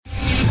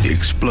The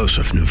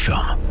explosive new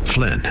film,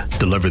 Flynn,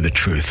 deliver the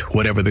truth,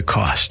 whatever the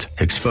cost,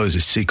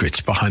 exposes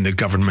secrets behind the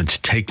government's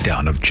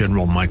takedown of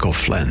General Michael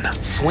Flynn.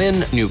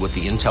 Flynn knew what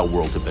the intel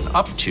world had been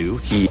up to.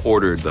 He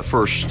ordered the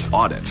first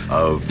audit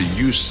of the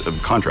use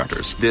of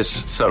contractors.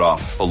 This set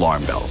off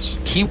alarm bells.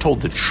 He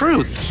told the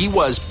truth. He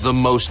was the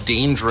most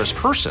dangerous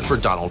person for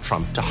Donald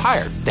Trump to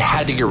hire. They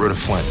had to get rid of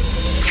Flynn.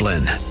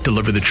 Flynn,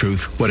 deliver the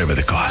truth, whatever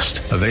the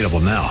cost. Available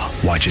now.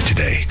 Watch it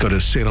today. Go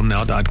to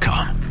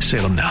salemnow.com.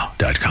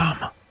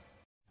 salemnow.com.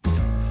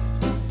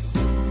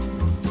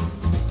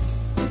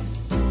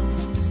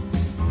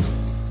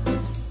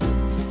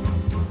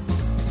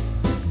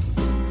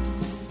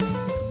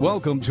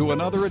 Welcome to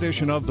another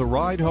edition of The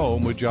Ride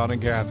Home with John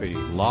and Kathy,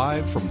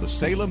 live from the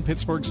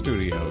Salem-Pittsburgh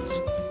studios.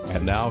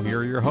 And now here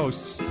are your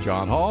hosts,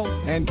 John Hall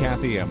and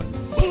Kathy Emmons.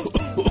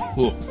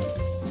 Well,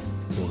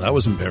 that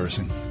was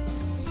embarrassing.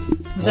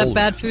 Was that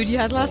bad food you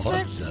had last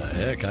night? What the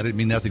heck? I didn't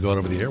mean that to go out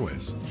over the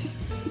airwaves.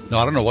 No,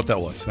 I don't know what that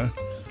was, huh?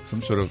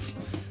 Some sort of,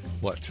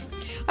 what?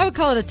 I would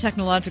call it a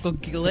technological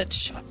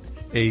glitch.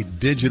 A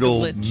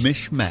digital Glitch.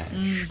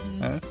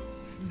 mishmash. Huh?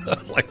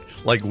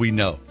 like we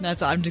know.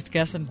 I'm just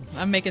guessing.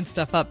 I'm making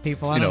stuff up,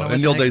 people. I You don't know, know in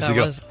what the old days that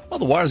ago, was. well,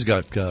 the wires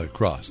got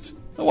crossed.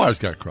 The wires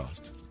got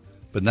crossed.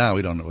 But now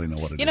we don't really know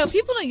what it is. You know,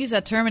 people don't use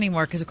that term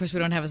anymore because, of course, we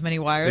don't have as many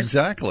wires.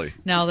 Exactly.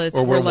 Now that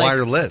Or we're like,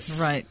 wireless.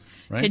 Right.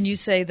 Right? Can you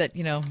say that,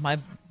 my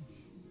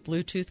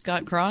Bluetooth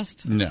got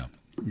crossed? No.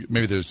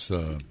 Maybe there's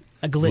A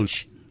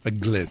glitch. A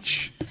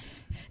glitch.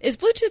 Is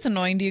Bluetooth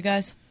annoying to you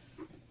guys?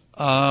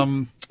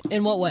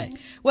 In what way?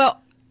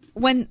 Well,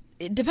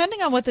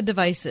 depending on what the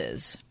device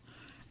is,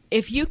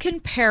 if you can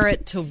pair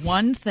it to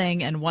one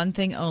thing and one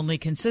thing only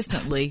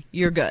consistently,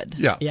 you're good.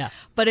 Yeah. Yeah.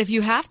 But if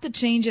you have to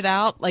change it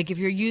out, like if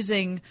you're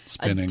using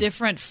Spinning. a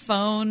different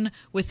phone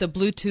with the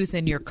Bluetooth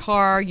in your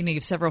car, you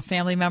have several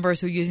family members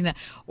who are using that,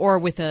 or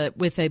with a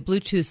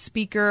Bluetooth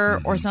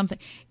speaker or something,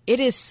 it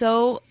is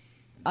so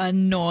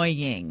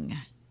annoying.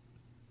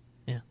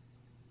 Yeah.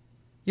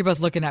 You're both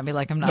looking at me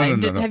like I'm not.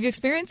 No. Have you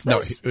experienced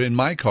this? No, in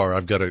my car,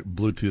 I've got a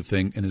Bluetooth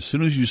thing, and as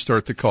soon as you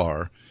start the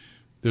car,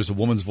 there's a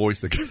woman's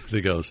voice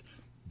that goes,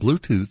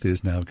 Bluetooth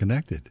is now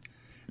connected.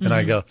 And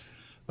I go,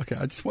 okay,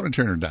 I just want to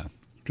turn her down.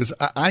 Because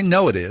I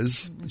know it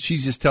is.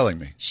 She's just telling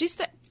me.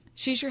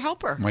 She's your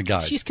helper. My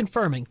guide. She's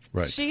confirming.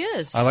 Right. She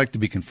is. I like to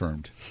be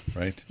confirmed,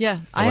 right?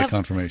 Yeah. I like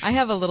confirmation. I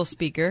have a little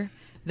speaker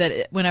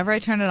that whenever I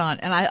turn it on,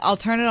 and I'll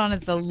turn it on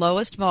at the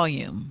lowest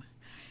volume,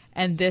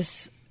 and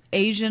this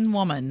Asian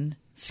woman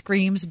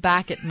screams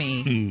back at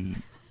me,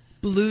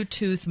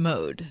 Bluetooth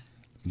mode.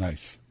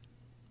 Nice.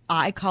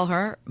 I call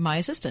her my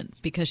assistant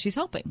because she's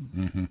helping.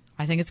 Mm-hmm.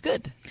 I think it's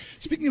good.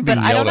 Speaking of being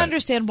But I don't yelled at,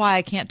 understand why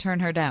I can't turn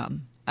her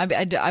down.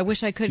 I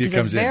wish I could She because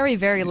it's comes in. very,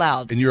 very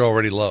loud. and you're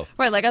already low.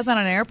 Right, like I was on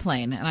an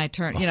airplane and I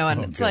turned, and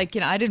it's good. like,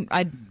 I didn't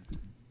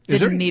Is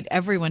there- need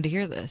everyone to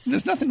hear this.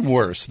 There's nothing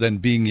worse than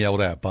being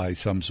yelled at by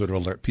some sort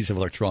of piece of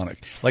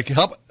electronic. Like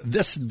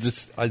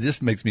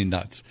this makes me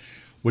nuts.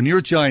 When you're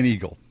a Giant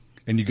Eagle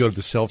and you go to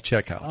the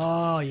self-checkout.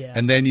 Oh, yeah.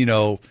 And then,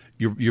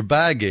 you're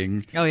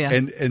bagging. Oh, yeah.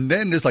 And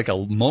then there's like a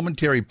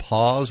momentary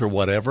pause or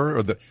whatever,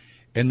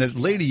 and the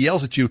lady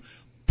yells at you,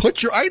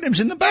 put your items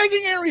in the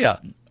bagging area.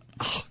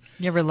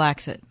 You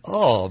relax it.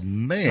 Oh,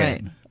 man.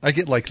 Right. I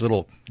get like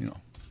little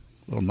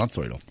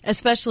nutsoidal.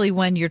 Especially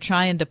when you're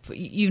trying to,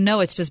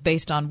 it's just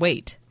based on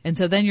weight. And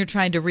so then you're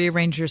trying to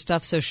rearrange your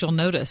stuff so she'll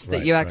notice that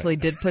Right, you right. actually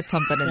did put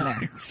something in there.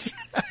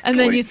 And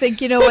then you think,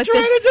 Put what, your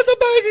items in the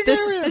bagging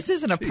area. this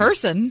isn't a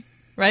person,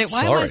 right?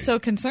 Why am I Sorry. so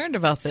concerned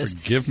about this?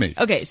 Forgive me.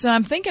 Okay, so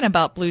I'm thinking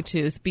about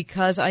Bluetooth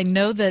because I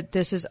know that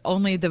this is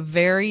only the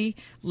very,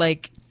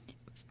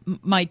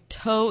 my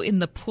toe in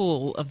the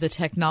pool of the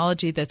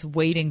technology that's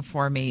waiting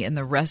for me in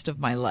the rest of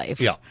my life.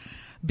 Yeah.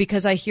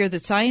 Because I hear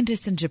that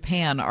scientists in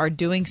Japan are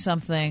doing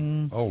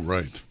something Oh,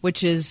 right.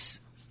 which is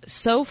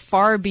so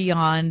far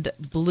beyond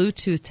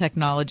Bluetooth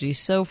technology,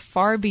 so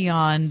far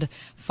beyond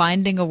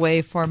finding a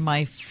way for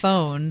my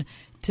phone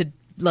to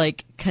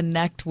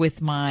connect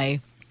with my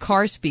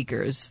car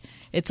speakers.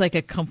 It's like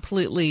a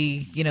completely,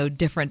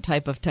 different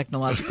type of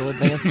technological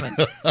advancement.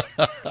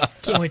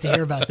 Can't wait to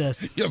hear about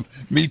this. Yeah,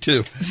 me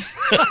too.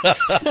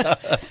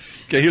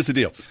 Okay, here's the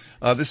deal.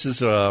 This is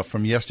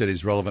from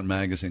yesterday's Relevant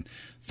magazine.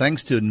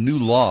 Thanks to new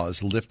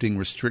laws lifting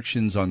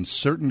restrictions on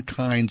certain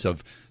kinds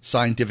of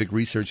scientific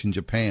research in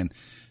Japan,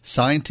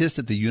 scientists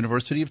at the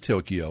University of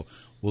Tokyo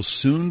will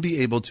soon be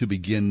able to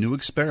begin new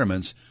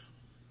experiments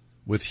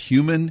with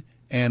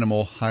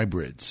human-animal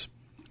hybrids.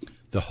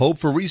 The hope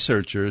for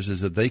researchers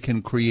is that they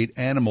can create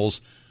animals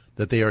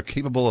that they are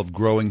capable of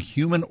growing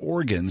human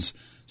organs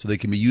so they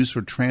can be used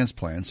for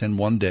transplants and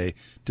one day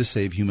to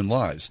save human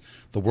lives.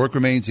 The work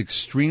remains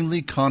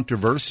extremely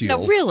controversial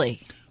No,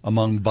 really?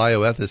 among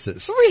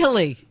bioethicists.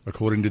 Really?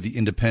 According to The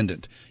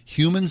Independent,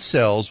 human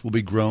cells will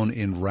be grown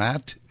in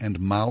rat and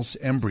mouse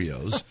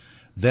embryos,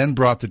 then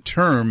brought to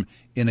term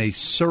in a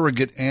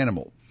surrogate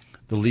animal.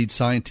 The lead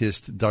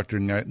scientist, Dr.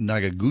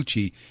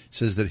 Nagaguchi,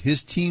 says that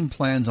his team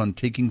plans on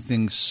taking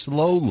things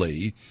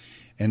slowly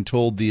and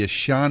told the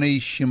Ashane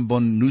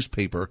Shimbun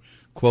newspaper,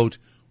 quote,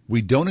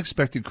 We don't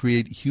expect to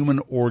create human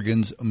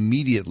organs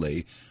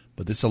immediately,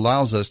 but this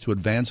allows us to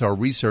advance our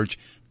research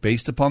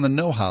based upon the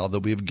know-how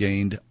that we have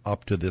gained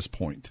up to this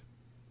point.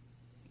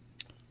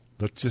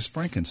 That's just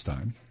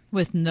Frankenstein.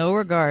 With no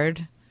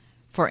regard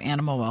for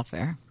animal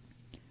welfare.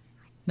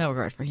 No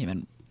regard for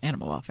human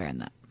animal welfare in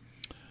that.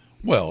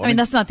 Well, I mean,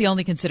 that's not the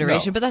only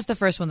consideration, no. but that's the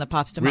first one that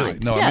pops to Really?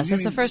 mind. No, I yes, mean,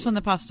 that's the first one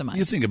that pops to mind.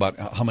 You think about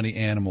how many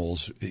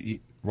animals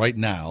right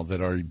now that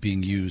are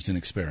being used in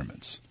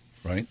experiments,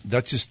 right?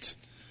 That's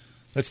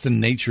the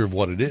nature of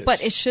what it is.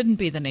 But it shouldn't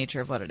be the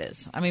nature of what it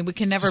is. I mean, we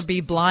can never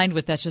be blind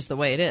with that's just the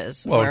way it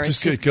is. Well, where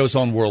it goes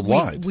on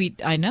worldwide.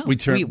 I know. We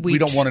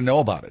don't want to know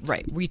about it.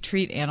 Right. We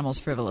treat animals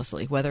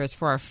frivolously, whether it's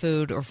for our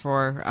food or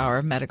for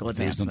our medical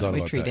advancement.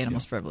 We treat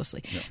animals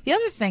frivolously. Yeah. The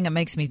other thing that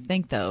makes me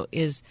think, though,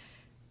 is,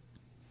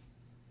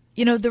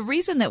 you know, the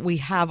reason that we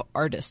have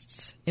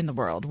artists in the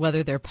world,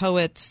 whether they're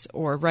poets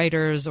or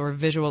writers or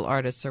visual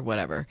artists or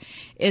whatever,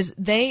 is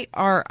they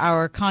are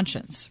our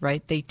conscience,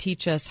 right? They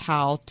teach us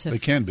how to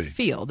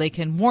feel. They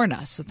can warn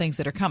us of things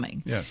that are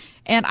coming. Yes.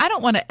 And I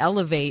don't want to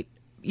elevate,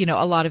 you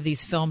know, a lot of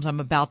these films I'm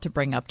about to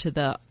bring up to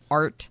the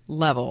art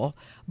level,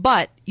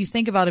 but you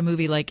think about a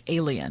movie like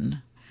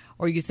Alien,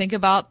 or you think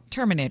about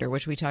Terminator,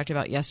 which we talked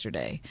about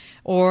yesterday,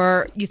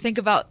 or you think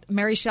about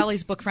Mary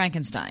Shelley's book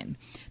Frankenstein.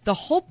 The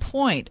whole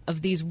point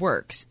of these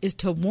works is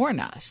to warn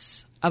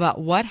us about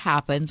what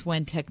happens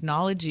when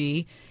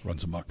technology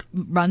runs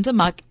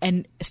amok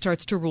and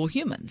starts to rule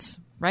humans,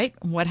 right?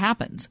 What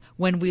happens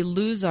when we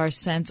lose our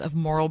sense of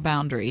moral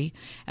boundary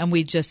and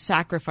we just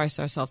sacrifice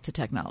ourselves to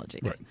technology.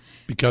 Right.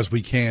 Because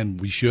we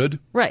should.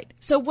 Right.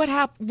 So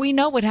we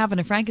know what happened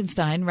to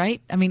Frankenstein,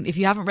 right? I mean, if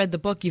you haven't read the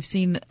book, you've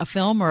seen a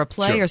film or a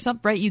play or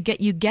something, right? You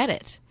get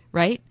it,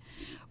 right?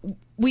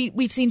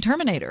 We've seen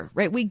Terminator,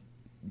 right?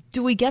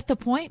 Do we get the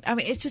point? I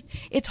mean,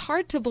 it's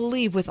hard to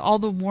believe with all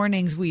the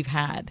warnings we've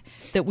had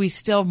that we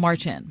still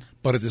march in.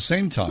 But at the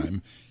same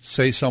time,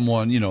 say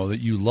someone, you know, that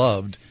you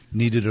loved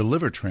needed a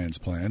liver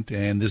transplant,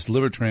 and this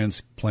liver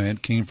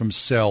transplant came from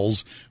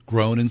cells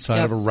grown inside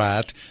of a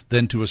rat,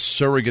 then to a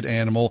surrogate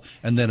animal,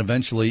 and then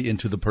eventually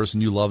into the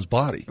person you love's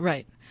body.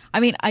 Right. I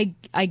mean, I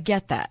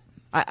get that.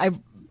 I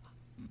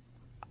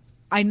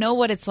know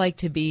what it's like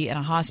to be in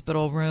a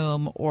hospital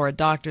room or a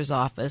doctor's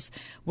office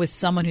with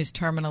someone who's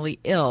terminally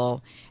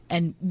ill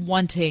and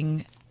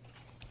wanting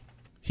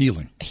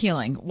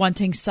healing,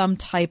 wanting some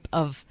type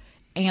of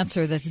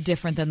answer that's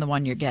different than the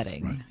one you're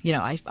getting. Right. You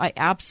know,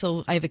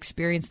 I've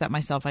experienced that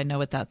myself. I know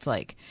what that's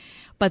like.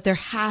 But there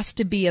has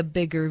to be a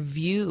bigger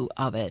view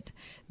of it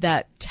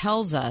that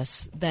tells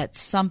us that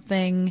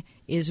something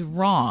is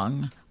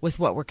wrong with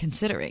what we're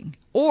considering.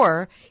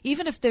 Or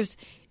even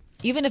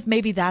if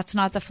maybe that's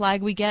not the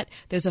flag we get,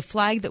 there's a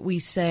flag that we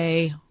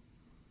say,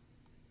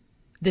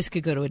 this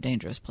could go to a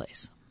dangerous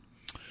place.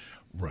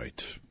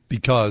 Right.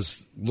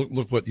 Because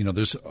look what, you know,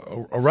 there's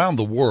around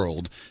the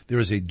world, there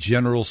is a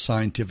general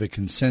scientific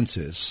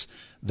consensus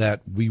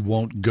that we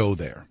won't go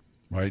there.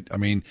 Right. I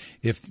mean,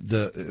 if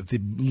the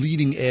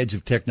leading edge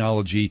of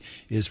technology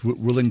is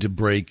willing to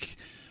break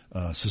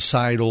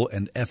societal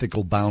and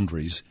ethical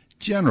boundaries,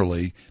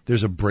 generally,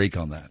 there's a break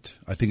on that.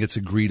 I think it's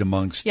agreed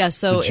amongst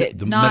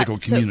the medical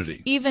community.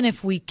 So even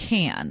if we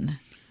can,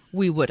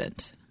 we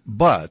wouldn't.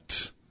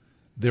 But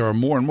there are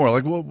more and more.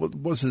 Like, what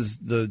was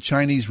the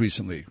Chinese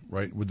recently,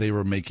 right, where they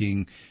were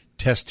making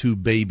test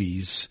tube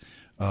babies,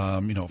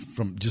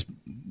 from just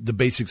the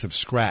basics of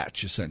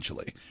scratch,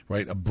 essentially,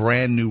 right? A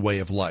brand new way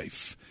of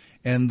life.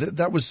 And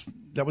that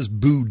was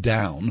booed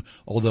down,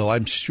 although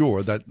I'm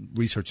sure that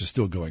research is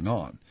still going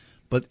on.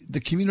 But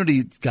the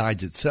community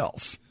guides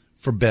itself,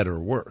 for better or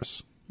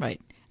worse.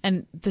 Right.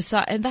 And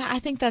I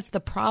think that's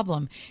the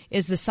problem,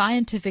 is the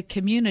scientific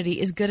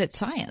community is good at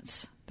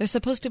science. They're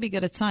supposed to be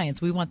good at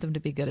science. We want them to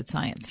be good at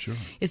science. Sure.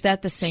 Is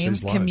that the same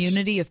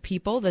community of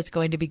people that's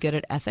going to be good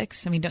at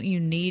ethics? I mean, don't you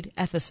need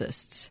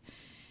ethicists?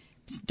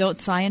 Don't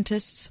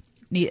scientists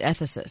need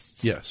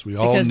ethicists? Yes, we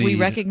all because need we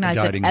recognize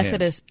that hand.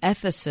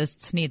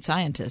 ethicists need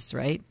scientists,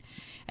 right?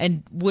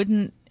 And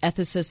wouldn't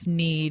ethicists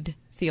need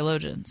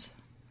theologians?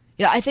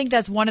 Yeah, I think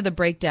that's one of the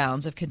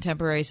breakdowns of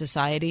contemporary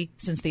society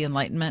since the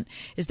Enlightenment,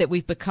 is that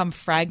we've become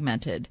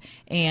fragmented.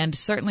 And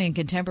certainly in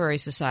contemporary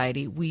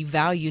society, we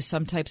value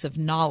some types of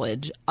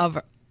knowledge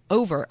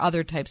over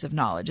other types of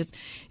knowledge.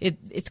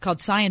 It's called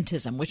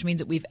scientism, which means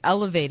that we've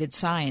elevated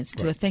science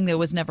to a thing that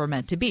was never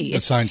meant to be.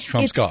 Science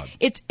trumps God.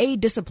 It's a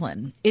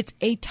discipline. It's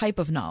a type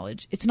of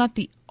knowledge. It's not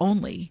the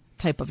only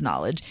type of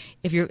knowledge.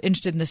 If you're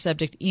interested in the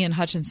subject, Ian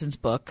Hutchinson's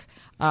book,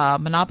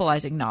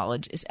 Monopolizing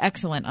Knowledge, is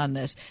excellent on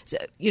this. So,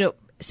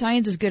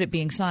 science is good at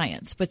being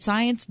science, but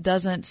science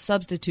doesn't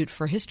substitute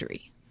for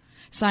history.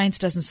 Science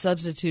doesn't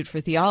substitute for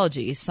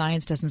theology.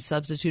 Science doesn't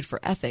substitute for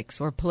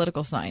ethics or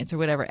political science or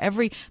whatever.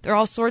 There are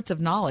all sorts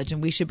of knowledge,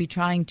 and we should be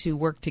trying to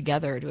work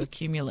together to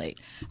accumulate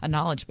a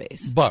knowledge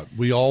base. But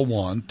we all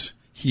want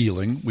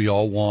healing. We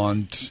all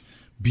want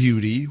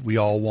beauty. We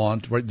all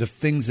want the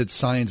things that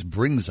science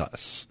brings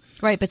us.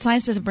 Right, but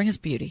science doesn't bring us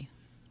beauty.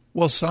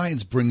 Well,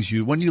 science brings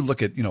you, when you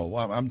look at,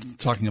 I'm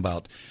talking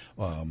about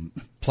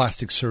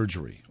plastic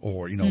surgery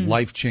or,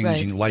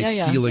 life-changing, right.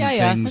 life-healing things.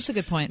 Yeah, that's a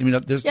good point. I mean,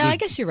 I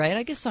guess you're right.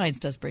 I guess science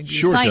does bring beauty.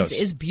 Sure Science does.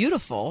 is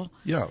beautiful.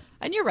 Yeah.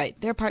 And you're right.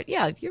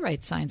 You're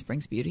right. Science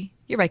brings beauty.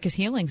 You're right, because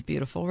healing's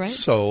beautiful, right?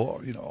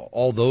 So,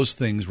 all those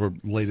things were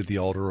laid at the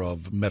altar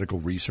of medical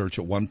research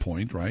at one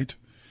point, right?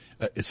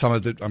 Some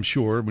of it, I'm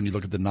sure, when you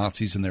look at the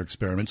Nazis and their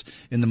experiments,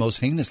 in the most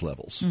heinous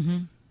levels.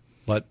 Mm-hmm.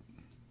 But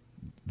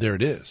there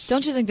it is.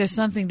 Don't you think there's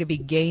something to be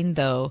gained,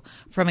 though,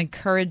 from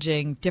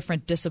encouraging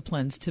different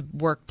disciplines to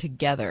work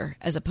together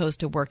as opposed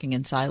to working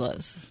in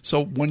silos?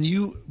 So when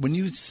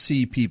you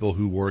see people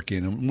who work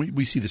in, and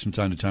we see this from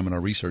time to time in our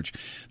research,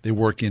 they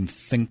work in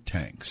think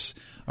tanks.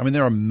 I mean,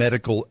 there are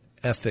medical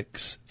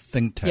ethics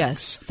think tanks.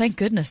 Yes, thank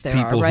goodness there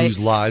people are, right? Whose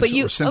lives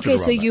are centered okay,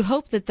 around so you that.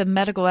 hope that the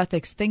medical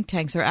ethics think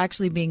tanks are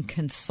actually being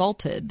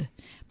consulted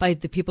by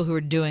the people who are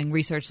doing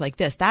research like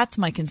this. That's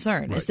my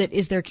concern. Right.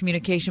 Is there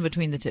communication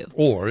between the two?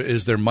 Or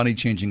is there money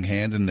changing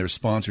hand in their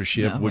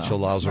sponsorship, which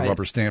allows a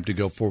rubber stamp to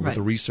go forward with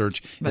the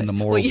research and the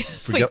morals?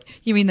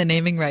 You mean the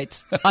naming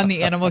rights on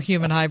the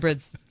animal-human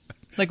hybrids?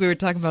 Like we were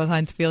talking about with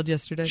Heinz Field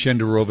yesterday.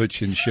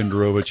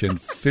 Shenderovich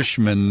and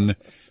Fishman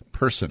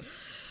person.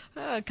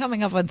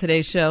 Coming up on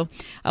today's show,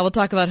 we'll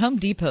talk about Home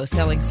Depot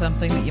selling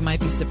something that you might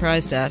be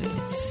surprised at.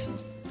 It's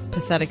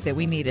pathetic that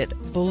we need it.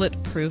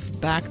 Bulletproof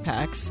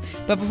backpacks.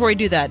 But before we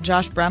do that,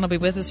 Josh Brown will be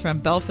with us from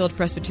Belfield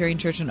Presbyterian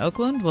Church in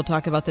Oakland. We'll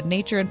talk about the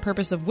nature and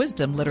purpose of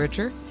wisdom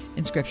literature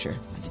in Scripture.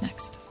 That's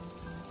next.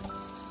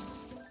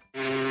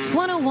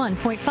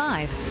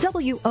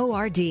 101.5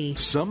 WORD.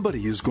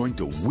 Somebody is going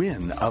to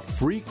win a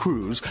free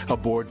cruise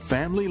aboard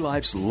Family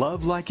Life's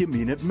Love Like You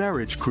Mean It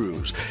Marriage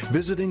Cruise,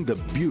 visiting the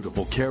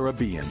beautiful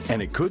Caribbean.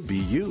 And it could be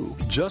you.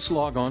 Just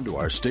log on to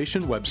our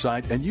station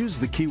website and use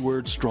the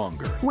keyword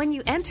STRONGER. When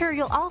you enter,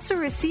 you'll also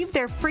receive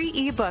their free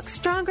ebook,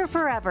 Stronger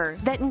Forever,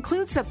 that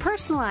includes a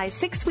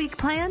personalized 6-week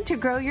plan to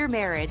grow your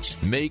marriage.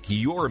 Make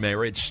your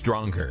marriage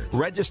stronger.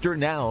 Register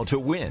now to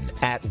win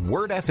at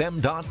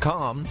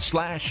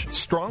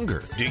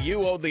wordfm.com/stronger. Do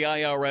you owe the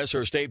IRS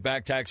or state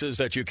back taxes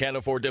that you can't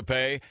afford to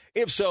pay?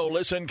 If so,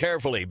 listen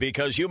carefully,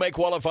 because you may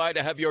qualify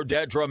to have your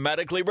debt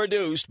dramatically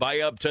reduced by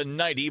up to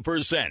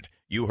 90%.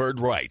 You heard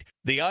right.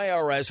 The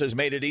IRS has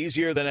made it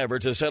easier than ever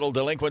to settle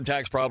delinquent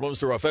tax problems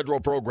through a federal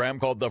program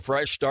called the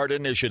Fresh Start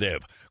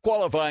Initiative.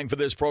 Qualifying for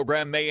this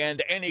program may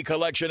end any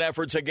collection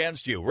efforts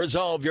against you,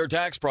 resolve your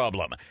tax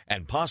problem,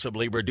 and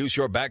possibly reduce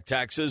your back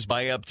taxes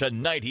by up to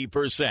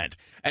 90%.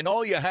 And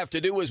all you have to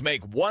do is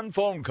make one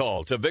phone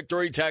call to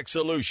Victory Tax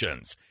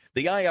Solutions.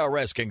 The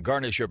IRS can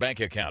garnish your bank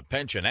account,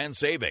 pension, and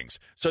savings.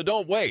 So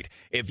don't wait.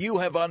 If you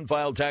have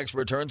unfiled tax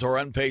returns or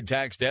unpaid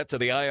tax debt to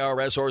the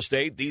IRS or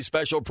state, these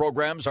special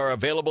programs are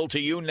available to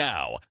you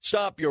now.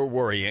 Stop your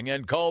worrying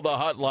and call the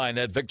hotline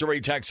at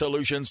Victory Tax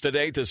Solutions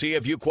today to see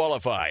if you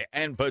qualify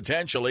and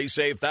potentially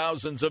save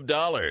thousands of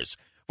dollars.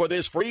 For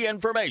this free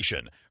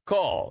information,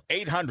 call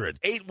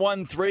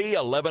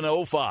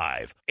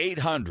 800-813-1105.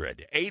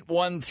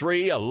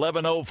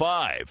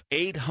 800-813-1105.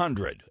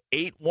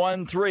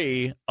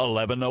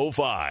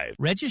 800-813-1105.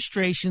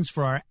 Registrations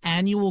for our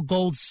annual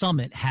Gold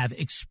Summit have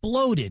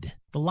exploded.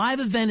 The live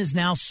event is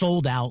now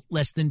sold out.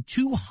 Less than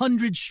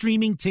 200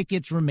 streaming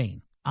tickets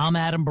remain. I'm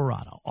Adam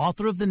Baratta,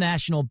 author of the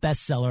national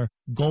bestseller,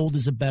 Gold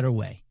is a Better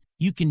Way.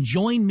 You can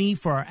join me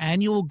for our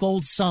annual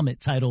Gold Summit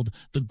titled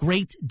The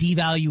Great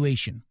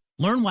Devaluation.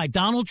 Learn why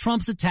Donald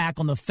Trump's attack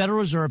on the Federal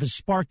Reserve has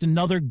sparked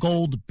another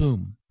gold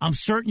boom. I'm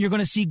certain you're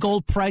going to see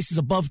gold prices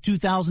above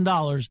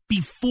 $2,000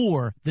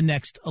 before the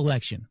next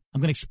election.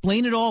 I'm going to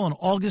explain it all on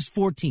August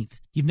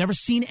 14th. You've never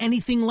seen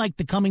anything like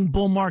the coming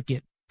bull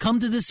market. Come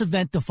to this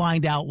event to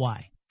find out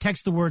why.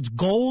 Text the words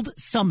Gold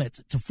Summit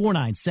to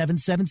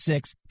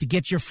 49776 to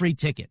get your free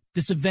ticket.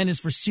 This event is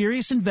for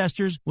serious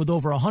investors with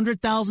over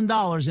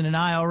 $100,000 in an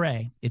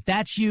IRA. If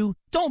that's you,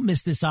 don't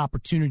miss this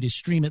opportunity to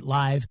stream it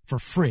live for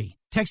free.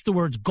 Text the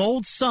words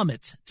Gold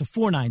Summit to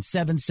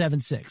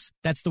 49776.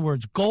 That's the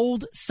words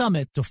Gold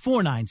Summit to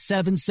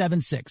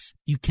 49776.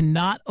 You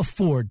cannot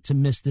afford to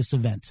miss this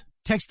event.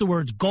 Text the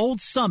words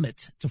Gold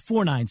Summit to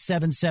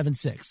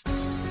 49776.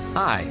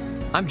 Hi,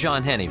 I'm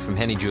John Henney from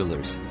Henney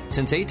Jewelers.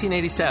 Since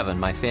 1887,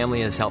 my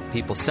family has helped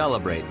people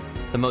celebrate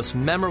the most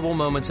memorable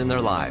moments in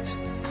their lives.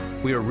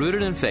 We are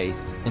rooted in faith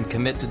and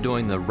commit to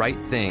doing the right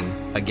thing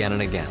again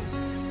and again.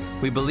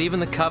 We believe in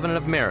the covenant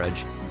of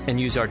marriage and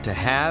use our To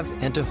Have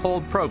and To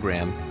Hold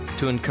program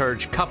to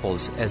encourage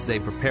couples as they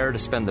prepare to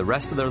spend the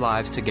rest of their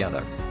lives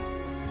together.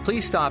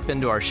 Please stop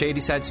into our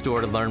Shadyside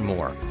store to learn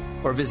more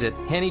or visit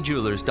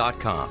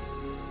HenneyJewelers.com.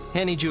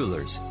 Henney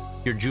Jewelers,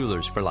 your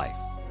jewelers for life.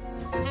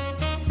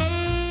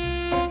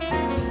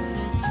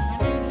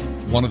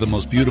 One of the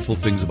most beautiful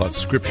things about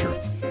Scripture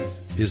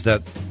is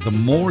that the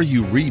more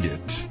you read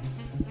it,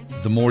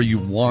 the more you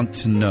want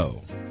to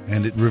know.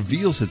 And it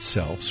reveals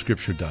itself,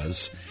 Scripture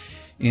does,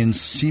 in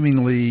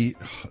seemingly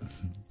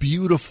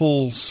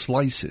beautiful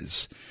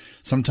slices,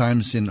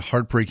 sometimes in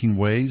heartbreaking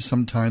ways,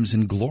 sometimes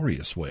in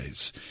glorious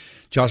ways.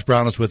 Josh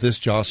Brown is with us.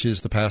 Josh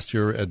is the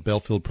pastor at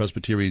Bellefield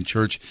Presbyterian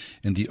Church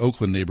in the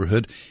Oakland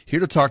neighborhood, here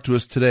to talk to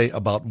us today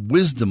about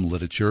wisdom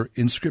literature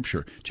in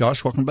Scripture.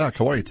 Josh, welcome back.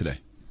 How are you today?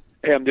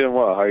 Hey, I'm doing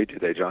well. How are you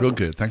today, John? Real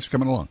good. Thanks for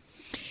coming along.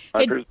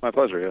 My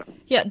pleasure, yeah.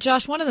 Yeah,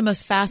 Josh, one of the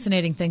most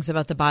fascinating things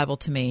about the Bible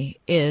to me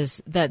is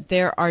that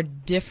there are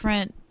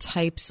different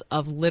types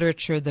of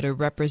literature that are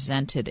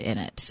represented in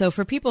it. So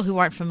for people who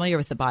aren't familiar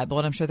with the Bible,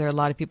 and I'm sure there are a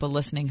lot of people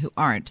listening who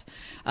aren't,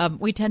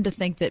 we tend to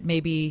think that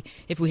maybe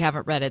if we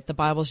haven't read it, the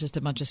Bible's just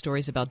a bunch of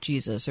stories about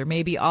Jesus, or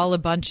maybe all a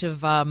bunch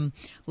of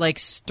like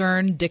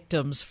stern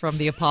dictums from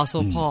the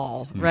Apostle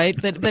Paul, right?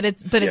 But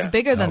it's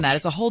bigger than that.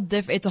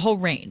 It's a whole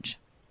range.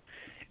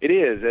 It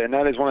is, and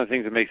that is one of the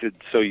things that makes it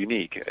so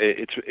unique.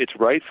 It's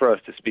right for us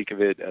to speak of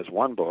it as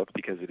one book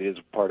because it is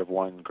part of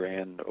one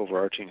grand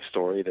overarching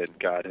story that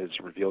God has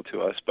revealed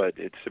to us, but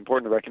it's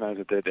important to recognize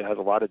that it has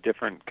a lot of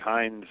different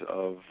kinds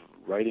of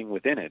writing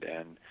within it.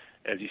 And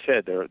as you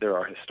said, there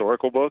are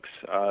historical books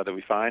that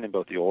we find in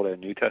both the Old and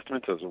New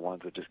Testaments. Those are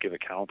ones that just give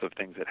account of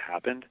things that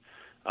happened.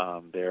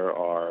 There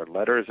are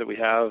letters that we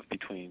have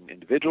between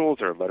individuals.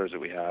 There are letters that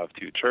we have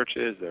to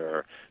churches. There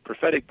are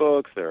prophetic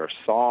books. There are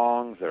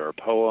songs. There are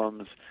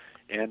poems.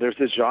 And there's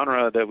this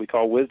genre that we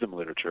call wisdom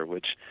literature,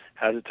 which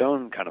has its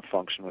own kind of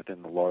function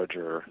within the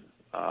larger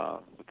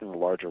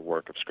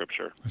work of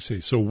Scripture. I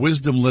see. So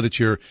wisdom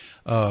literature,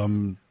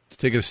 to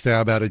take a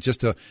stab at it,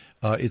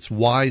 it's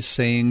wise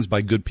sayings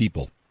by good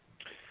people.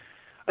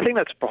 I think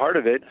that's part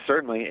of it,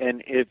 certainly,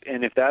 and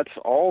if that's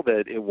all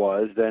that it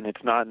was, then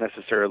it's not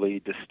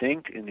necessarily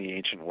distinct in the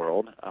ancient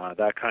world.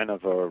 That kind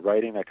of a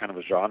writing, that kind of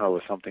a genre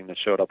was something that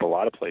showed up a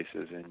lot of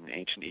places. In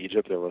ancient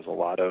Egypt, there was a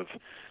lot of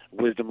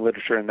wisdom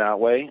literature in that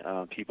way,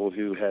 people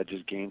who had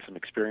just gained some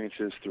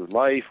experiences through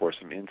life or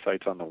some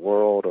insights on the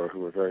world or who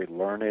were very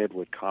learned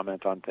would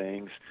comment on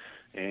things.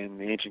 In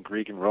the ancient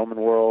Greek and Roman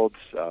worlds,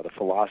 the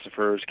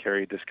philosophers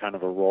carried this kind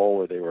of a role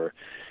where they were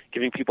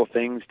giving people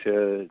things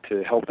to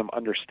help them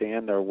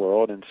understand their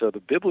world. And so the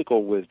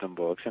biblical wisdom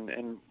books,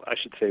 and I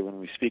should say when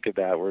we speak of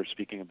that, we're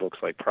speaking of books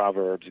like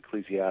Proverbs,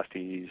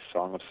 Ecclesiastes,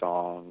 Song of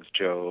Songs,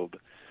 Job.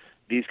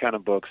 These kind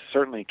of books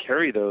certainly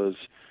carry those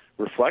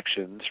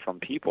reflections from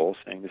people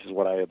saying, this is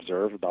what I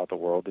observe about the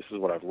world, this is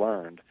what I've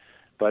learned.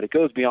 But it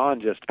goes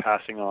beyond just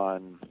passing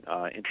on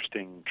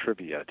interesting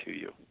trivia to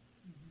you.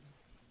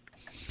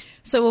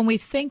 So when we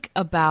think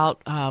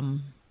about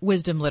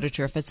wisdom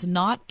literature, if it's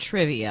not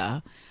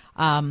trivia,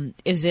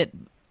 is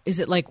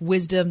it like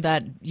wisdom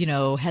that,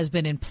 has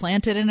been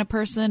implanted in a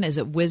person? Is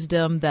it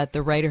wisdom that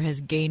the writer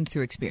has gained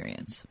through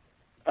experience?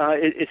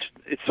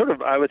 It's sort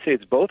of, I would say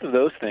it's both of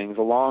those things,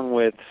 along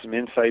with some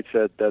insights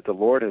that the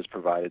Lord has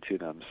provided to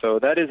them. So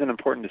that is an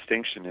important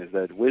distinction, is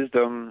that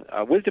wisdom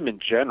in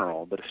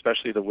general, but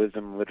especially the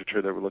wisdom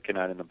literature that we're looking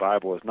at in the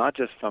Bible, is not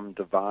just some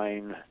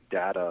divine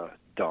data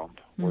dump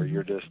where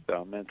you're just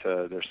meant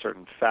to, there's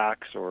certain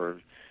facts or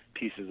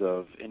pieces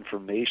of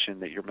information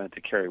that you're meant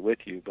to carry with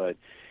you, but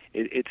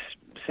it's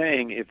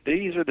saying if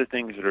these are the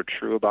things that are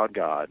true about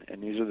God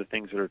and these are the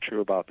things that are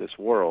true about this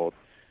world,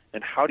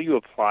 and how do you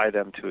apply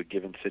them to a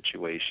given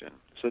situation?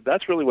 So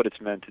that's really what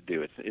it's meant to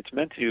do. It's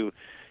meant to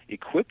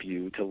equip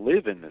you to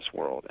live in this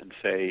world and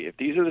say, if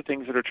these are the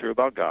things that are true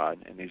about God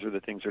and these are the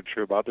things that are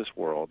true about this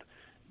world,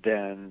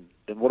 then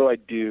what do I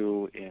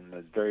do in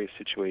the various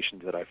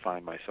situations that I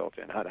find myself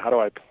in? How do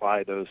I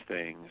apply those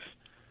things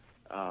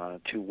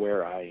to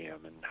where I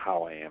am and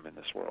how I am in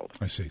this world?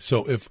 I see.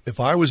 So if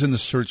I was in the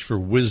search for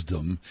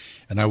wisdom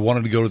and I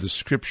wanted to go to the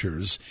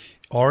Scriptures,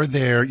 are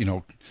there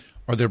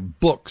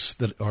books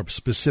that are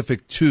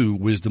specific to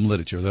wisdom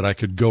literature that I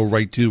could go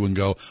right to and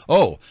go,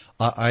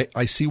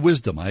 I see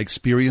wisdom, I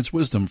experience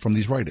wisdom from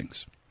these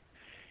writings?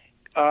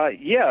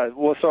 Yeah.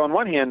 Well, so on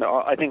one hand,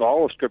 I think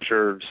all of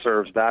Scripture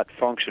serves that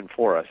function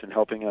for us in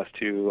helping us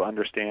to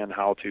understand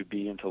how to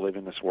be and to live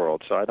in this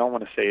world. So I don't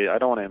want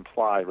to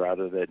imply,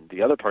 rather, that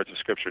the other parts of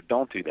Scripture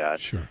don't do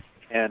that. Sure.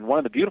 And one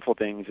of the beautiful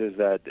things is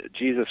that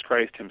Jesus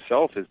Christ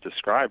himself is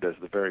described as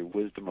the very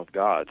wisdom of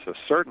God. So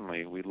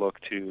certainly we look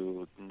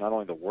to not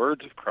only the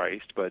words of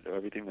Christ, but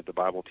everything that the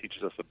Bible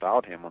teaches us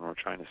about him when we're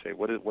trying to say,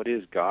 what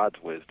is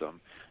God's wisdom?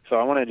 So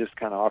I want to just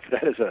kind of offer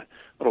that as a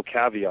little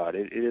caveat.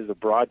 It is a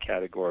broad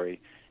category.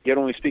 Yet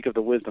when we speak of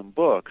the wisdom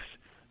books,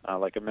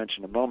 like I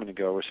mentioned a moment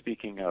ago, we're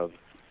speaking of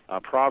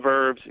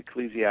Proverbs,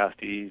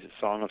 Ecclesiastes,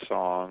 Song of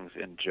Songs,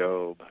 and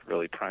Job,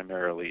 really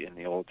primarily in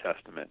the Old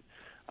Testament.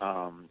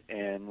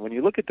 And when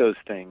you look at those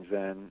things,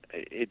 then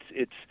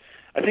it's.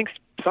 I think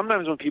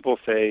sometimes when people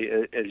say,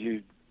 as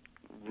you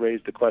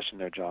raised the question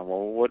there, John,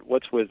 well,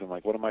 what's wisdom?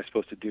 Like, what am I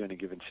supposed to do in a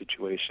given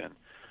situation?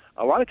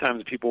 A lot of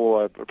times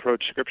people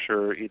approach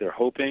Scripture either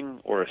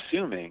hoping or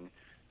assuming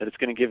that it's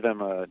going to give them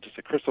just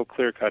a crystal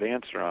clear-cut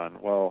answer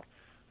on, well,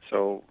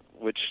 so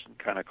which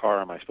kind of car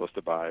am I supposed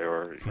to buy,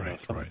 or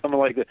something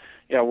like that.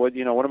 Yeah, what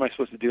am I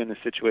supposed to do in this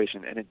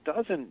situation? And it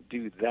doesn't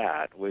do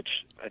that, which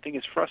I think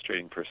is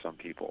frustrating for some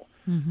people.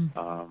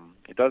 Mm-hmm.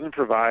 It doesn't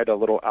provide a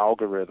little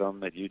algorithm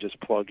that you just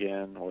plug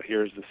in, or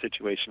here's the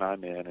situation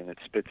I'm in, and it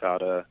spits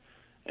out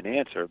an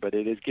answer. But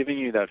it is giving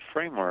you that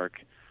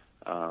framework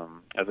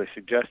as I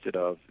suggested,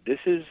 of this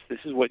is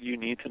what you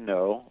need to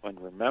know and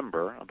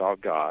remember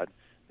about God.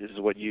 This is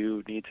what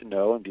you need to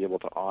know and be able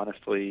to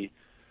honestly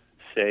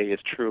say is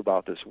true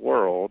about this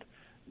world.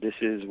 This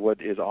is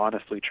what is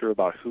honestly true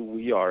about who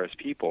we are as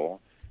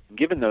people. And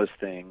given those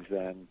things,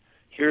 then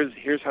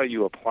here's how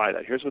you apply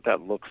that. Here's what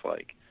that looks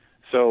like.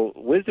 So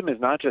wisdom is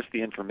not just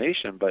the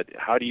information, but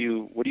what do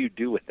you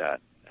do with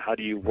that? How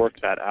do you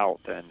work that out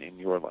then in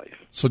your life?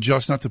 So,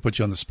 Josh, not to put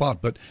you on the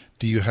spot, but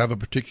do you have a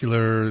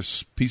particular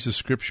piece of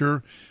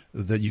scripture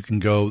that you can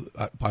go,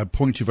 I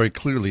point to very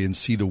clearly and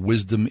see the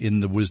wisdom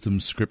in the wisdom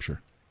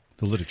scripture,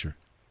 the literature?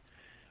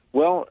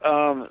 Well,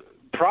 the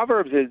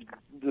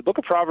book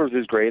of Proverbs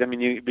is great. I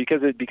mean,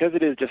 because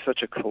it is just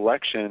such a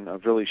collection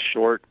of really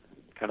short,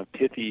 kind of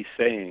pithy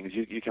sayings,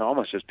 you can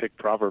almost just pick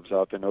Proverbs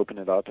up and open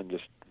it up and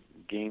just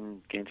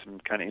gain some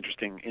kind of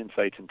interesting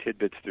insights and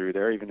tidbits through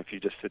there, even if you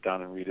just sit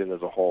down and read it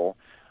as a whole.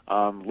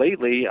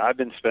 Lately, I've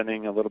been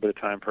spending a little bit of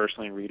time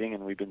personally reading,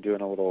 and we've been doing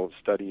a little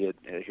study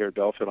here at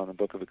Belfield on the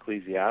book of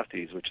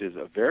Ecclesiastes, which is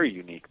a very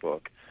unique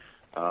book.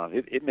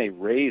 It may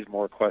raise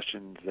more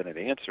questions than it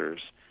answers,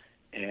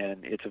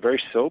 and it's a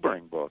very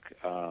sobering book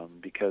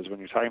because when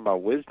you're talking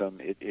about wisdom,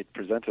 it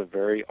presents a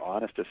very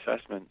honest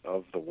assessment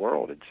of the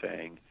world and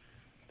saying,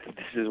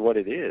 this is what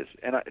it is.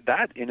 And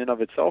that in and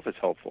of itself is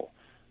helpful.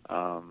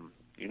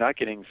 You're not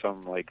getting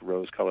some like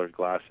rose-colored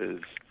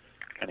glasses,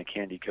 kind of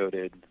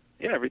candy-coated,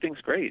 yeah, everything's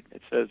great.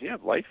 It says, yeah,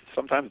 life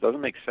sometimes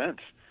doesn't make sense.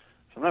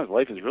 Sometimes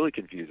life is really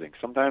confusing.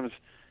 Sometimes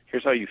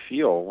here's how you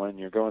feel when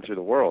you're going through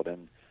the world.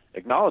 And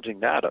acknowledging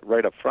that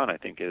right up front, I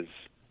think, is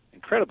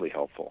incredibly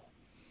helpful.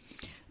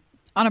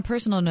 On a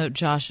personal note,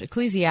 Josh,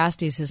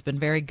 Ecclesiastes has been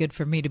very good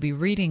for me to be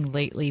reading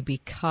lately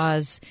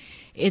because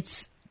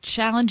it's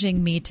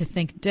challenging me to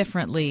think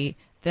differently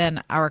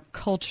than our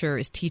culture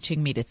is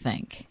teaching me to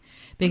think.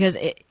 Because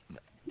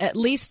at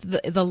least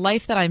the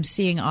life that I'm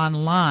seeing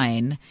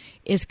online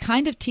is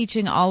kind of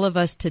teaching all of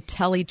us to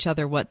tell each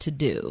other what to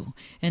do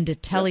and to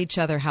tell each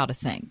other how to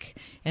think.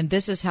 And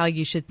this is how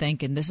you should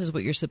think, and this is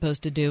what you're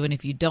supposed to do. And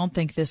if you don't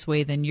think this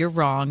way, then you're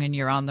wrong and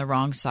you're on the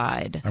wrong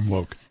side. I'm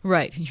woke.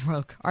 Right. You're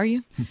woke. Are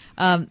you?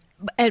 But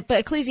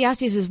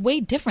Ecclesiastes is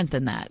way different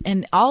than that.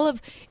 And all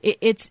of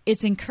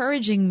it's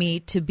encouraging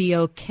me to be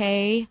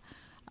okay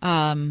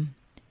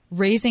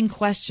raising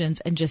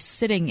questions and just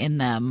sitting in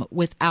them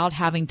without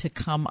having to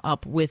come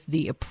up with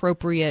the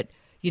appropriate,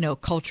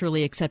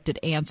 culturally accepted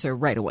answer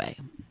right away.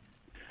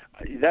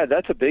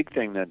 That's a big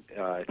thing that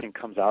I think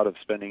comes out of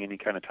spending any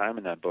kind of time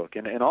in that book.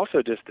 And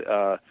also just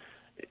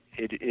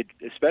it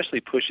especially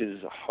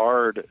pushes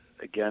hard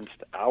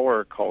against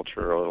our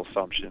cultural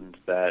assumptions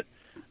that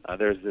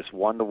there's this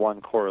one-to-one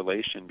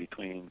correlation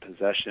between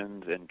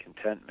possessions and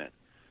contentment.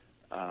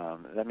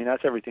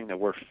 That's everything that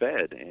we're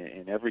fed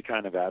in every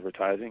kind of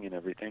advertising and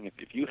everything.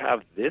 If you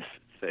have this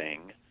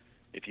thing,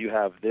 if you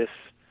have this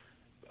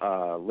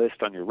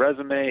list on your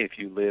resume, if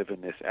you live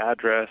in this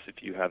address,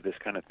 if you have this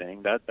kind of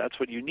thing, that's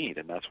what you need,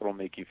 and that's what will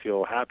make you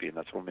feel happy, and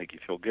that's what will make you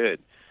feel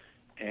good.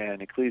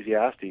 And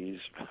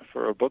Ecclesiastes,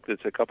 for a book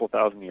that's a couple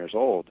thousand years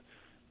old,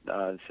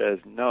 says,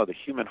 no, the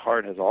human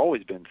heart has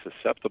always been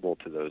susceptible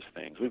to those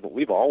things.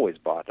 We've always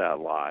bought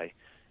that lie.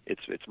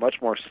 It's much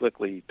more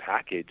slickly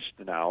packaged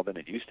now than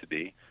it used to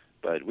be,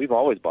 but we've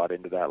always bought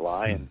into that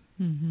lie, and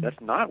that's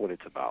not what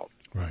it's about.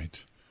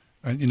 Right.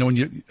 And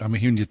I'm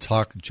hearing you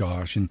talk,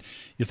 Josh, and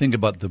you think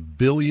about the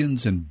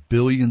billions and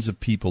billions of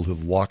people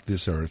who've walked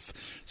this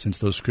earth since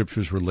those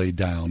scriptures were laid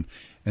down,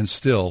 and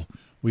still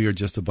we are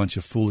just a bunch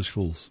of foolish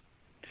fools.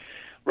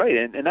 Right,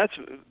 and that's,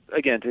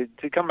 again,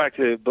 to come back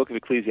to the book of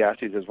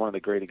Ecclesiastes as one of the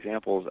great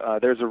examples,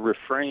 there's a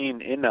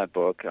refrain in that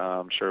book.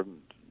 I'm sure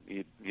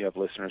you have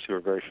listeners who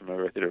are very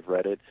familiar with it, have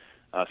read it.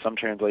 Some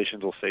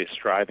translations will say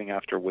striving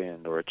after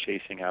wind or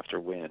chasing after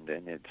wind,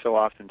 and it so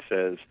often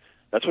says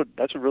that's what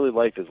really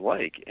life is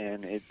like.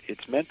 And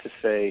it's meant to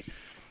say,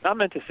 not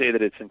meant to say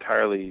that it's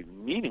entirely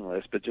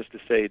meaningless, but just to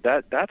say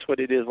that's what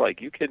it is like.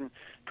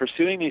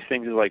 Pursuing these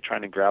things is like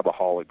trying to grab a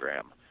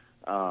hologram.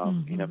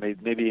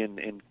 Maybe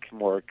in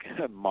more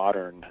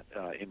modern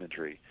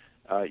imagery.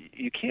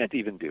 You can't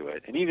even do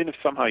it. And even if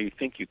somehow you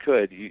think you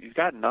could, you've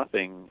got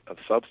nothing of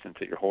substance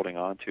that you're holding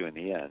on to in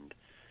the end.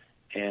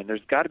 And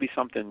there's got to be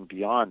something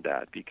beyond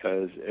that,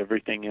 because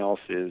everything else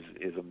is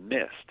a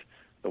mist.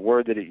 The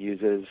word that it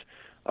uses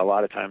a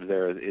lot of times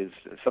there is,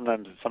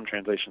 sometimes some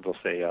translations will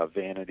say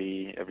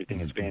vanity,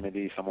 everything is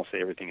vanity. Some will say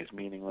everything is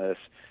meaningless.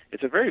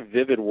 It's a very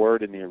vivid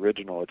word in the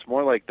original. It's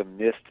more like the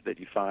mist that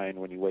you find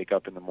when you wake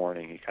up in the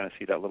morning. You kind of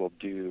see that little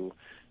dew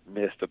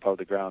mist above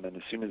the ground, and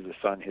as soon as the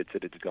sun hits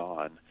it, it's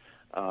gone.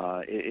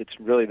 It's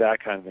really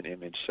that kind of an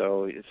image.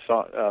 So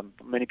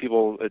many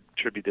people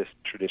attribute this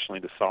traditionally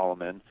to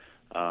Solomon.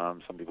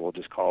 Some people will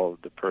just call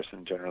the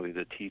person generally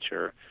the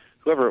teacher.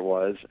 Whoever it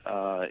was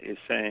is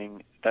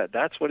saying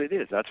that's what it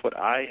is. That's what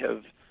I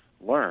have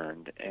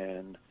learned,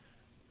 and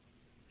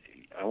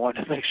I want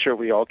to make sure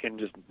we all can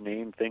just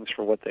name things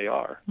for what they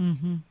are.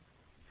 Mm-hmm.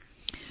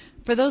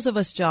 For those of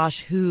us,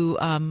 Josh, who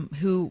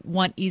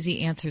want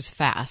easy answers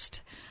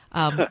fast,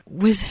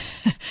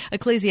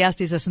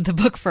 Ecclesiastes isn't the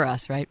book for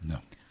us, right? No.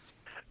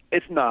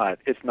 It's not.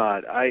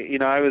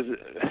 I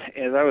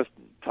was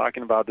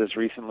talking about this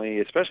recently,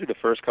 especially the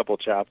first couple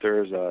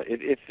chapters.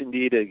 If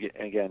indeed,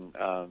 again,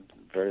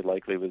 very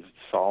likely it was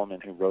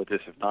Solomon who wrote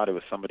this. If not, it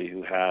was somebody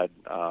who had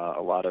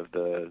a lot of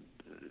the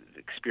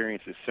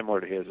experiences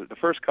similar to his. The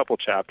first couple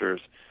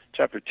chapters,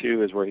 chapter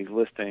 2 is where he's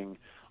listing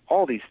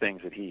all these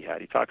things that he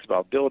had. He talks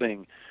about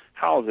building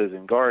houses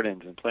and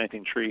gardens and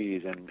planting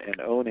trees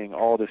and owning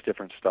all this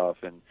different stuff.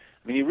 And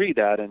I mean, you read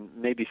that, and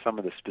maybe some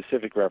of the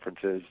specific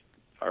references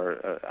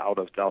are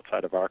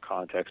outside of our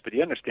context, but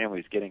you understand what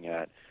he's getting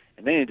at.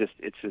 And then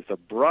it's just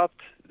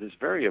abrupt, this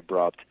very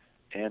abrupt,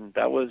 and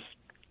that was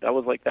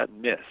like that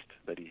mist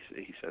that he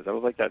says. That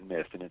was like that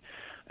mist. And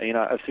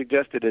I've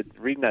suggested it.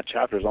 Reading that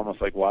chapter is almost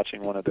like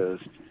watching one of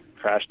those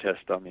crash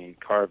test dummy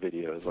car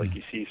videos. Like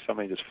you see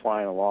somebody just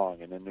flying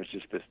along, and then there's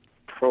just this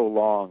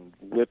prolonged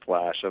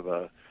whiplash of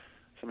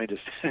somebody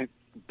just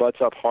butts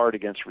up hard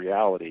against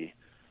reality,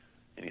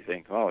 and you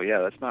think, oh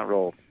yeah, that's not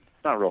real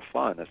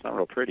fun. That's not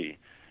real pretty.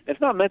 It's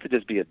not meant to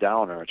just be a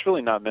downer. It's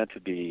really not meant to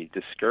be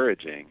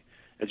discouraging.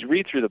 As you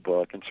read through the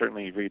book, and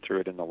certainly you read through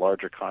it in the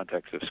larger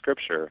context of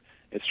Scripture,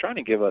 it's trying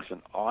to give us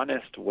an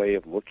honest way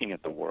of looking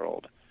at the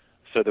world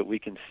so that we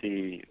can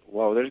see,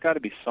 well, there's got to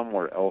be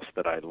somewhere else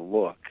that I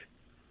look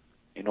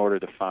in order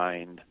to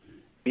find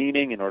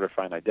meaning, in order to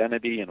find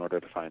identity, in order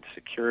to find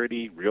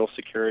security, real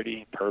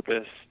security,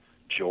 purpose,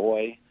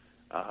 joy.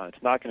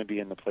 It's not going to be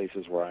in the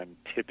places where I'm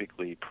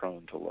typically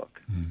prone to look.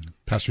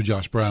 Pastor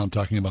Josh Brown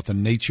talking about the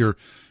nature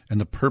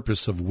and the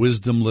purpose of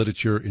wisdom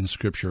literature in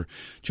Scripture.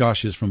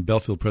 Josh is from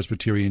Bellefield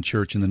Presbyterian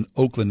Church in the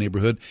Oakland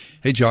neighborhood.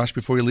 Hey, Josh,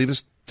 before you leave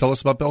us, tell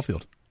us about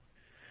Bellefield.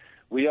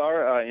 We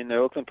are in the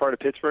Oakland part of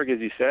Pittsburgh,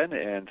 as you said,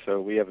 and so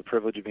we have the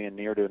privilege of being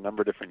near to a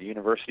number of different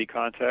university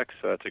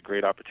contexts. It's a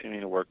great opportunity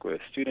to work with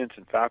students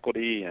and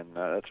faculty, and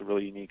that's a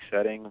really unique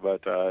setting,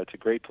 but it's a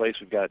great place.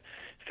 We've got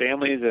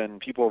families and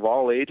people of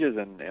all ages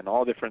and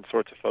all different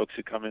sorts of folks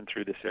who come in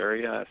through this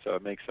area, so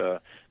it makes for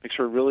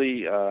a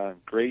really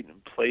great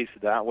place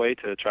that way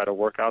to try to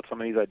work out some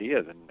of these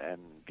ideas and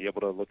be able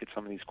to look at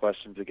some of these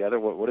questions together.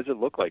 What does it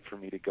look like for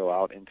me to go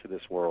out into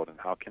this world, and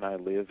how can I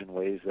live in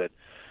ways that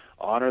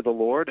honor the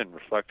Lord and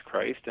reflect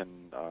Christ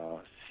and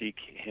seek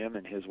Him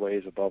and His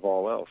ways above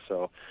all else?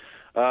 So,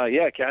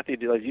 Kathy,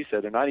 as you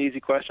said, they're not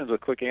easy questions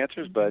with quick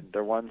answers, but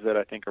they're ones that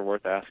I think are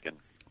worth asking.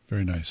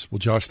 Very nice. Well,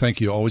 Josh,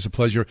 thank you. Always a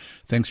pleasure.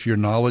 Thanks for your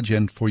knowledge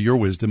and for your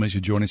wisdom as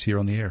you join us here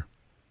on the air.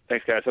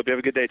 Thanks, guys. Hope you have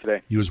a good day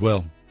today. You as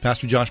well.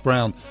 Pastor Josh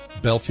Brown,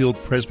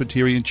 Bellefield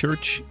Presbyterian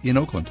Church in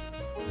Oakland.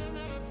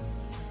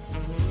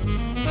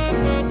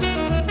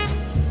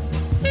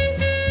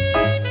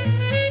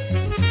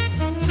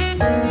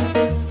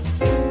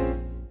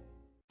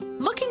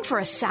 For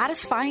a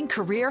satisfying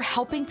career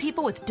helping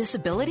people with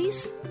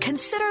disabilities?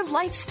 Consider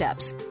Life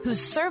Steps,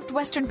 who's served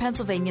Western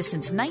Pennsylvania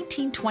since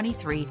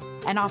 1923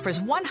 and offers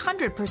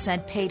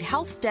 100% paid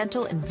health,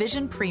 dental, and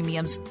vision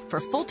premiums for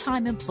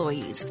full-time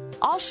employees.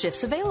 All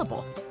shifts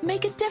available.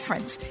 Make a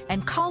difference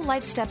and call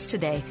Life Steps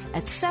today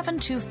at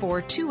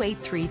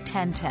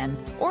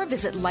 724-283-1010 or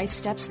visit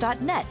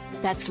lifesteps.net.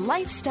 That's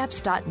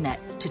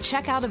lifesteps.net to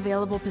check out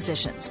available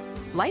positions.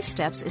 Life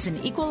Steps is an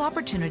equal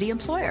opportunity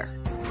employer.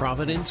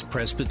 Providence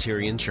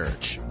Presbyterian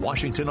Church,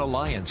 Washington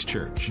Alliance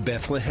Church,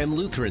 Bethlehem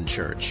Lutheran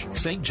Church,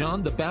 St.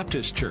 John the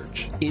Baptist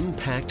Church,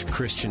 Impact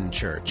Christian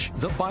Church,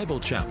 the Bible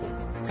Chapel.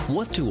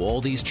 What do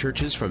all these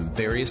churches from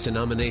various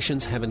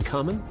denominations have in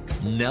common?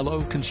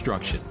 Nello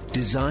Construction.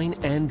 Design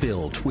and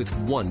build with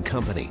one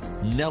company.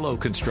 Nello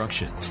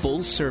Construction.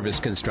 Full service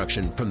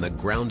construction from the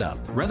ground up.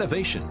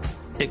 Renovation.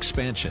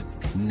 Expansion.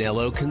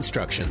 Nello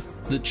Construction.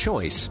 The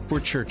choice for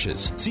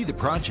churches. See the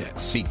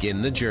projects.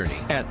 Begin the journey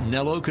at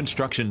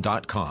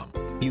nelloconstruction.com.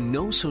 You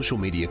know social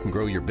media can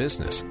grow your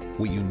business.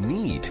 What you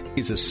need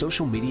is a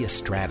social media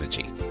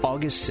strategy.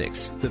 August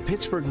 6th, the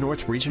Pittsburgh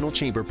North Regional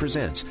Chamber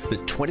presents the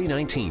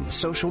 2019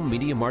 Social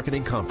Media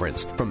Marketing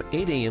Conference from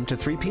 8 a.m. to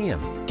 3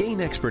 p.m.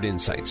 Gain expert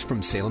insights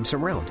from Salem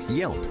Surround,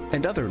 Yelp,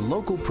 and other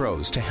local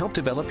pros to help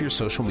develop your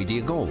social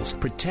media goals,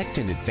 protect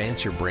and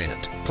advance your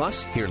brand.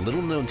 Plus, hear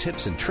little-known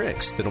tips and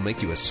tricks that'll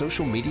make you a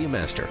social media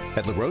master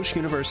at LaRoche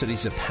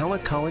University's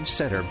Apala College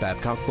Center,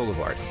 Babcock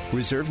Boulevard.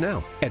 Reserve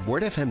now at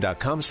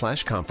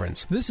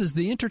wordfm.com/conference. This is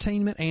The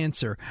Entertainment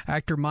Answer.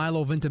 Actor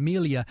Milo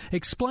Ventimiglia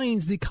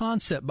explains the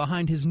concept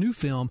behind his new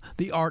film,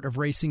 The Art of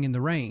Racing in the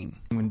Rain.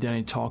 When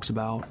Denny talks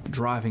about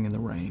driving in the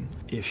rain,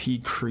 if he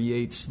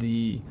creates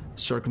the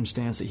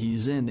circumstance that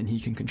he's in, then he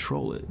can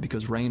control it,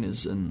 because rain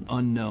is an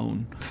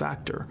unknown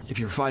factor. If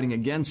you're fighting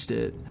against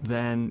it,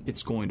 then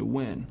it's going to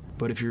win.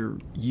 But if you're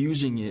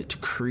using it to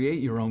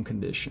create your own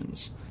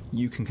conditions,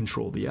 you can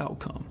control the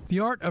outcome. The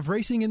Art of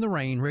Racing in the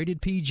Rain,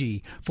 rated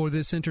PG. For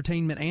This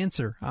Entertainment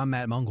Answer, I'm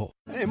Matt Mungle.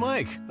 Hey,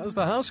 Mike, how's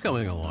the house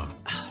coming along?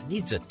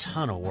 Needs a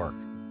ton of work.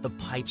 The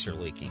pipes are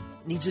leaking.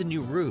 Needs a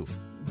new roof.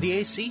 The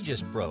AC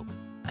just broke.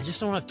 I just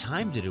don't have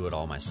time to do it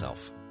all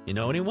myself. You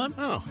know anyone?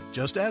 Oh,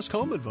 just ask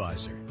Home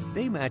Advisor.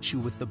 They match you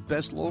with the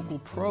best local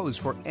pros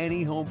for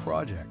any home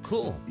project.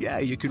 Cool. Yeah,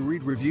 you can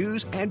read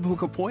reviews and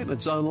book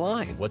appointments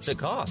online. What's it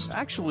cost?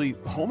 Actually,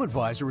 Home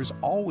Advisor is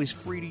always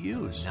free to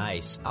use.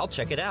 Nice. I'll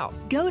check it out.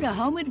 Go to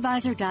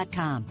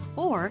HomeAdvisor.com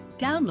or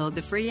download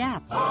the free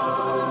app.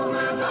 Home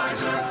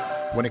Advisor.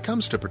 When it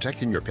comes to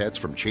protecting your pets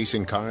from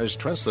chasing cars,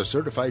 trust the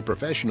certified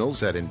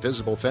professionals at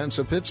Invisible Fence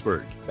of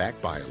Pittsburgh.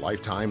 Backed by a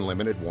lifetime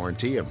limited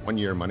warranty and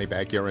 1-year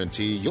money-back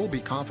guarantee, you'll be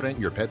confident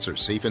your pets are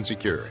safe and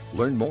secure.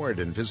 Learn more at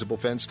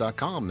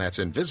InvisibleFence.com. That's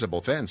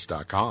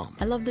InvisibleFence.com.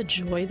 I love the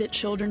joy that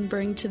children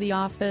bring to the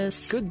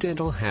office. Good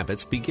dental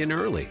habits begin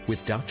early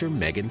with Dr.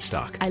 Megan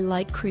Stock. I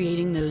like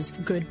creating those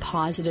good,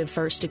 positive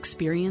first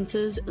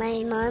experiences.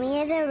 My mommy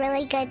is a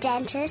really good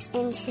dentist,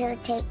 and she'll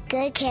take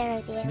good care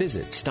of you.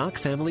 Visit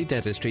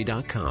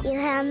StockFamilyDentistry.com. You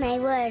have my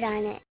word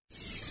on it.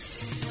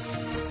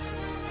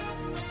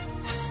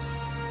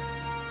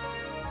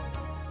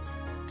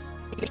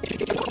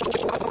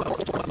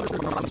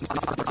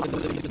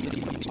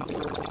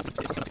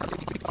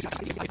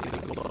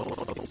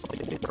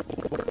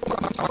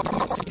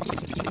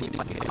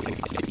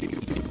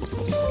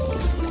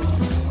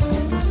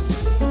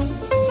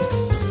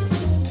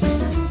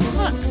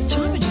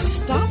 John, would you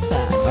stop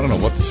that? I don't know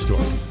what the story.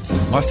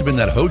 Must have been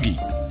that hoagie.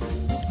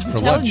 I'm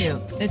telling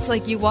you, it's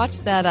like you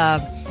watched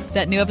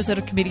that new episode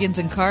of Comedians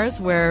in Cars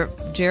where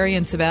Jerry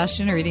and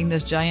Sebastian are eating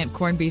those giant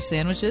corned beef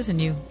sandwiches,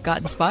 and you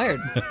got inspired.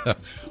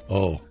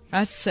 Oh,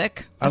 that's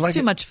sick. That's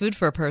too much food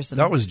for a person.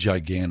 That was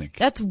gigantic.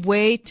 That's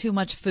way too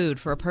much food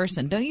for a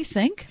person, don't you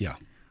think? Yeah,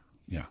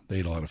 they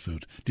ate a lot of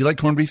food. Do you like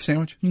corned beef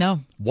sandwich?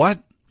 No. What?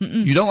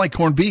 Mm-mm. You don't like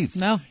corned beef?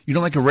 No. You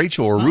don't like a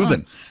Rachel or a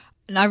Reuben?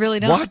 No, I really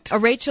don't. What? A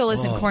Rachel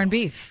isn't corned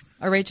beef.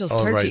 A Rachel's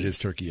turkey. Oh, right, it is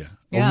turkey. Yeah.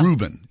 Yeah. A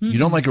Reuben. You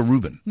don't like a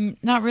Reuben?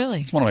 Not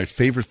really. It's one of my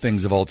favorite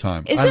things of all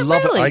time. Is I it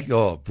love really? it.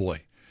 Oh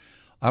boy,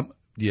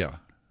 yeah.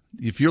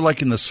 If you're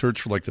like in the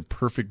search for like the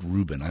perfect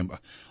Reuben,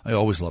 I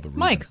always love a Reuben.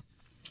 Mike,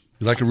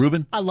 you like a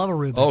Reuben? I love a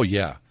Reuben. Oh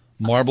yeah,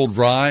 marbled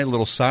rye, a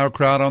little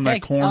sauerkraut on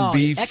that corned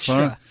beef.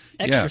 Extra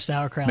Yeah.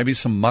 sauerkraut. Maybe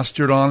some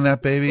mustard on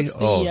that baby. What's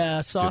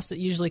the sauce that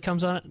usually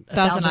comes on it?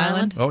 Thousand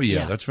Island? Oh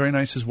yeah, that's very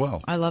nice as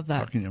well. I love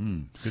that.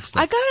 Good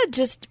stuff.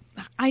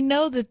 I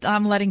know that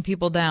I'm letting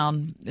people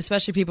down,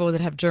 especially people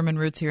that have German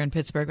roots here in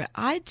Pittsburgh, but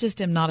I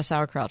just am not a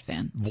sauerkraut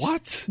fan.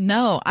 What?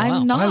 No,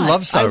 I'm not. I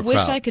love sauerkraut. I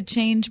wish I could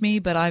change me,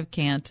 but I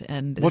can't.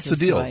 And What's the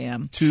this is deal? Who I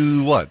am.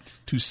 Too what?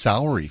 Too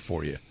soury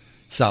for you?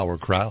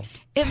 Sauerkraut.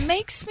 It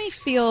makes me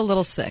feel a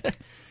little sick.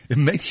 It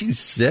makes you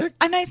sick?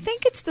 And I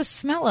think it's the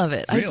smell of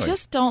it. Really? I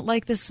just don't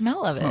like the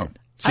smell of it. Oh.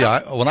 See,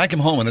 when I come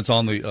home and it's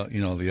on the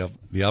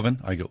the oven,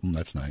 I go,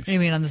 that's nice. You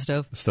mean on the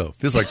stove? The stove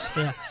feels like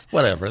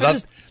whatever.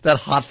 That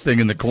hot thing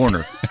in the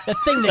corner. The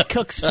thing that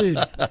cooks food.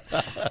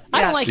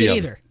 I don't like it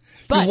either.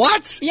 But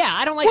what? Yeah,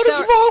 I don't like. What is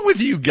wrong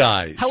with you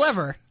guys?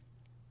 However,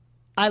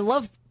 I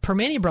love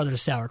Permane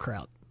Brothers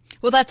sauerkraut.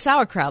 Well, that's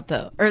sauerkraut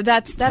though, or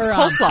that's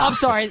coleslaw. I'm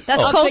sorry,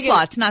 that's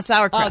coleslaw. It's not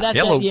sauerkraut. Oh,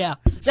 that's yeah.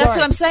 That's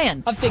what I'm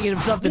saying. I'm thinking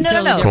of something. No.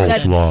 totally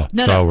different.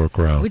 Coleslaw,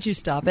 sauerkraut. Would you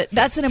stop it?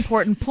 That's an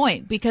important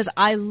point because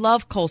I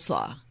love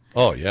coleslaw.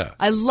 Oh yeah,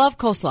 I love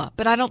coleslaw,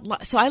 but I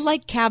don't. So I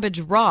like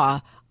cabbage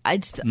raw.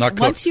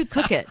 Once you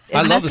cook it,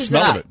 I love the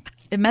smell of it.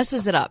 It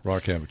messes it up. Raw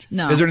cabbage.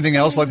 No. Is there anything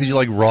else that you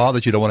like raw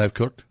that you don't want to have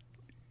cooked?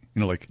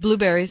 Like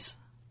blueberries.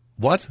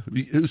 What?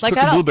 Who's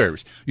cooking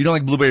blueberries? You don't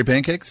like blueberry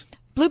pancakes?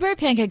 Blueberry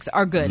pancakes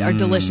are good, are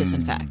delicious,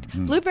 in fact.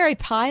 Blueberry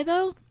pie,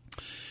 though?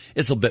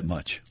 It's a bit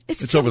much.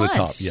 It's over much. the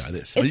top. Yeah, it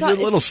is. It's a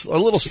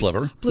little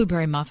sliver.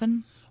 Blueberry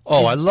muffin.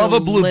 Oh, I love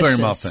a blueberry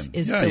muffin.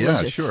 Yeah,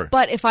 delicious. Yeah, sure.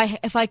 But if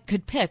I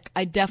could pick,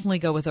 I'd definitely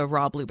go with a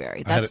raw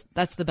blueberry.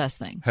 That's the best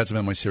thing. Had some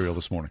in my cereal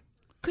this morning.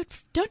 Good.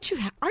 Don't you?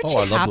 Aren't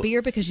you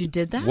happier because you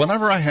did that?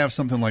 Whenever I have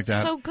something like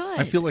that, so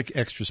good. I feel like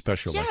extra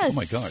special. Yes. Like, oh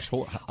my gosh,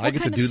 I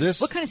get to do this.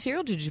 What kind of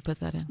cereal did you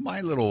put that in?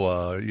 My little,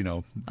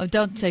 Oh,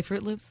 don't say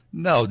Fruit Loops.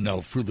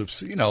 No, Fruit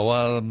Loops.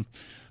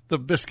 The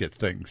biscuit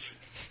things.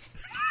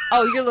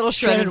 Oh, your little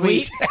shredded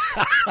wheat.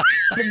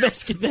 The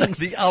biscuit things.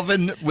 The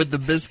oven with the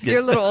biscuit.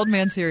 Your little old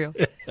man cereal.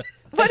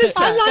 What is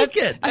that? I like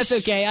it. That's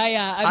okay.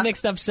 I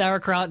mixed up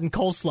sauerkraut and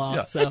coleslaw.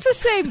 Yeah. So. It's the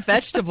same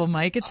vegetable,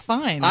 Mike. It's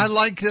fine. I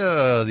like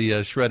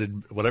the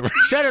shredded whatever.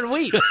 Shredded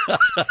wheat. Do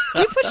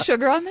you put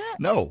sugar on that?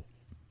 No.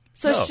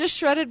 So it's just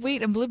shredded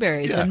wheat and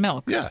blueberries and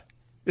milk. Yeah.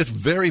 It's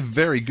very,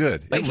 very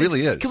good. Wait, it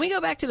really is. Can we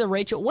go back to the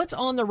Rachel? What's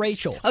on the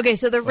Rachel? Okay,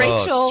 so the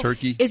Rachel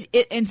turkey. is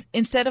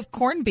instead of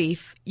corned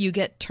beef, you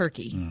get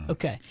turkey.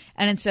 Okay.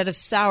 And instead of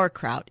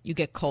sauerkraut, you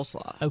get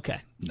coleslaw. Okay.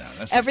 No,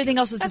 everything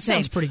else is the same.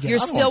 Sounds pretty good. You're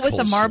I don't still want with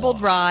the coleslaw.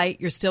 marbled rye.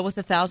 You're still with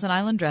the Thousand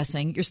Island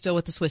dressing. You're still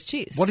with the Swiss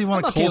cheese. What do you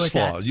want I'm okay with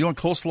coleslaw? that. You want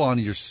coleslaw on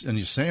your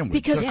sandwich?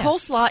 Because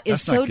coleslaw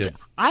is That's not so. good.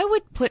 I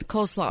would put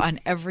coleslaw on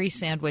every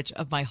sandwich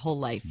of my whole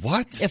life.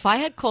 What? If I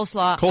had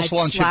coleslaw, Coleslaw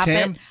I'd and slap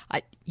chicken?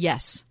 it.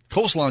 Yes.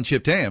 Coleslaw and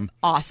chipped ham.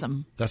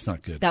 Awesome. That's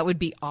not good. That would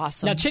be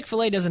awesome. Now,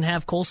 Chick-fil-A doesn't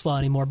have coleslaw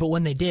anymore, but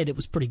when they did, it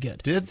was pretty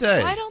good. Did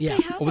they? Why don't they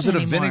have Or was it it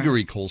a anymore?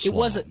 vinegary coleslaw? It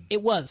was.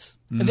 It was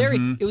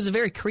a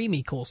very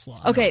creamy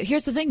coleslaw. Okay,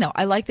 here's the thing, though.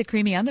 I like the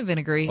creamy and the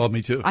vinegary. Oh,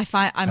 me too. I'm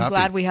Happy.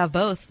 glad we have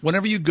both.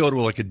 Whenever you go to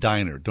like a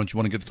diner, don't you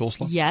want to get the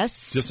coleslaw?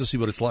 Yes. Just to see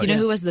what it's like. You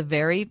know who was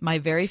my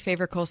very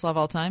favorite coleslaw of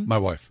all time? My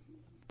wife.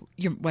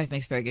 Your wife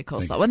makes very good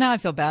Thank coleslaw. you. Well, now I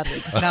feel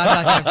badly. 'Cause now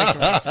I'm not going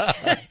to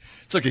pick her.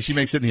 It's okay. She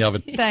makes it in the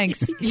oven. Thanks.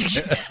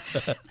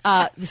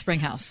 The Spring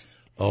House.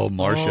 Oh,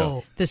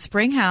 Marcia. The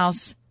Spring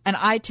House. And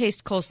I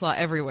taste coleslaw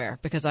everywhere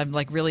because I'm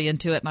like really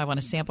into it and I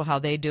want to sample how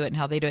they do it and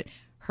how they do it.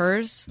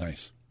 Hers.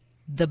 Nice.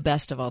 The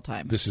best of all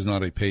time. This is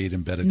not a paid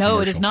embedded No,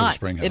 commercial it is for the not.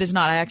 Spring House. It is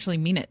not. I actually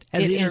mean it.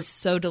 It is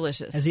so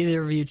delicious. Has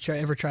either of you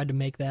ever tried to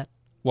make that?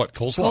 What,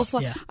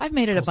 coleslaw? Yeah. I've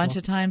made it a Coleslaw. bunch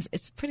of times.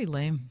 It's pretty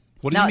lame.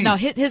 What do you mean? No,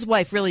 his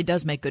wife really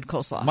does make good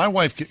coleslaw. My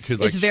wife could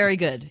like... It's very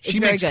good. It's She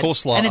very makes good.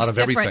 coleslaw And it's out of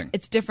different. everything.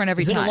 It's different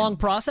every Is time. it a long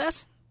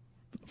process?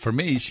 For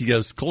me, she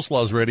goes,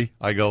 coleslaw's ready.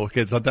 I go,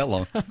 okay, it's not that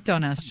long.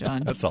 Don't ask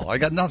John. That's all. I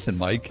got nothing,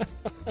 Mike.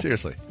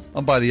 Seriously.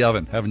 I'm by the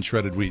oven having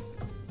shredded wheat.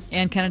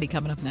 Ann Kennedy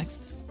coming up next.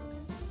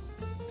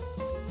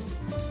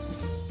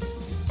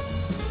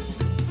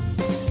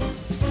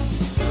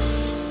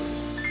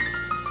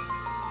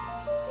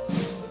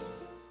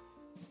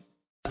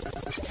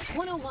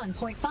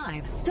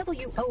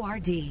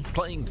 WORD.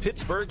 Playing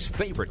Pittsburgh's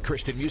favorite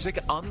Christian music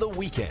on the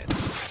weekend.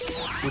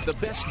 With the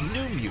best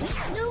new music.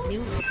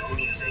 New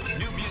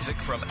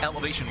music from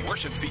Elevation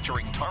Worship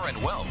featuring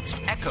Taryn Wells,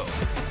 Echo.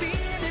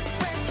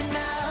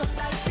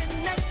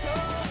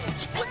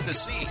 Split the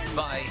Sea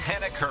by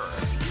Hannah Kerr.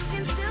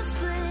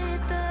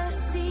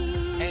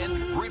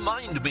 And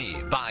Remind Me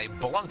by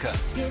Blanca.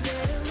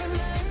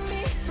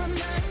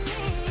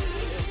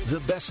 The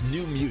best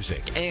new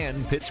music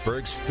and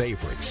Pittsburgh's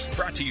favorites.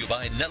 Brought to you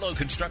by Nello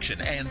Construction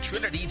and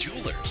Trinity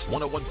Jewelers.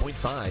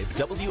 101.5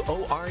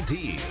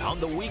 WORD on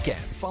the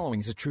weekend. Following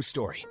is a true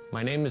story.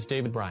 My name is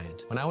David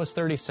Bryant. When I was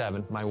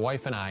 37, my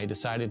wife and I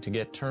decided to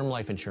get term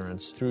life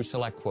insurance through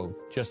SelectQuote.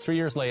 Just 3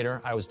 years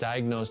later, I was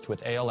diagnosed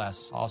with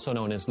ALS, also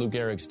known as Lou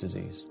Gehrig's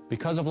disease.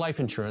 Because of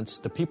life insurance,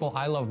 the people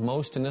I love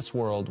most in this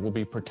world will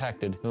be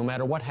protected no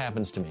matter what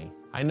happens to me.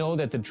 I know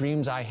that the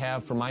dreams I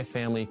have for my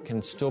family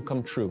can still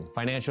come true.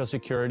 Financial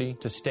security,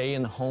 to stay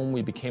in the home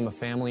we became a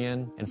family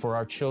in, and for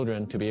our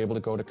children to be able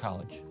to go to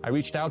college. I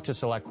reached out to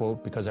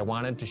SelectQuote because I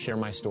wanted to share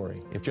my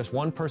story. If just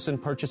one person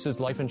purchases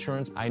life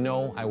insurance, I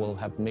know I will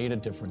have made a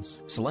difference.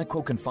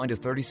 SelectQuote can find a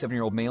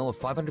 37-year-old male a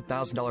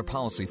 $500,000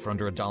 policy for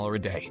under $1 a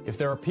day. If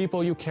there are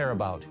people you care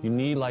about, you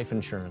need life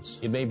insurance.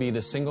 It may be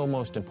the single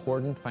most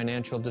important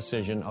financial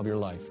decision of your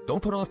life.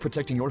 Don't put off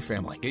protecting your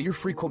family. Get your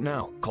free quote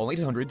now. Call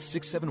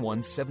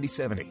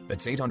 800-671-7070.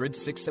 That's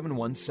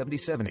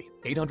 800-671-7070.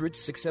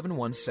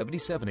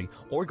 800-671-7070.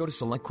 Or go to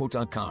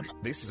SelectQuote.com.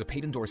 This is a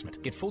paid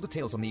endorsement. Get full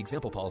details on the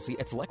example policy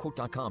at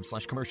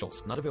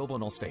SelectQuote.com/commercials. Not available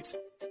in all states.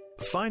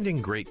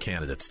 Finding great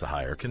candidates to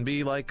hire can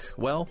be like,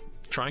 well,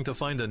 trying to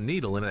find a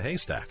needle in a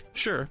haystack.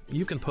 Sure,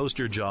 you can post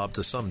your job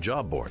to some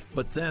job board,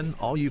 but then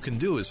all you can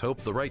do is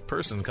hope the right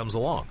person comes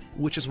along,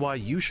 which is why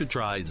you should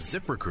try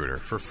ZipRecruiter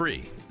for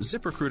free.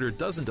 ZipRecruiter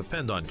doesn't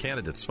depend on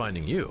candidates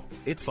finding you.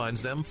 It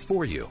finds them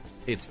for you.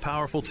 Its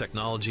powerful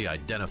technology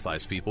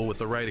identifies people with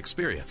the right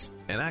experience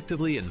and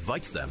actively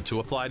invites them to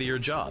apply to your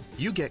job.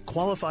 You get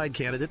qualified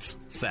candidates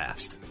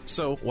fast.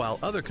 So while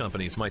other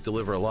companies might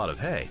deliver a lot of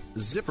hay,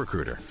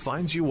 ZipRecruiter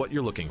finds you what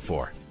you're looking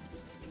for.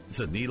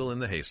 The needle in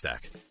the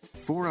haystack.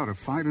 4 out of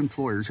 5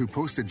 employers who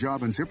post a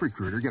job on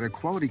ZipRecruiter get a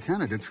quality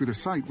candidate through the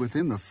site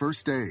within the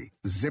first day.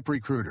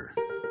 ZipRecruiter,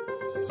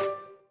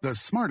 the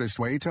smartest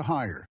way to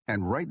hire.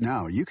 And right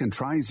now, you can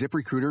try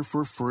ZipRecruiter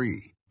for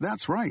free.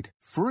 That's right,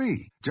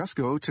 free. Just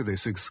go to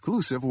this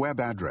exclusive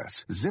web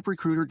address,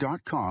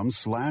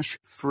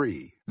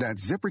 ZipRecruiter.com/free.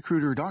 That's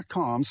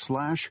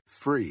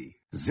ZipRecruiter.com/free.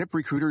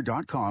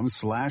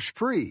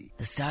 ZipRecruiter.com/free.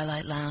 The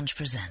Starlight Lounge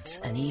presents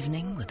An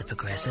Evening with the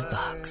Progressive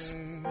Box.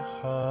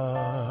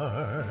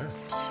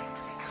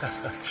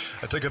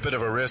 I took a bit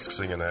of a risk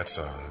singing that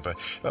song, but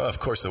of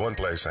course the one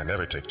place I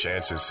never take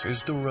chances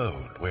is the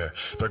road, where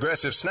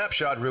Progressive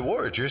Snapshot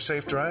rewards your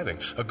safe driving.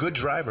 A good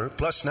driver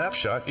plus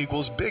Snapshot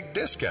equals big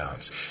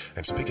discounts.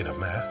 And speaking of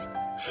math,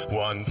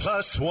 1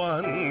 +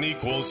 1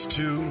 =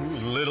 2,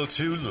 little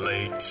too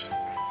late.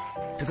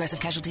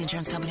 Progressive Casualty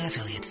Insurance Company and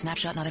affiliates.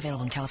 Snapshot not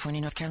available in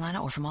California, North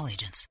Carolina, or from all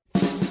agents.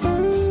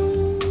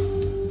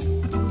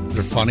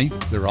 They're funny,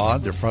 they're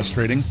odd, they're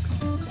frustrating.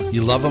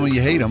 You love them or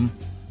you hate them.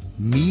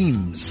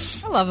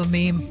 Memes. I love a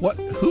meme. What?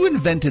 Who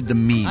invented the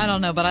meme? I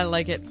don't know, but I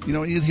like it. You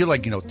know, you hear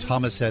like,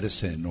 Thomas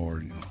Edison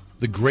or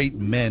the great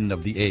men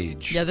of the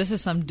age. Yeah, this is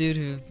some dude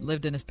who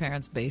lived in his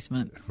parents'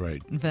 basement.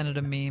 Right. Invented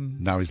a meme.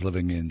 Now he's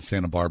living in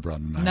Santa Barbara.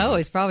 No,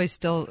 he's probably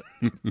still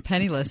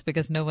penniless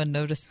because no one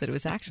noticed that it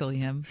was actually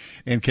him.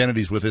 Ann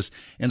Kennedy's with us.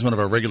 Ann's one of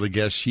our regular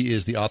guests. She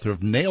is the author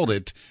of Nailed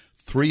It,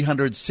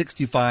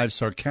 365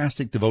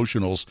 sarcastic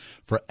devotionals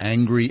for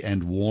angry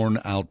and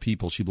worn-out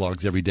people. She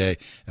blogs every day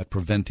at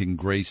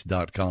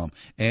preventinggrace.com.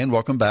 Ann,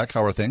 welcome back.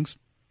 How are things?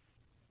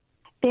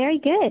 Very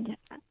good.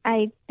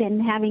 I've been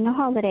having a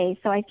holiday,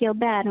 so I feel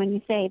bad when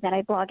you say that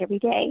I blog every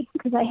day,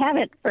 because I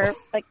haven't for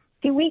like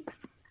 2 weeks.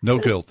 No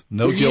guilt.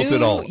 No guilt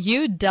at all.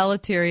 You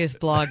deleterious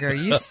blogger.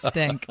 You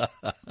stink.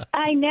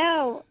 I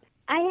know.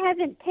 I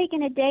haven't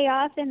taken a day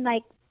off in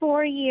like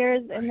 4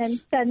 years, and then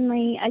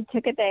suddenly I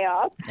took a day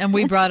off. And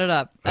we brought it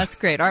up. That's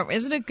great.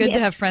 Isn't it good to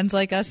have friends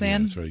like us,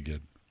 Anne? That's very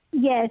good.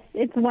 Yes,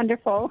 it's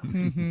wonderful.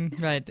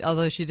 Mm-hmm, right.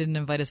 Although she didn't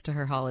invite us to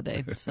her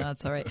holiday, so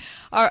that's all right.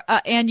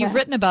 Anne, you've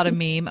written about a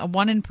meme,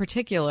 one in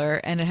particular,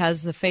 and it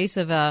has the face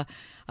of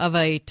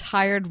a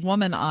tired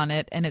woman on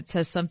it, and it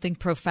says something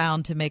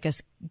profound to make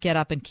us get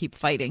up and keep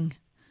fighting.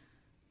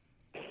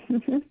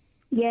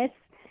 Yes,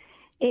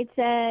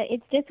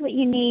 it's just what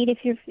you need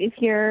if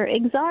you're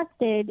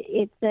exhausted.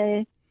 It's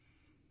a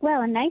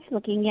nice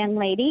looking young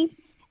lady.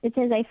 It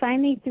says, "I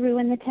finally threw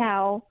in the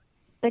towel,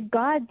 but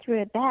God threw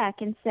it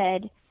back and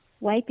said,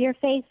 'Wipe your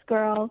face,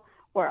 girl.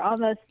 We're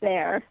almost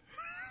there.'"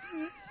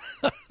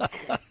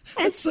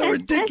 That's so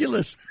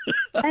ridiculous.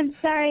 I'm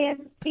sorry,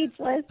 I'm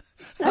speechless.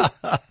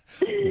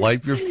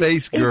 Wipe your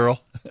face,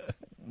 girl.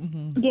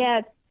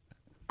 Yeah,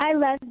 I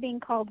love being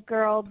called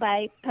girl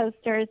by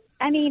posters.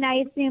 I mean, I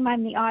assume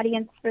I'm the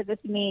audience for this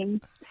meme,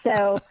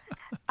 so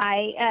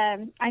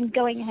I'm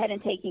going ahead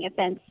and taking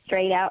offense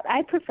straight out.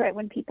 I prefer it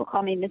when people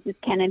call me Mrs.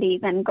 Kennedy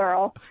than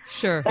girl.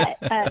 Sure.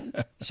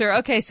 But, sure.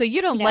 Okay, so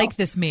you don't like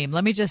this meme.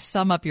 Let me just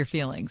sum up your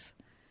feelings.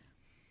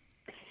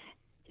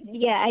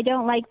 Yeah, I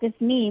don't like this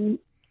meme.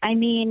 I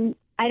mean,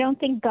 I don't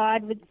think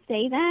God would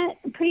say that.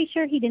 I'm pretty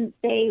sure he didn't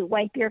say,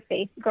 "Wipe your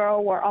face,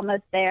 girl, we're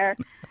almost there."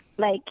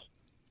 Like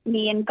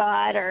me and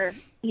God are,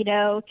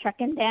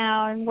 trucking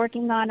down,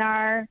 working on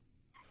our,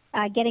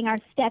 getting our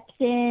steps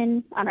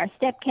in on our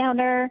step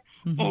counter.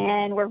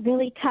 And we're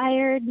really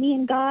tired, me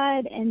and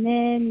God. And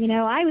then,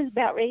 I was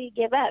about ready to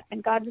give up.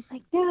 And God was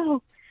like,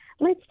 "No,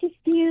 let's just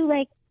do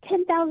like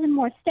 10,000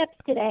 more steps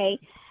today."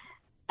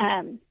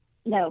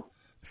 No.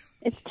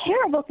 It's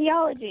terrible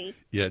theology.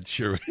 Yeah, it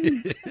sure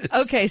is.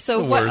 Okay,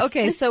 so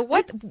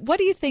what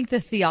do you think the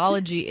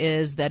theology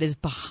is that is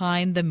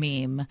behind the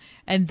meme?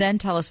 And then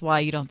tell us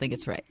why you don't think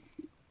it's right.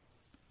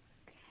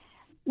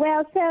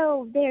 Well,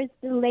 so there's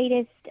the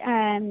latest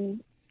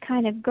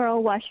kind of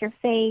girl wash your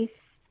face.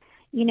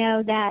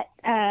 That's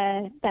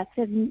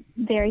a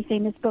very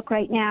famous book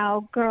right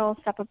now. Girl,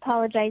 stop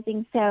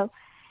apologizing. So,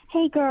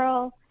 hey,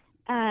 girl.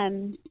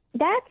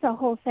 That's a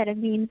whole set of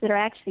memes that are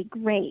actually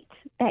great.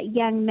 That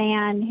young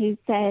man who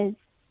says,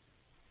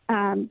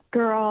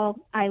 "Girl,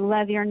 I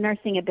love your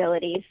nursing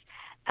abilities."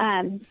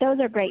 Those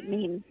are great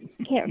memes.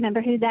 Can't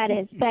remember who that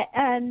is, but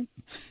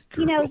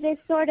this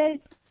sort of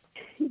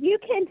you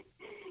can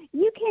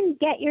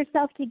get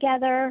yourself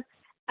together.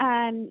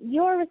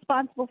 You're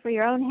responsible for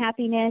your own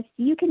happiness.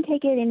 You can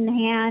take it in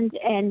hand,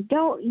 and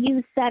don't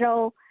you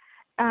settle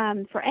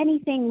for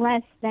anything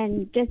less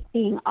than just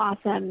being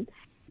awesome.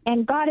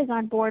 And God is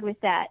on board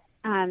with that.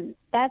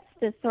 That's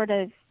the sort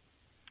of,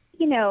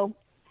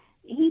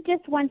 he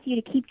just wants you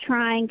to keep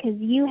trying because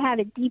you have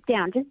it deep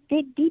down. Just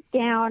dig deep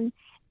down,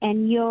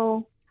 and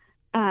you'll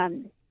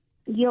find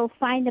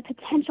the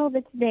potential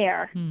that's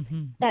there.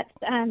 Mm-hmm. That's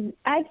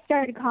I've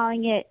started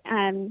calling it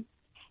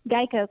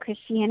Geico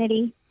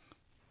Christianity,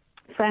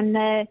 from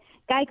the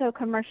Geico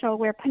commercial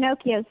where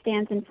Pinocchio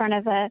stands in front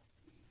of a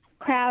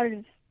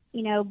crowd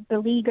of,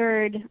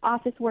 beleaguered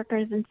office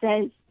workers and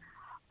says,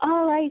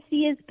 "All I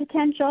see is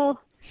potential,"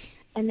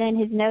 and then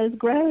his nose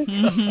grows.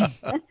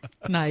 Mm-hmm.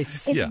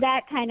 Nice. It's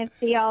that kind of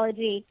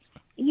theology.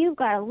 You've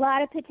got a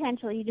lot of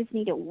potential. You just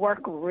need to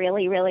work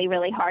really, really,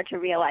 really hard to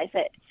realize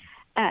it.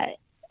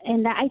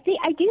 And I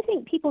do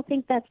think people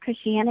think that's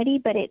Christianity,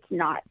 but it's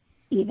not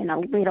even a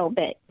little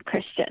bit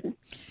Christian.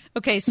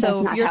 Okay,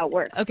 so that's not how it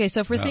works. Okay, so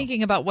if we're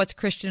thinking about what's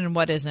Christian and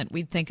what isn't,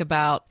 we'd think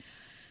about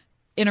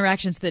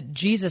interactions that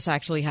Jesus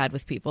actually had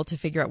with people to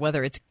figure out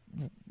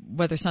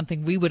whether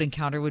something we would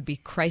encounter would be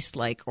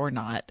Christ-like or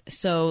not.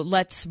 So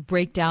let's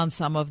break down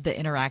some of the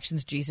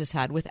interactions Jesus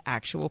had with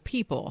actual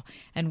people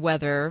and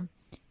whether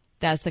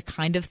that's the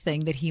kind of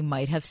thing that he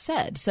might have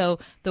said. So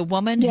the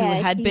woman who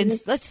had been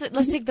let's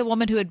take the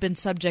woman who had been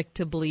subject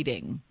to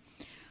bleeding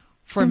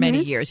for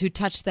many years, who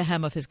touched the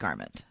hem of his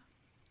garment.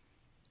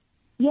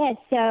 Yes,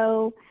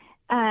 so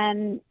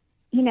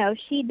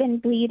she'd been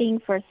bleeding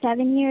for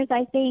 7 years,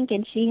 I think,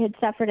 and she had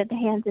suffered at the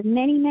hands of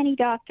many, many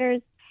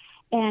doctors.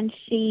 And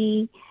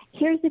she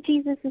hears that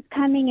Jesus is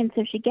coming, and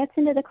so she gets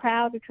into the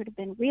crowd, which would have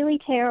been really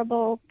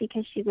terrible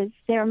because she was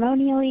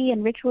ceremonially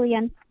and ritually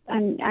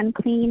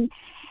unclean.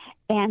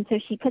 And so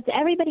she puts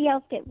everybody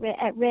else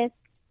at risk,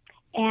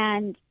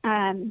 and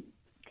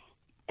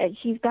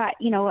she's got,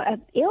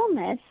 an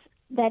illness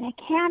that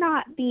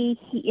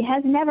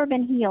has never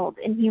been healed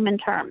in human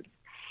terms.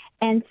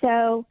 And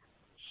so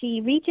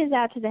she reaches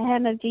out to the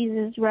hem of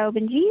Jesus' robe,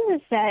 and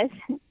Jesus says,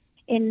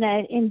 in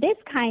this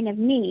kind of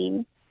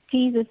meme,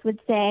 Jesus would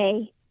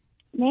say,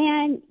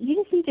 "Man, you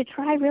just need to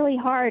try really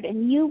hard,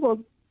 and you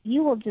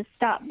will just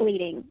stop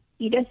bleeding.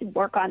 You just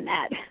work on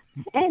that."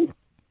 And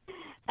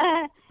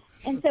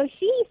so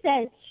she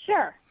says,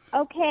 "Sure,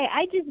 okay,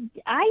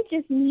 I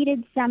just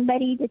needed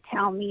somebody to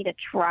tell me to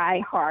try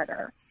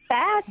harder.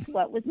 That's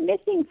what was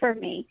missing for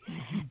me.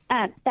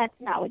 That's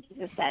not what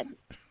Jesus said.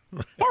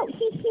 No,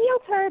 he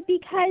healed her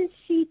because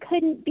she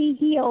couldn't be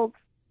healed.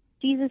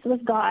 Jesus was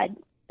God.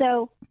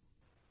 So,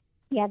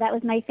 yeah, that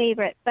was my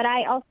favorite. But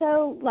I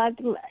also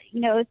loved,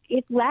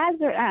 if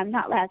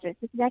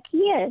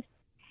Zacchaeus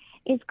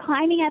is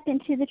climbing up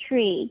into the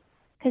tree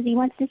because he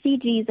wants to see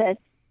Jesus,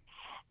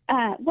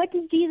 what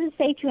does Jesus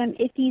say to him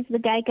if he's the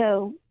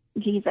Geico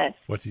Jesus?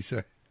 What's he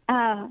say?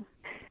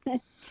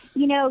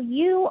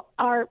 You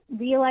are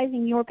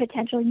realizing your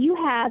potential. You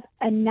have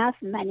enough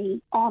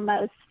money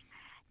almost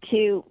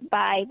to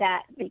buy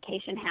that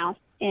vacation house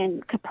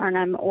in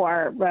Capernaum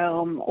or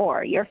Rome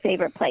or your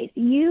favorite place.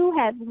 You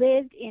have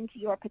lived into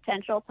your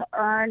potential to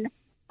earn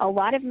a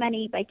lot of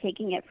money by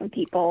taking it from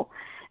people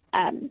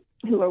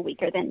who are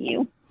weaker than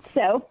you.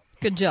 So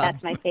good job.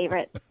 That's my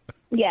favorite.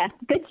 Yeah,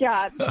 good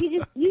job.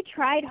 You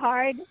tried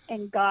hard,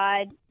 and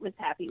God was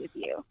happy with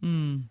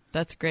you.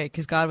 That's great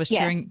because God was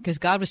cheering. Because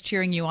God was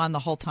cheering you on the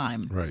whole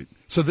time. Right.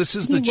 So this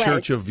is the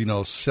church of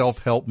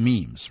self-help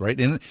memes, right?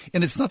 And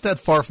it's not that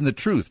far from the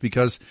truth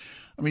because,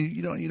 I mean,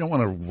 you don't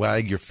want to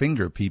wag your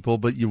finger at people,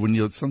 but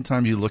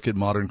sometimes you look at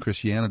modern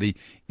Christianity,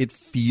 it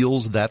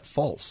feels that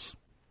false.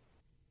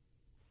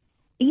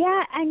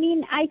 Yeah, I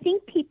mean, I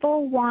think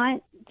people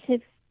want to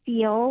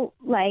feel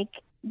like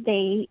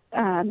they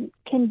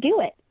can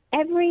do it.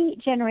 Every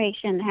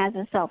generation has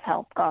a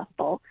self-help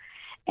gospel,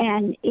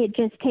 and it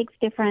just takes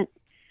different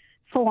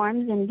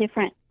forms and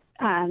different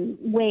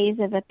ways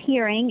of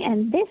appearing.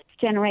 And this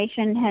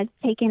generation has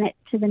taken it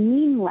to the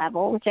meme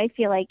level, which I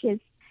feel like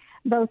is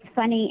both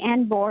funny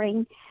and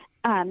boring,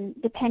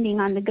 depending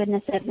on the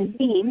goodness of the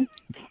meme.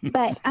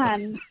 But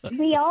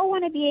we all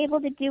want to be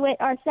able to do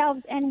it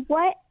ourselves. And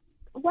what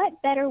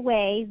better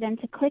way than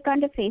to click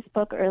onto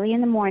Facebook early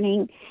in the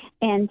morning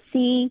and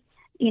see,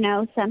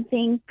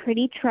 something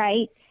pretty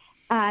trite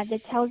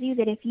that tells you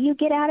that if you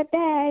get out of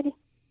bed,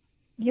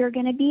 you're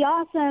going to be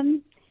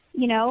awesome,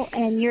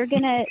 and you're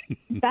going to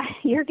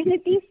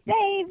be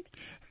saved.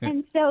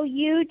 And so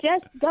you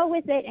just go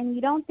with it and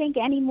you don't think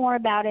any more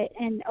about it.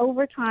 And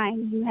over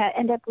time, you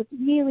end up with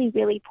really,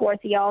 really poor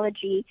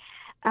theology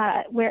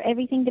where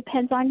everything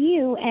depends on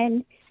you.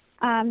 And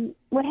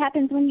what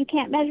happens when you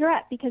can't measure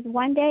up? Because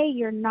one day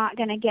you're not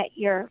going to get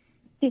your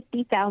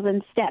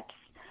 50,000 steps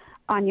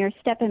on your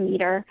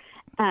step-o-meter,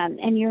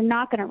 and you're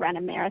not going to run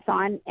a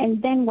marathon.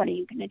 And then what are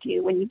you going to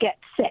do when you get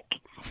sick?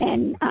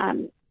 And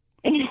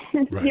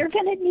you're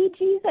going to need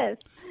Jesus,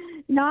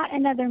 not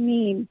another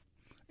meme.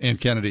 Ann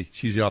Kennedy,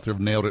 she's the author of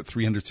Nailed It,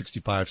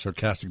 365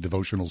 Sarcastic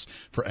Devotionals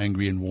for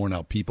Angry and Worn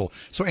Out People.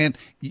 So, Ann,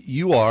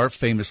 you are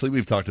famously,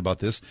 we've talked about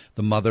this,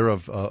 the mother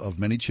of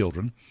many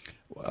children.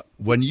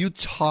 When you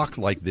talk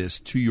like this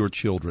to your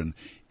children,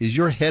 is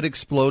your head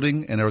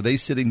exploding, and are they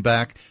sitting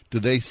back? Do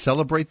they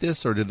celebrate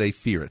this, or do they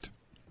fear it?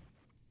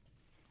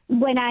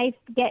 When I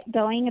get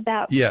going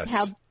about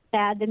how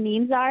bad the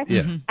memes are,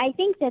 I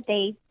think that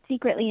they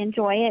secretly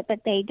enjoy it,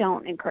 but they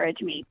don't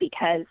encourage me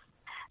because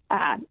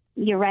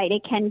you're right,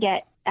 it can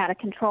get out of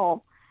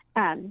control.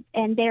 And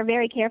they're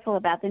very careful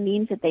about the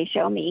memes that they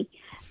show me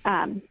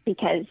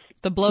because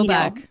the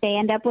blowback. They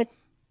end up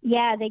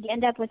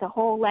with a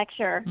whole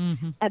lecture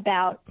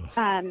about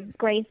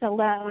grace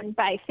alone,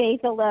 by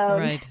faith alone,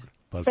 right.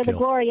 For the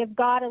glory of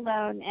God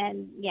alone.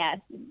 And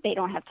they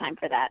don't have time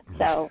for that.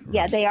 So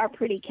they are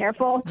pretty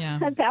careful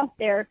about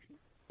their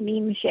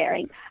meme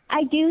sharing.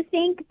 I do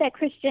think that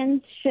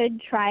Christians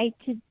should try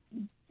to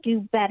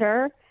do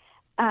better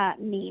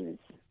memes.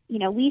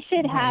 We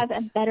should have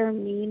a better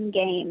meme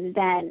game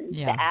than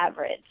the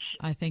average.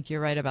 I think you're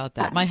right about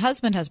that. My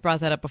husband has brought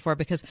that up before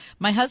because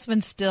my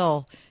husband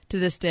still, to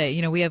this day,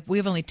 we have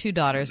only 2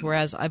 daughters,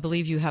 whereas I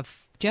believe do you have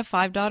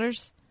 5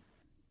 daughters?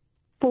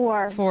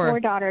 4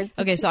 daughters.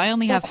 Okay, so I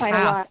only have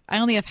half. I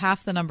only have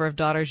half the number of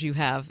daughters you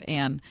have,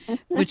 Anne,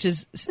 which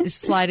is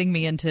sliding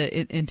me into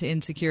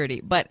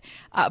insecurity. But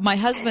my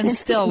husband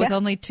still, with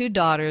only 2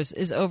 daughters,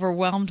 is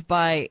overwhelmed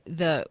by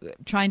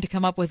trying to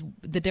come up with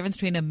the difference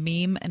between a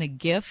meme and a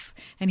GIF,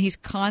 and he's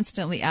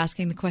constantly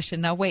asking the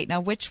question, now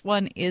which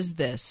one is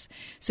this?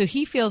 So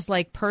he feels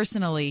like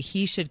personally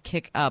he should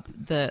kick up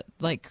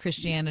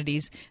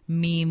Christianity's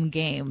meme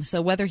game.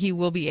 So whether he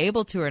will be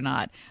able to or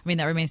not,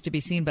 that remains to be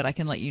seen, but I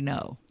can let you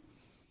know.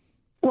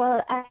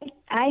 Well,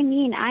 I'm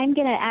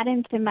going to add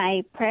him to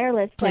my prayer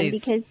list then,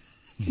 because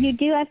you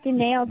do have to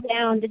nail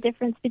down the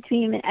difference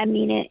between a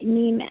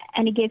meme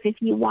and a GIF if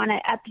you want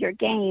to up your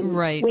game.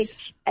 Right. Which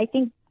I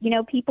think,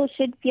 people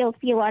should feel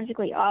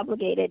theologically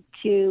obligated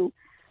to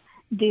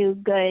do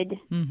good,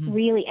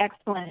 really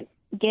excellent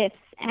GIFs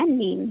and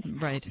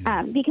memes. Right.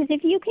 Because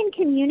if you can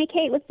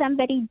communicate with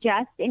somebody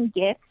just in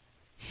GIFs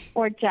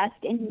or just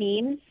in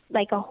memes,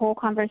 like a whole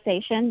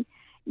conversation,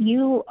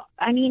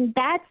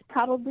 that's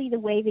probably the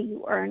way that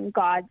you earn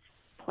God's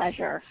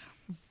pleasure.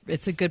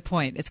 It's a good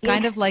point. It's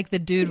kind of like the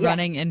dude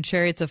running in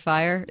Chariots of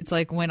Fire. It's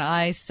like when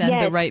I send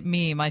the right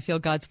meme, I feel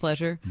God's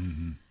pleasure.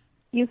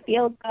 You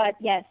feel God,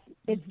 yes.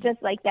 It's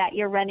just like that.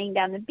 You're running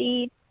down the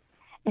beach,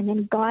 And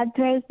then God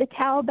throws the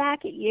towel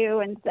back at you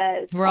and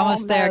says, "We're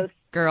almost there,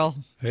 girl."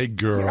 Hey,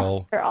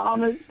 girl. You're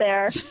almost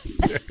there.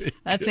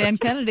 That's Ann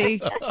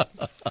Kennedy.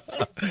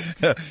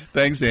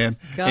 Thanks, Ann.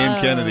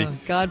 Ann Kennedy.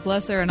 God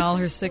bless her and all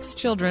her 6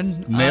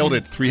 children. Nailed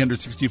it.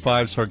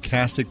 365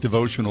 sarcastic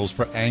devotionals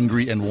for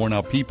angry and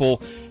worn-out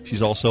people.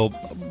 She's also,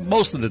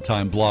 most of the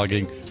time,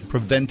 blogging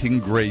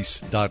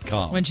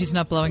preventinggrace.com. When she's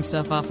not blowing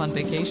stuff off on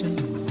vacation.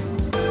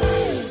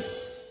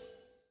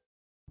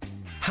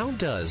 How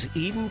does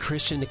Eden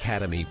Christian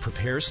Academy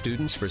prepare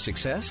students for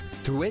success?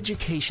 Through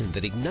education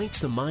that ignites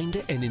the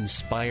mind and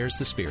inspires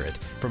the spirit,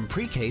 from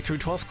pre-K through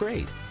 12th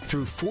grade,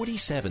 through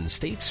 47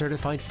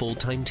 state-certified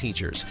full-time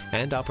teachers,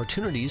 and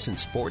opportunities in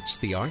sports,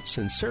 the arts,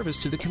 and service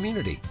to the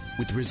community.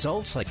 With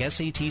results like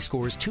SAT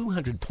scores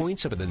 200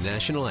 points over the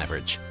national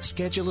average.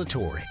 Schedule a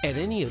tour at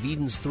any of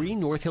Eden's 3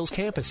 North Hills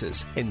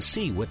campuses and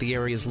see what the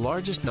area's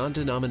largest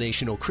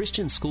non-denominational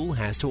Christian school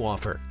has to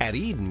offer at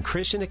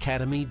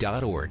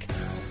EdenChristianAcademy.org.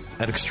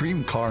 At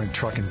Extreme Car and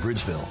Truck in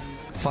Bridgeville,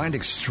 find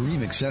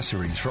extreme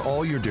accessories for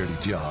all your dirty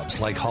jobs,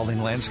 like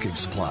hauling landscape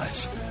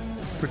supplies.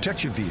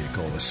 Protect your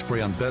vehicle with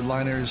spray-on bed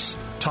liners,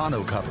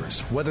 tonneau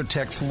covers,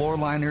 WeatherTech floor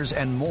liners,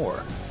 and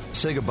more.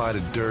 Say goodbye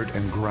to dirt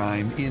and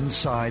grime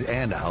inside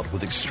and out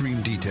with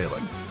extreme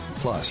detailing.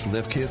 Plus,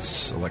 lift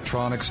kits,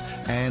 electronics,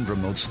 and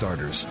remote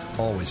starters.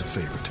 Always a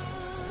favorite.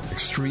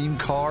 Extreme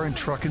Car and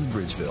Truck in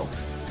Bridgeville.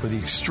 For the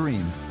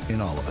extreme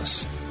in all of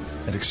us.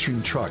 At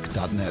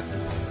extremetruck.net.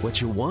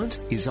 What you want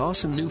is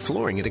awesome new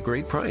flooring at a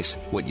great price.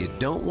 What you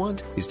don't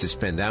want is to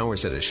spend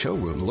hours at a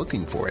showroom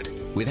looking for it.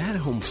 With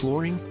at-home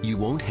flooring, you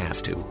won't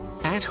have to.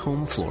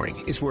 At-home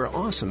flooring is where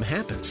awesome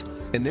happens.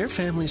 And their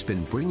family's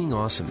been bringing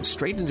awesome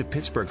straight into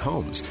Pittsburgh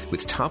homes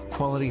with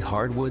top-quality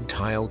hardwood,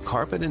 tile,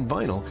 carpet, and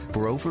vinyl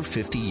for over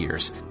 50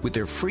 years with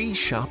their free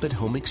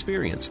shop-at-home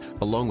experience,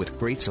 along with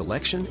great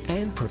selection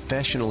and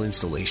professional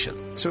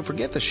installation. So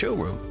forget the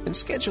showroom and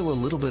schedule a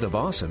little bit of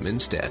awesome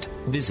instead.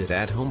 Visit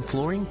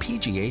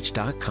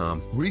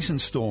AtHomeFlooringPGH.com.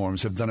 Recent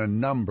storms have done a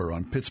number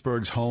on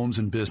Pittsburgh's homes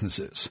and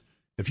businesses.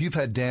 If you've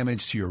had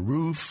damage to your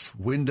roof,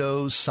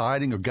 windows,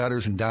 siding, or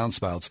gutters and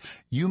downspouts,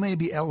 you may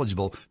be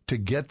eligible to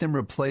get them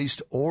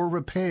replaced or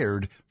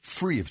repaired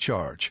free of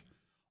charge.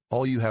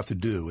 All you have to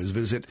do is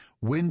visit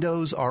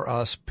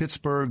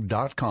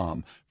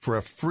WindowsRUsPittsburgh.com for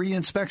a free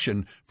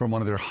inspection from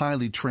one of their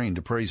highly trained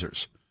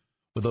appraisers.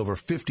 With over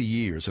 50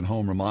 years in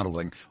home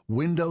remodeling,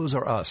 Windows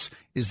R Us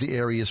is the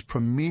area's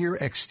premier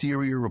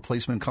exterior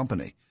replacement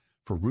company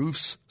for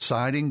roofs,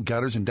 siding,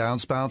 gutters and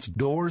downspouts,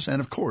 doors, and,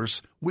 of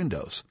course,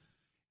 windows.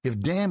 If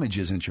damage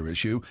isn't your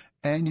issue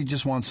and you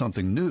just want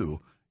something new,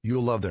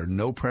 you'll love their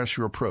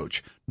no-pressure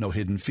approach, no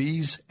hidden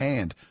fees,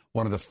 and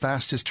one of the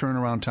fastest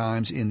turnaround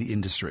times in the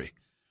industry.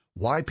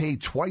 Why pay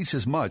twice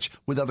as much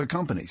with other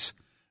companies?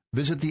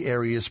 Visit the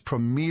area's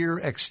premier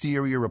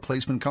exterior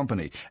replacement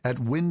company at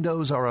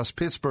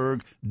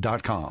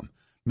WindowsRUsPittsburgh.com.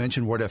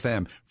 Mention Word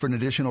FM for an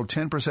additional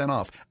 10%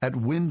 off at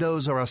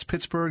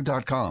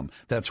WindowsRUsPittsburgh.com.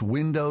 That's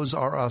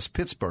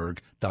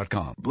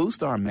WindowsRUsPittsburgh.com. Blue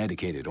Star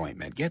Medicated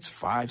Ointment gets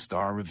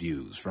 5-star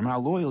reviews from our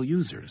loyal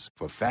users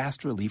for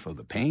fast relief of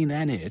the pain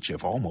and itch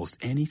of almost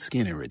any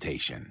skin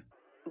irritation.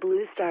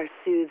 Blue Star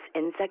soothes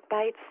insect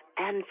bites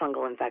and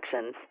fungal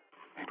infections.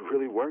 It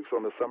really works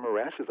on the summer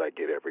rashes I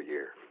get every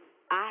year.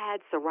 I had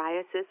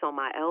psoriasis on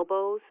my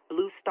elbows.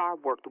 Blue Star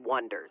worked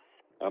wonders.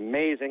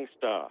 Amazing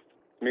stuff.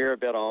 Smear a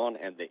bit on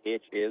and the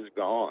itch is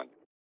gone.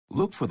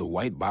 Look for the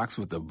white box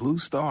with the Blue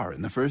Star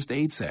in the first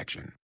aid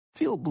section.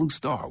 Feel Blue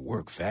Star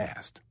work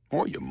fast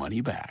or your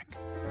money back.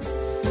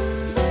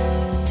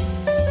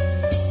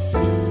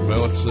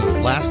 Well, it's the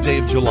last day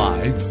of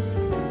July,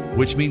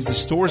 which means the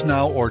stores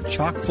now are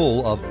chock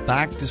full of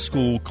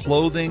back-to-school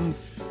clothing,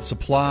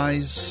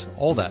 supplies,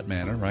 all that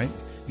manner, right?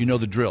 You know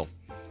the drill.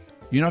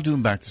 You're not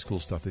doing back-to-school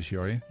stuff this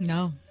year, are you?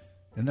 No.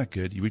 Isn't that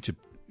good? You reach a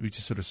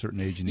sort of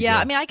certain age. And yeah,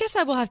 I mean, I guess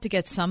I will have to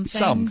get some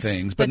things. Some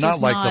things, but not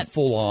like the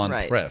full-on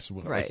press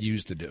like you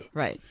used to do.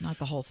 Right, not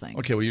the whole thing.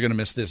 Okay, well, you're going to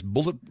miss this.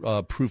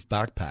 Bulletproof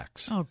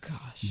backpacks. Oh,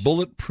 gosh.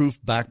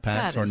 Bulletproof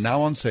backpacks are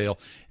now on sale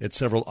at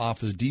several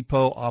Office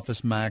Depot,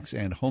 Office Max,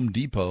 and Home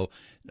Depots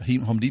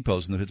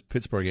in the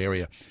Pittsburgh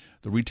area.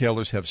 The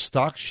retailers have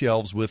stocked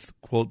shelves with,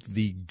 quote,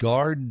 the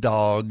Guard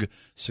Dog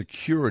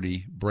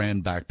Security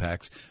brand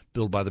backpacks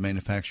built by the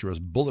manufacturer as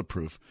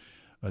Bulletproof.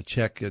 A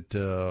check at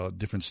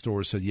different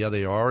stores said, yeah,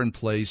 they are in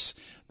place.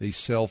 They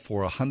sell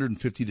for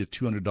 $150 to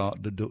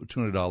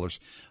 $200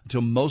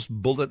 until most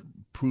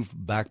bulletproof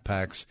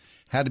backpacks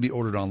had to be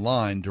ordered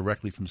online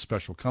directly from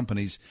special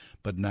companies.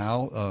 But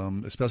now,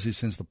 especially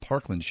since the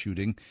Parkland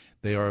shooting,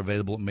 they are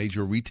available at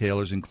major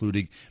retailers,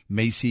 including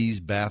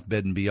Macy's, Bath,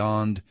 Bed &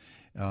 Beyond.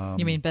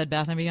 You mean Bed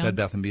Bath & Beyond? Bed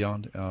Bath &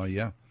 Beyond,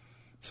 yeah.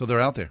 So they're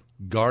out there.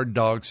 Guard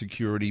Dog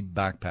Security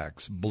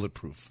backpacks,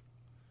 bulletproof.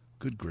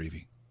 Good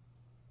gravy.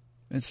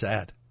 It's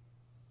sad.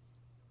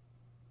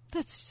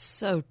 That's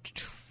so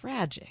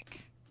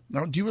tragic.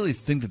 Now, do you really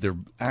think that they're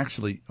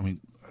actually,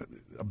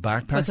 a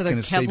backpack's going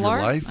to save your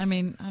life? I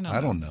mean,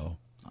 I don't know.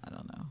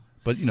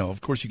 But,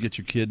 of course you get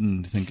your kid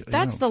and think.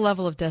 That's the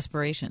level of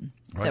desperation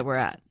that we're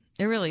at.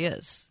 It really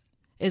is.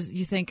 is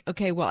you think,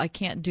 okay, well, I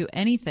can't do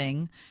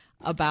anything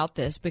about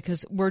this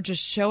because we're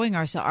just showing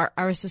ourselves.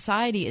 Our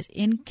society is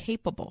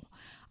incapable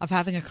of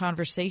having a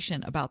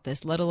conversation about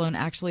this, let alone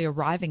actually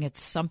arriving at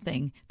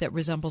something that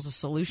resembles a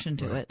solution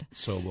to it.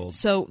 So we'll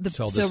sell this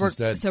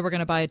instead. So we're going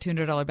to buy a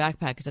 $200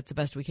 backpack because that's the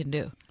best we can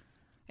do.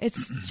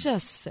 It's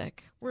just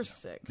sick. We're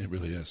sick. It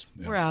really is.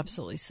 Yeah. We're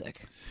absolutely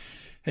sick.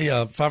 Hey,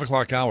 5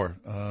 o'clock hour.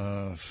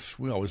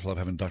 We always love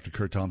having Dr.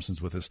 Kurt Thompson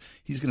with us.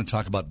 He's going to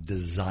talk about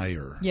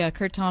desire. Yeah,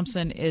 Kurt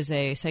Thompson is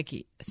a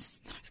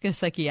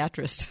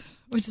psychiatrist,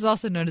 which is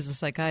also known as a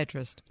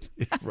psychiatrist.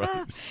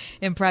 Right.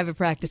 In private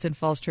practice in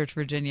Falls Church,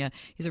 Virginia.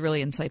 He's a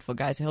really insightful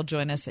guy, so he'll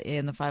join us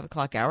in the 5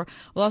 o'clock hour.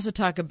 We'll also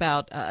talk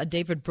about a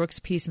David Brooks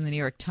piece in the New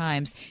York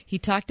Times. He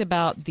talked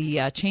about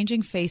the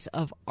changing face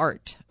of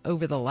art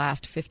over the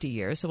last 50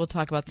 years. So we'll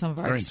talk about some of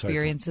our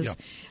experiences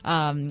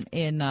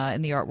in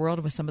the art world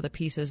with some of the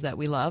pieces that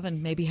we love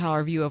and maybe how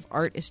our view of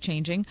art is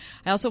changing.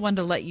 I also wanted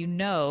to let you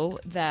know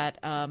that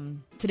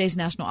today's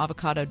National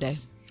Avocado Day.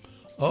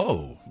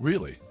 Oh,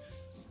 really?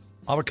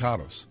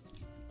 Avocados.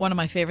 One of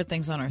my favorite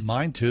things on earth.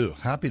 Mine too.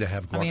 Happy to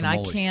have guacamole. I mean,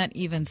 I can't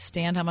even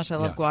stand how much I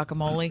love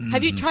guacamole.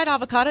 Have you tried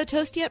avocado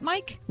toast yet,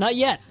 Mike? Not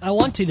yet. I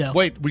want to, though.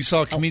 Wait, we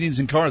saw comedians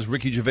in cars.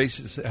 Ricky Gervais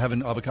is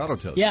having avocado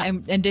toast. Yeah.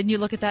 And didn't you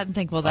look at that and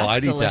think, well, that's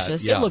I'd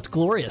delicious? Eat that. Yeah. It looked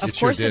glorious. Of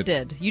course it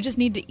did. You just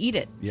need to eat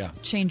it. Yeah.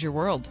 Change your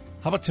world.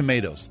 How about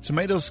tomatoes?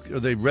 Tomatoes, are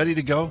they ready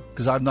to go?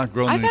 Because I've not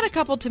grown I've got a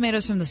couple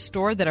tomatoes from the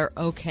store that are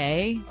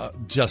okay.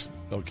 Just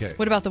okay.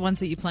 What about the ones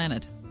that you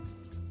planted?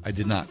 I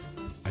did not.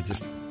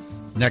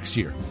 Next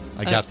year.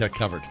 I got that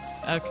covered.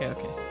 Okay.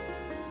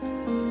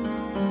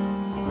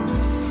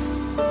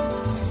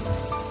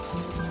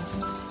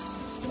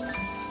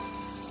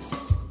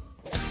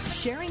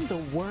 Sharing the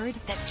word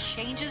that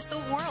changes the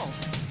world.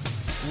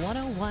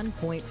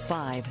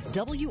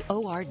 101.5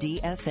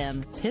 WORD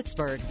FM,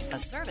 Pittsburgh, a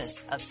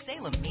service of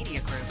Salem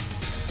Media Group.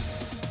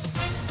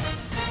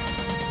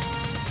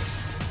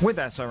 With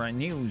SRN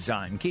News,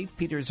 I'm Keith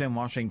Peters in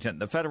Washington.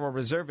 The Federal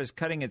Reserve is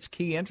cutting its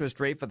key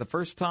interest rate for the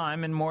first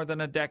time in more than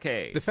a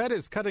decade. The Fed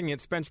is cutting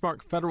its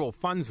benchmark federal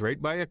funds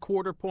rate by a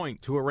quarter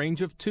point to a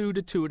range of 2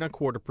 to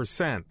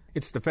 2.25%.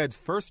 It's the Fed's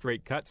first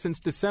rate cut since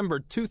December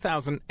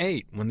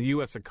 2008, when the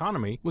U.S.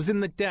 economy was in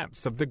the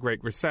depths of the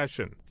Great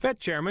Recession. Fed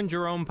Chairman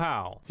Jerome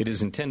Powell. It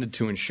is intended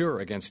to ensure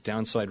against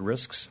downside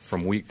risks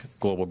from weak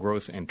global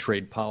growth and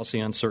trade policy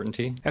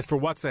uncertainty. As for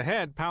what's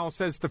ahead, Powell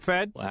says the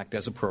Fed will act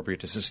as appropriate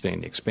to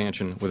sustain the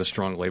expansion with a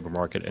strong labor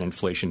market and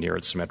inflation near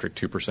its symmetric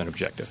 2%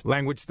 objective.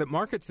 Language that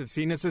markets have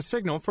seen as a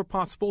signal for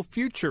possible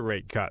future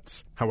rate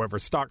cuts. However,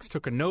 stocks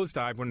took a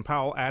nosedive when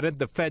Powell added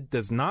the Fed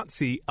does not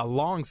see a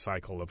long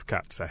cycle of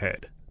cuts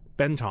ahead.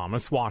 Ben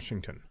Thomas,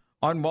 Washington.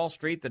 On Wall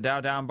Street, the Dow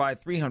down by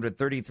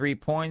 333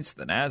 points,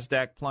 the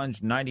Nasdaq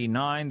plunged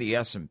 99, the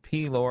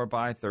S&P lower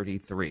by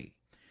 33.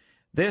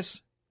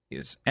 This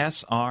is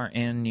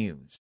SRN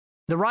News.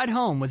 The Ride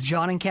Home with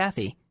John and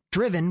Kathy,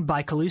 driven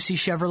by Calusi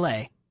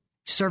Chevrolet,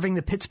 serving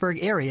the Pittsburgh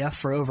area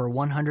for over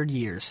 100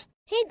 years.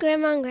 Hey,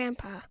 Grandma and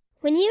Grandpa.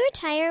 When you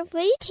retire,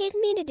 will you take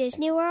me to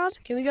Disney World?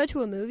 Can we go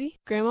to a movie?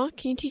 Grandma,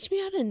 can you teach me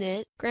how to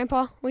knit?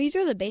 Grandpa, will you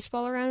throw the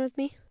baseball around with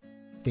me?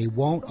 They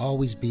won't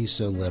always be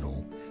so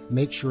little.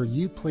 Make sure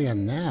you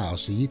plan now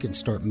so you can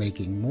start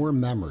making more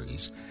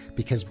memories.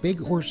 Because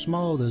big or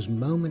small, those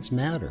moments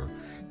matter.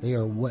 They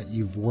are what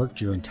you've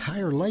worked your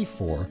entire life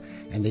for,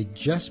 and they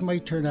just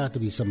might turn out to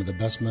be some of the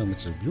best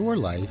moments of your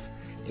life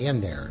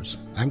and theirs.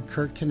 I'm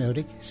Kurt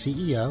Knodig,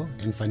 CEO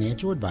and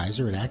financial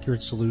advisor at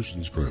Accurate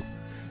Solutions Group.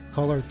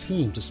 Call our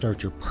team to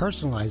start your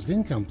personalized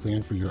income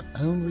plan for your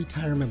own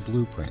retirement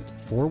blueprint.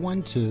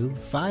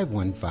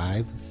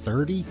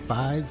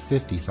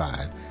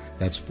 412-515-3555.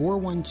 That's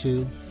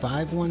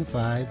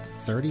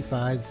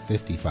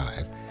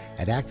 412-515-3555.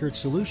 At Accurate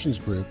Solutions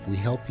Group, we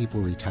help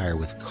people retire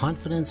with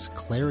confidence,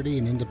 clarity,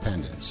 and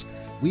independence.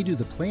 We do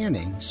the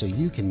planning so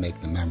you can make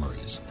the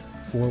memories.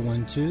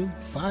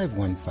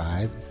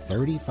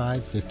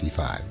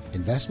 412-515-3555.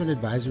 Investment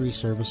advisory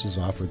services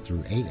offered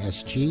through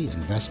ASG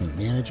Investment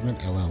Management,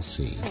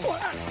 LLC.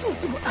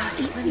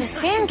 When the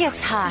sand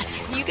gets hot,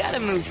 you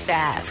gotta move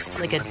fast,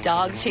 like a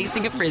dog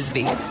chasing a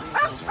Frisbee.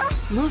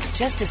 Move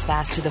just as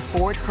fast to the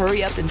Ford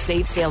Hurry Up and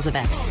Save sales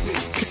event.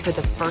 Because for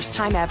the first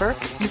time ever,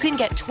 you can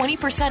get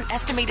 20%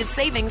 estimated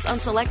savings on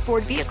select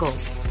Ford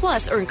vehicles.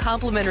 Plus, earn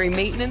complimentary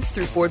maintenance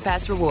through Ford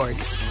Pass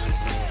Rewards.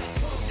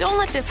 Don't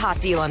let this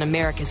hot deal on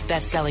America's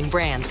best-selling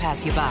brand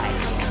pass you by.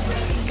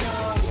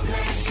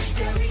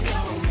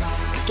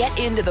 Get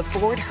into the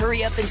Ford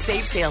Hurry Up and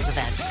Save sales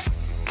event.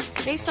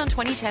 Based on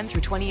 2010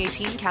 through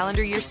 2018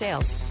 calendar year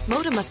sales.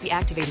 Modem must be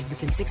activated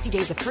within 60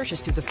 days of purchase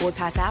through the Ford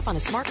Pass app on a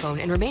smartphone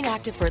and remain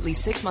active for at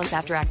least 6 months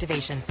after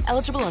activation.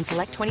 Eligible on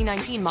select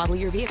 2019 model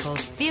year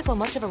vehicles. Vehicle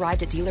must have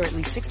arrived at dealer at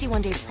least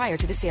 61 days prior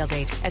to the sale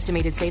date.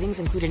 Estimated savings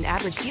include an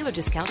average dealer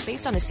discount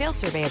based on a sales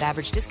survey at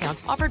average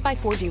discounts offered by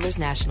Ford dealers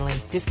nationally.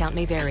 Discount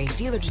may vary.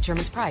 Dealer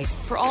determines price.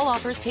 For all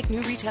offers, take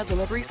new retail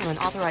delivery from an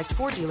authorized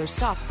Ford dealer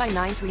stock by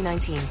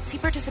 9/3/19. See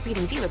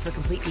participating dealer for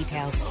complete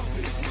details.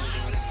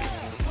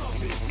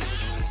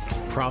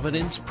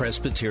 Providence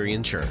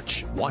Presbyterian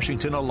Church,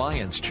 Washington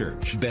Alliance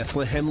Church,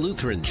 Bethlehem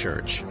Lutheran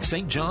Church,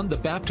 St. John the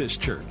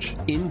Baptist Church,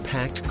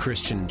 Impact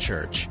Christian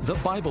Church, the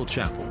Bible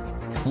Chapel.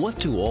 What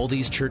do all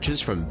these churches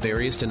from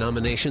various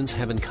denominations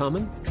have in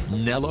common?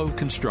 Nello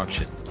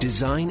Construction.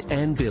 Design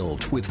and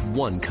build with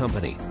one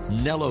company.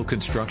 Nello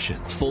Construction.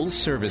 Full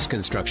service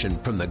construction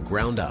from the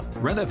ground up.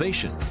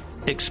 Renovation.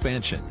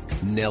 Expansion.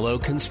 Nello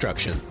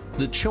Construction.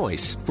 The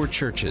choice for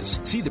churches.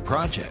 See the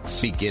projects.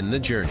 Begin the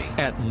journey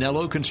at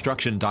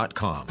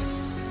nelloconstruction.com.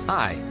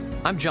 Hi,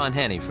 I'm John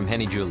Henney from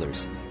Henney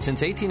Jewelers.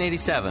 Since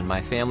 1887,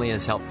 my family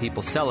has helped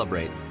people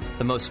celebrate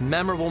the most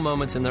memorable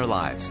moments in their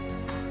lives.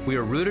 We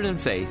are rooted in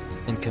faith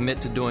and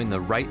commit to doing the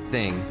right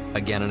thing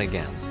again and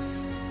again.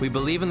 We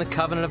believe in the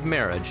covenant of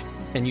marriage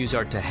and use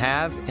our To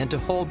Have and To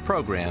Hold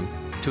program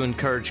to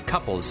encourage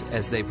couples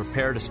as they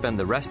prepare to spend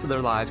the rest of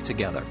their lives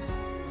together.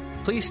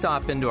 Please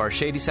stop into our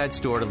Shadyside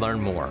store to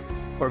learn more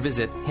or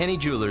visit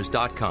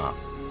HenneyJewelers.com.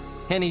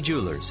 Henney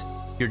Jewelers,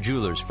 your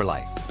jewelers for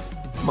life.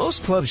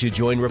 Most clubs you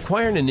join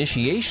require an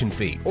initiation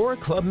fee or a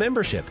club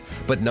membership,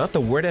 but not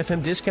the Word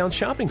FM Discount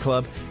Shopping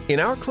Club. In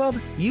our club,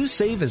 you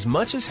save as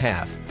much as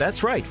half.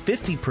 That's right,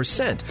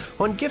 50%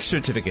 on gift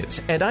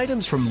certificates and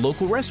items from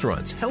local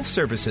restaurants, health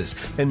services,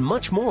 and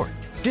much more.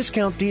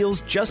 Discount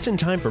deals just in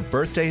time for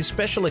birthdays,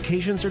 special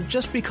occasions, or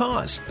just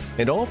because.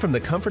 And all from the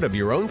comfort of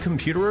your own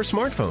computer or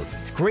smartphone.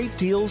 Great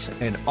deals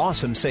and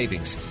awesome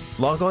savings.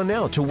 Log on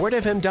now to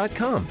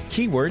wordfm.com,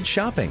 keyword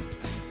shopping.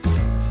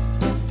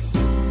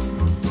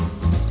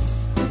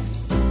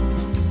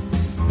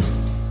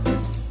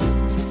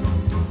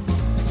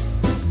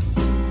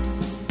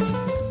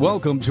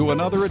 Welcome to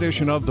another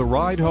edition of The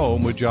Ride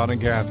Home with John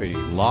and Kathy,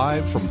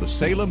 live from the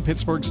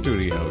Salem-Pittsburgh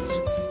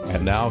studios.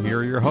 And now here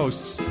are your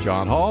hosts,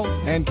 John Hall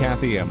and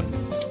Kathy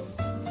Emmons.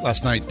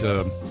 Last night,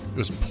 it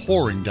was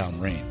pouring down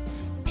rain.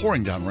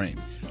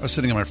 I was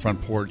sitting on my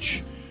front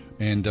porch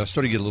and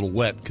started to get a little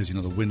wet because,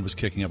 the wind was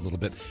kicking up a little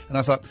bit. And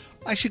I thought,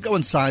 I should go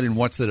inside and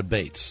watch the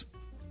debates.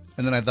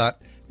 And then I thought,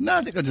 no,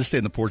 I think I'll just stay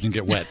on the porch and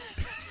get wet.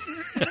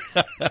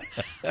 I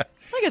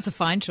think it's a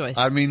fine choice.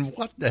 I mean,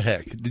 what the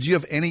heck? Did you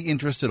have any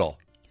interest at all?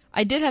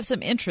 I did have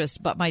some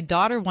interest, but my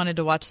daughter wanted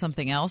to watch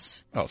something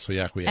else. Oh, so you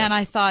acquiesced. And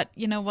I thought,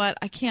 you know what?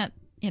 I can't,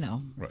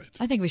 Right.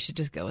 I think we should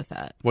just go with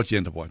that. What'd you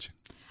end up watching?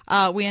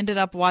 We ended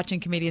up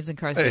watching Comedians in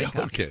Cars. Hey,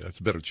 okay, that's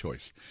a better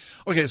choice.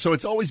 Okay, so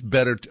it's always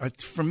better,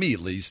 for me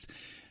at least,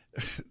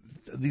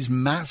 these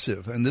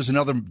massive, and there's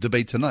another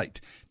debate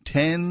tonight,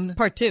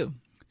 Part 2.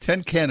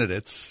 10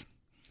 candidates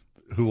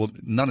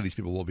none of these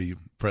people will be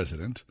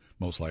president,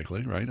 most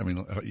likely, right? I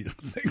mean,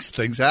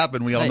 things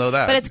happen. We all know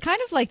that. But it's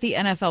kind of like the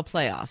NFL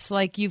playoffs.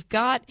 Like you've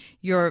got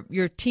your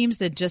teams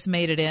that just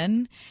made it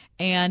in,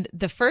 and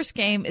the first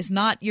game is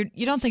not you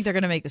don't think they're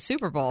going to make the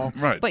Super Bowl,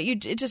 right? But you're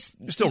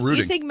still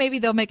rooting. You think maybe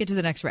they'll make it to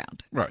the next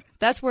round, right?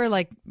 That's where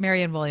like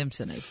Marianne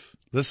Williamson is.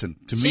 Listen,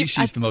 to me,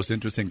 she's the most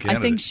interesting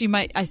candidate. I think she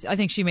might. I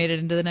think she made it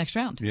into the next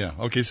round. Yeah.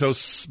 Okay. So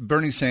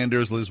Bernie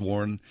Sanders, Liz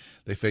Warren,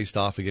 they faced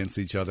off against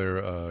each other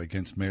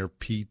against Mayor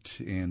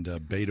Pete and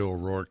Beto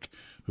O'Rourke,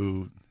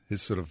 who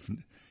his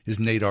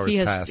nadar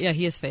is passed. Yeah,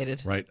 he is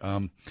faded. Right.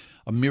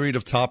 A myriad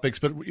of topics,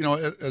 but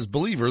as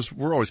believers,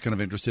 we're always kind of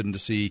interested in to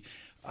see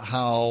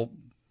how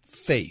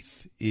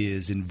faith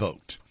is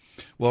invoked.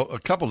 Well, a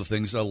couple of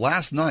things.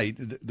 Last night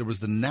there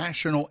was the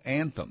national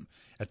anthem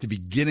at the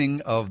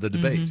beginning of the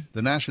debate. Mm-hmm.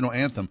 The national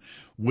anthem,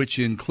 which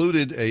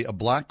included a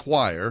black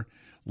choir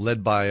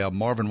led by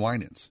Marvin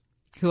Winans,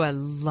 who I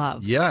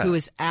love. Yeah, who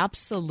is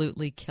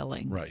absolutely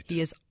killing. Right,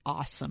 he is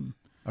awesome.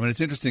 I mean,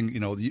 it's interesting.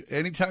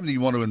 Anytime that you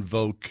want to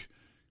invoke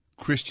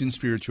Christian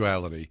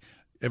spirituality,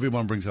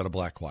 everyone brings out a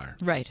black choir,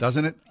 right?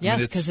 Doesn't it?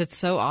 Yes, because it's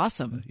so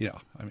awesome. Yeah,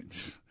 I mean.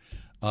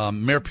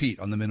 Mayor Pete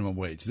on the minimum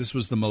wage. This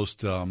was the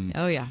most the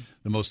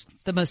most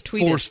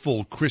tweeted,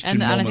 forceful Christian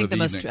moment of the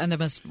evening. And the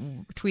most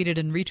tweeted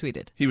and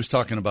retweeted. He was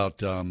talking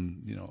about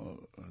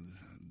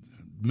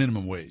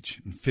minimum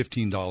wage and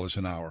 $15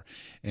 an hour,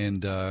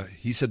 and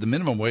he said the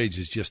minimum wage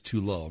is just too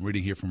low. I'm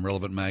reading here from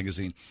Relevant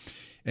Magazine,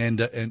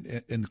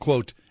 and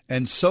quote,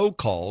 and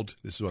so-called,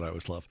 this is what I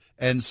always love,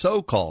 and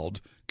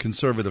so-called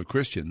conservative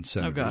Christian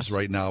senators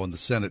right now in the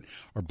Senate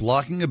are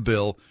blocking a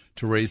bill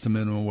to raise the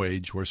minimum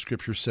wage, where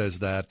Scripture says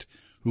that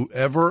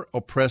whoever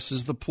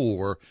oppresses the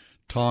poor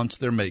taunts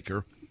their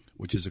maker,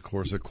 which is, of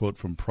course, a quote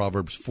from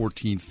Proverbs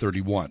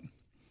 14:31.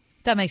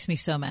 That makes me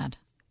so mad.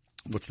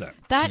 What's that?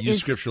 That use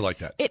is Scripture like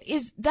that.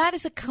 That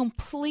is a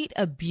complete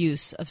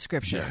abuse of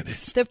Scripture. Yeah, it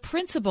is. The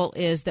principle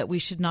is that we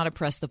should not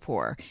oppress the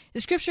poor.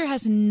 The Scripture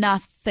has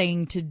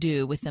nothing to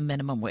do with the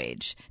minimum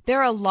wage.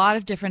 There are a lot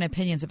of different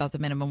opinions about the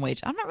minimum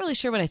wage. I'm not really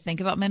sure what I think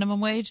about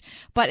minimum wage,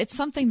 but it's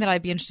something that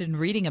I'd be interested in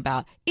reading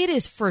about. It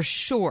is for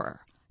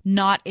sure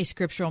not a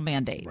scriptural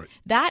mandate. Right.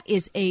 That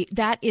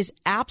is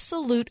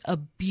absolute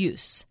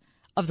abuse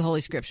of the Holy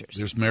Scriptures.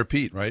 There's Mayor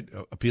Pete, right,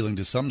 appealing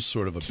to some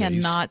sort of a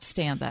Cannot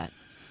stand that.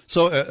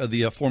 So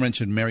the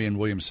aforementioned Marianne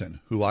Williamson,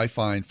 who I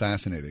find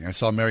fascinating. I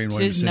saw Marianne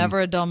Williamson. She's never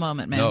a dull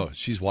moment, man. No,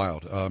 she's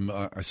wild.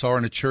 I saw her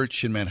in a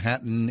church in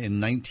Manhattan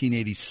in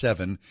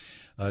 1987.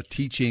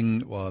 teaching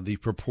the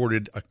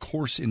purported A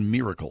Course in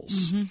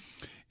Miracles. Mm-hmm.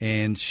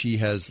 And she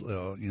has,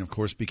 of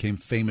course, became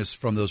famous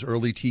from those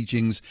early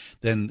teachings.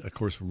 Then, of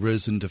course,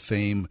 risen to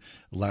fame,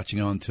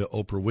 latching on to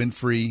Oprah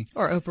Winfrey.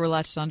 Or Oprah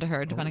latched onto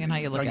her, depending on how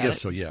you look at it. I guess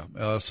so, yeah.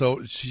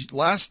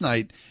 Last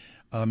night,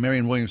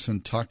 Marianne Williamson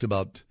talked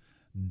about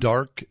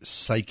dark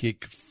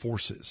psychic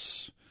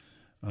forces.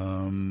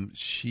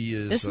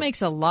 This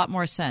makes a lot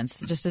more sense.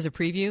 Just as a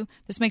preview,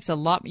 this makes a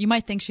lot. You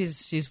might think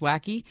she's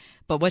wacky,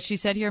 but what she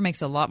said here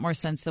makes a lot more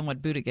sense than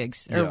what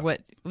Buttigieg what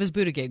it was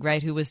Buttigieg,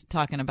 right? Who was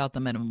talking about the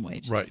minimum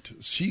wage? Right.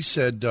 She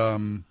said.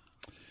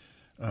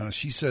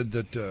 She said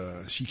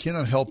that she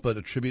cannot help but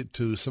attribute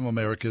to some of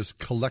America's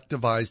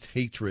collectivized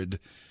hatred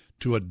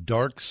to a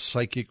dark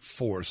psychic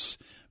force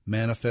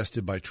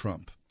manifested by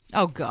Trump.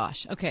 Oh,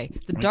 gosh. Okay.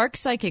 The dark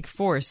psychic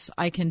force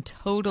I can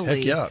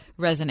totally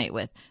resonate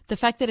with. The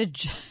fact that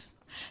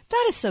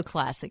that is so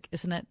classic,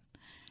 isn't it?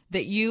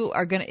 That you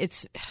are going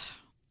to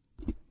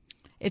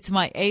 – it's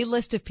my A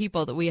list of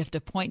people that we have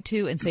to point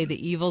to and say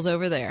the evil's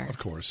over there. Of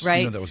course. Right?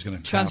 You know that was going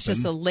to Trump's happen.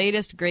 just the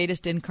latest,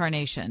 greatest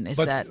incarnation.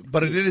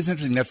 But it is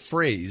interesting, that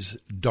phrase,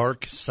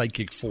 dark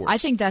psychic force. I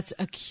think that's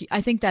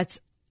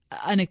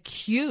an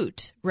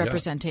acute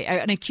representation,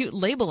 an acute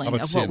labeling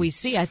of what we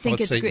see. I think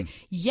it's great.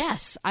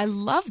 Yes, I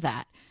love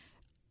that.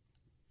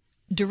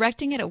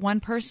 Directing it at one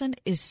person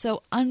is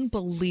so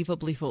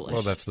unbelievably foolish.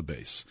 Well, that's the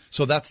base.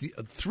 So that's the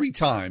 3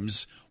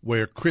 times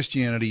where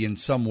Christianity in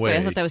some way... Wait,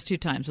 I thought that was 2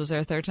 times. Was there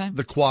a third time?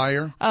 The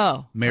choir,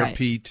 Mayor right.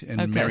 Pete,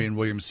 and Marianne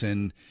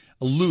Williamson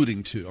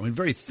alluding to,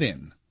 very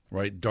thin,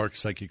 right, dark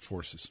psychic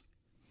forces.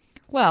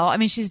 Well, I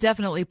mean, she's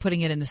definitely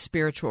putting it in the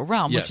spiritual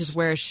realm, which is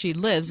where she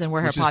lives and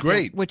where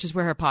which is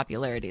where her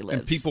popularity lives.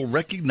 And people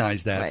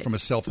recognize that from a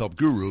self-help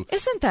guru.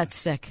 Isn't that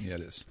sick? Yeah,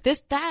 it is.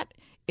 That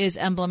is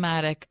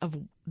emblematic of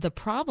the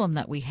problem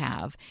that we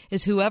have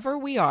is whoever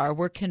we are,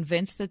 we're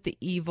convinced that the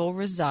evil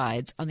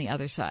resides on the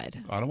other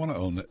side. I don't want to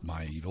own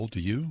my evil. Do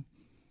you?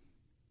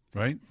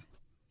 Right?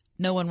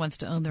 No one wants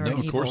to own their own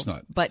evil. No, of course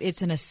not. But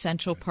it's an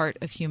essential part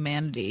of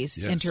humanity's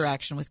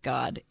interaction with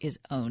God is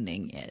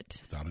owning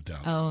it. Without a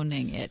doubt.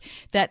 Owning it.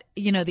 That,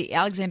 the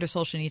Alexander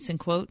Solzhenitsyn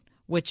quote,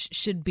 which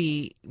should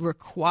be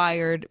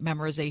required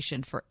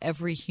memorization for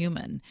every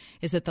human,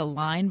 is that the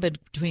line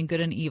between good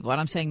and evil, and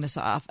I'm saying this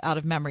out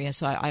of memory,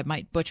 so I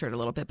might butcher it a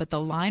little bit, but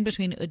the line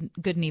between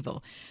good and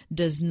evil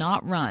does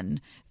not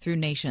run through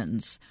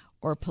nations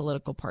or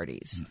political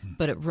parties,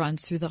 but it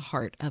runs through the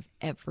heart of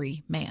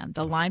every man.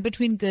 The line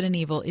between good and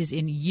evil is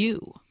in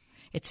you.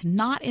 It's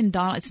not in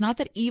Donald. It's not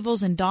that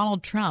evil's in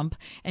Donald Trump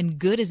and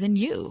good is in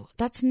you.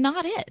 That's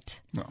not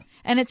it. No.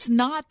 And it's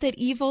not that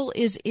evil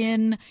is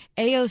in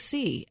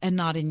AOC and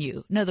not in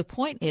you. No, the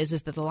point is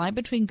that the line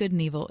between good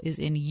and evil is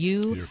in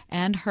you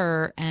and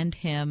her and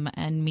him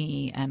and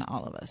me and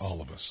all of us.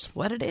 All of us. That's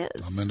what it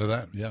is. I'm into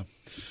that. Yeah.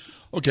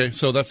 Okay,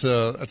 so that's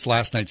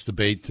last night's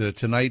debate.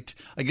 Tonight,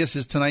 I guess,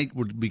 tonight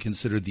would be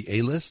considered the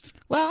A-list?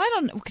 Well, I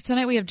don't know.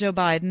 Tonight we have Joe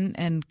Biden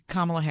and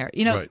Kamala Harris.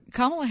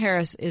 Kamala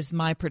Harris is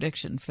my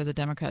prediction for the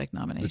Democratic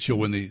nomination. That she'll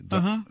win the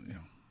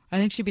I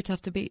think she'd be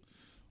tough to beat.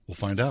 We'll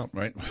find out,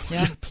 right?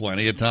 Yeah.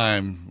 Plenty of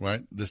time,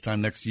 right? This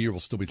time next year, we'll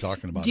still be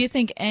talking about it. Do you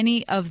think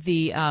any of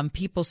the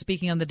people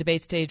speaking on the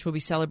debate stage will be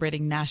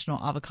celebrating National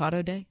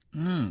Avocado Day?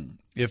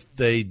 If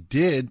they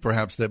did,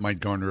 perhaps that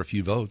might garner a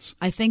few votes.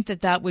 I think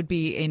that would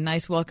be a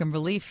nice welcome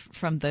relief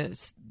from the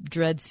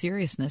dread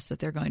seriousness that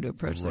they're going to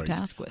approach their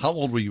task with. How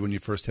old were you when you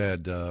first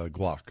had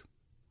guac?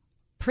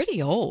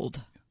 Pretty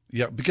old.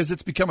 Yeah, because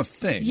it's become a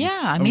thing.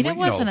 Yeah, I mean, it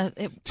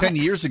wasn't 10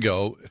 years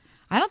ago.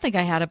 I don't think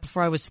I had it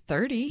before I was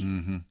 30.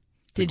 Mm-hmm.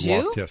 Did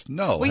you? Test.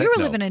 No. Well, you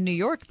were living in New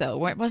York, though.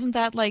 Wasn't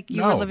that like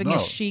you were living a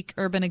chic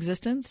urban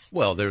existence?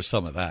 Well, there's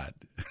some of that.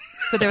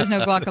 But there was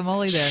no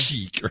guacamole there.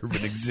 Chic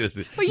urban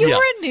existence. Well, you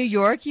were in New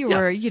York. You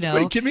were,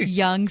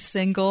 young,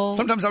 single.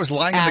 Sometimes I was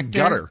lying in the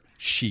gutter.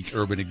 Chic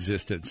urban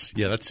existence.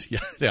 Yeah,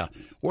 yeah.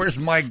 Where's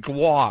my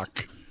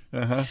guac?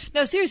 Uh-huh.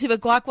 No, seriously,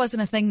 but guac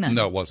wasn't a thing then.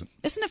 No, it wasn't.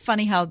 Isn't it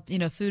funny how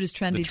food is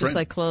trendy, just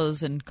like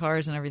clothes and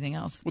cars and everything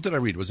else? What did I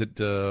read? Was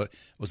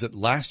it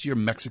last year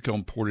Mexico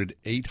imported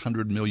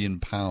 800 million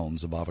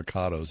pounds of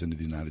avocados into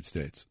the United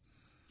States?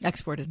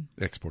 Exported.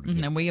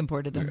 Mm-hmm. And we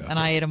imported them, and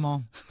I ate them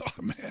all.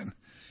 Oh man,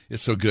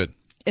 it's so good.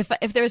 If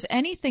there was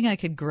anything I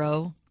could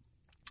grow.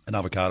 An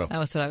avocado. That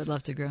was what I would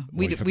love to grow.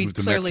 We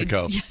clearly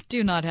Mexico.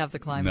 Do not have the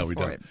climate no, we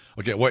for don't. it.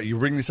 Okay, what you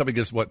bring this up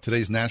because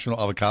today's National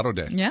Avocado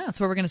Day. Yeah, that's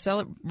what we're going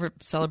to We're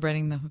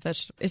celebrating the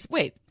vegetable.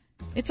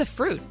 It's a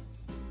fruit.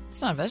 It's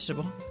not a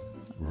vegetable.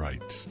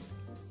 Right.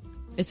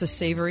 It's a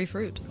savory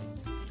fruit.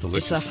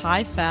 Delicious. It's a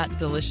high-fat,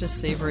 delicious,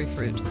 savory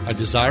fruit. I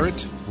desire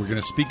it. We're going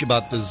to speak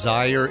about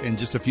desire in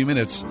just a few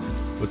minutes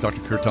with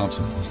Dr. Kurt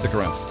Thompson. Stick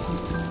around.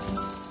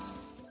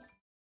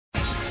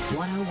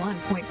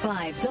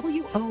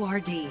 101.5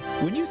 WORD.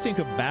 When you think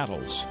of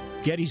battles,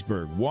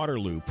 Gettysburg,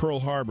 Waterloo, Pearl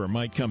Harbor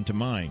might come to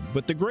mind.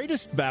 But the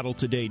greatest battle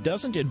today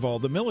doesn't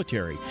involve the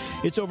military.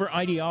 It's over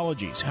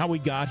ideologies, how we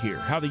got here,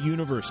 how the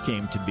universe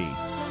came to be.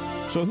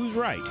 So who's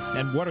right,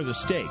 and what are the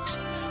stakes?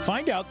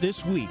 Find out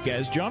this week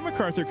as John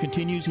MacArthur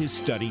continues his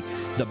study,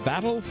 The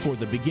Battle for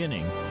the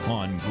Beginning,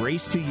 on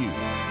Grace to You.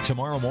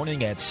 Tomorrow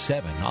morning at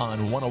 7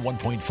 on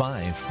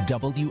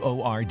 101.5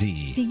 WORD.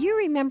 Do you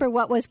remember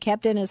what was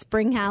kept in a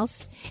spring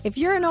house? If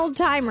you're an old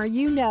timer,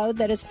 you know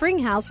that a spring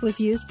house was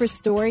used for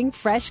storing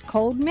fresh,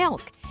 cold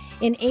milk.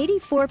 In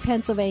 84,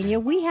 Pennsylvania,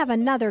 we have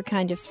another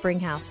kind of spring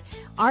house.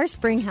 Our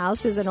spring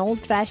house is an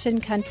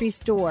old-fashioned country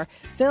store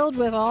filled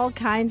with all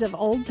kinds of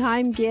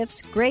old-time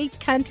gifts, great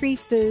country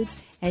foods,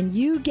 and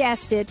you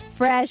guessed it,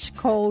 fresh,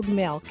 cold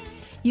milk.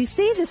 You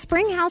see, the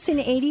spring house in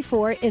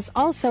 84 is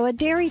also a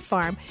dairy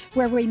farm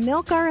where we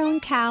milk our own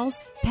cows,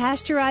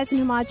 pasteurize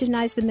and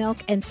homogenize the milk,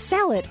 and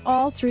sell it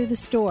all through the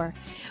store.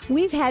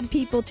 We've had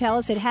people tell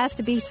us it has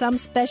to be some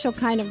special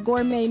kind of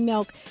gourmet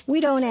milk. We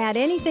don't add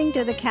anything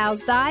to the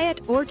cow's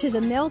diet or to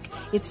the milk.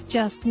 It's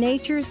just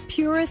nature's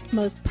purest,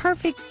 most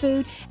perfect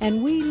food,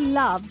 and we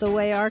love the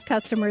way our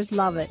customers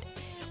love it.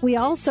 We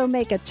also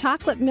make a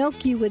chocolate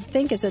milk you would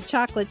think is a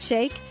chocolate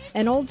shake,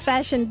 an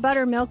old-fashioned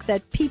buttermilk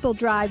that people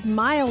drive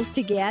miles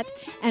to get,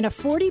 and a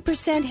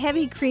 40%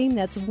 heavy cream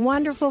that's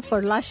wonderful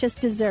for luscious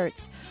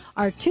desserts.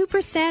 Our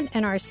 2%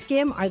 and our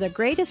skim are the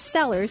greatest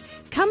sellers.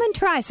 Come and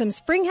try some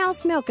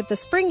Springhouse milk at the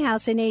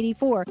Springhouse in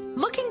 84.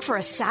 Looking for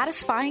a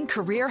satisfying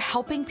career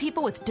helping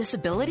people with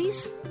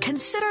disabilities?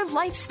 Consider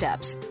Life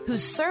Steps,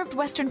 who's served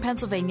Western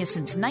Pennsylvania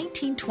since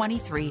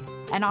 1923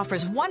 and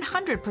offers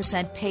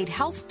 100% paid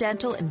health,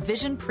 dental, and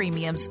vision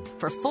premiums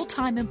for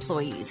full-time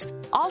employees.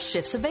 All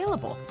shifts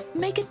available.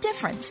 Make a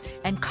difference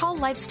and call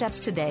Life Steps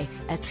today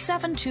at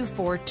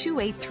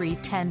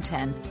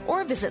 724-283-1010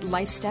 or visit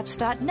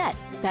lifesteps.net.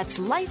 That's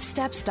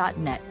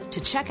lifesteps.net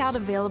to check out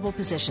available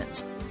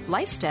positions.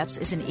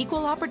 LifeSteps is an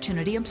equal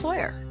opportunity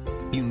employer.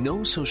 You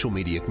know social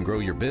media can grow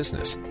your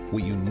business.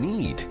 What you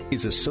need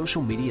is a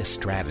social media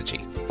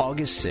strategy.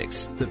 August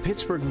 6th, the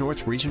Pittsburgh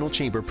North Regional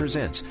Chamber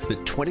presents the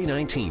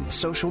 2019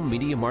 Social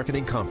Media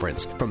Marketing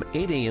Conference from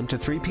 8 a.m. to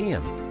 3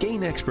 p.m.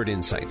 Gain expert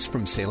insights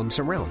from Salem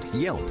Surround,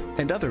 Yelp,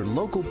 and other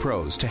local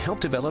pros to help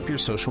develop your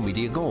social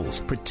media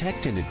goals,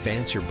 protect and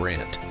advance your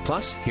brand.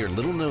 Plus, hear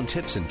little-known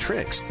tips and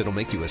tricks that'll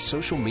make you a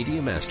social media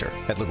master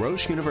at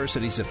LaRoche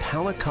University's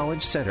Apala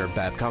College Center,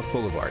 Babcock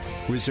Boulevard.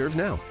 Reserve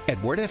now at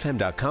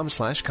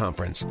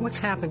wordfm.com/conference. What's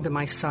happened to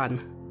my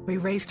son? We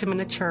raised him in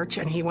the church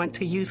and he went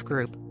to youth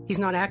group. He's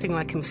not acting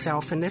like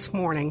himself, and this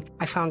morning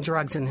I found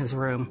drugs in his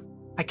room.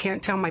 I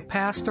can't tell my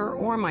pastor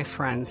or my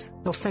friends.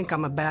 They'll think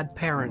I'm a bad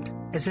parent.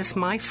 Is this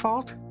my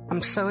fault?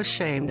 I'm so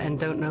ashamed and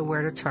don't know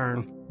where to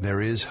turn.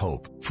 There is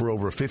hope. For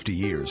over 50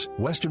 years,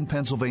 Western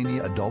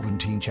Pennsylvania Adult and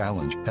Teen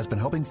Challenge has been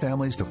helping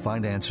families to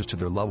find answers to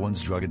their loved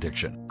one's drug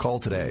addiction. Call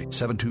today,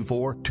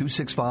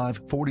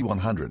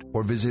 724-265-4100,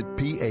 or visit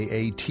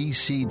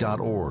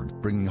PAATC.org,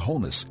 bringing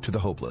wholeness to the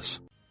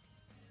hopeless.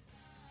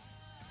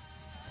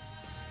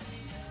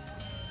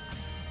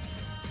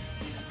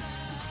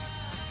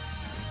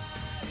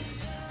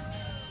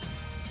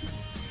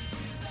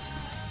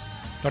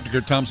 Dr.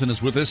 Kurt Thompson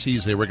is with us.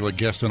 He's a regular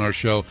guest on our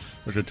show.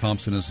 Dr.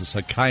 Thompson is a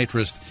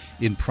psychiatrist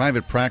in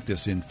private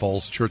practice in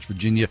Falls Church,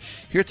 Virginia.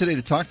 Here today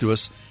to talk to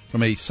us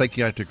from a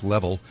psychiatric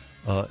level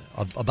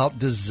about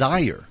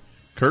desire.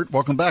 Kurt,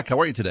 welcome back. How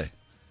are you today?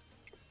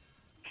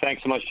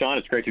 Thanks so much, John.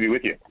 It's great to be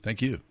with you.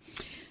 Thank you.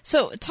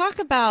 So, talk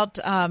about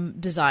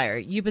desire.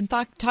 You've been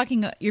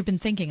You've been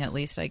thinking, at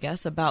least, I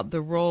guess, about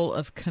the role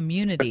of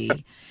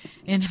community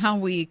in how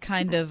we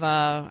kind of,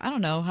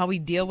 how we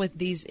deal with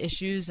these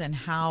issues and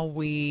how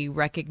we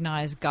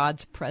recognize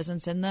God's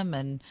presence in them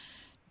and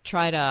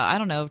try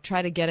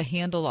to get a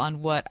handle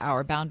on what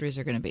our boundaries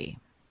are going to be.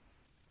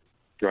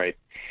 Right.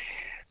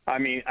 I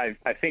mean,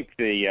 I think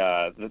the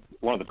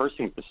one of the first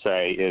things to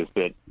say is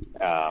that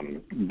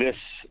this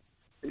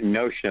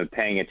notion of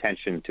paying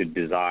attention to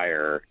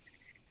desire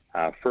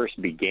first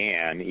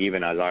began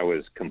even as I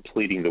was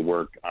completing the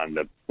work on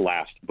the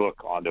last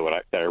book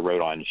that I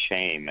wrote on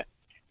shame,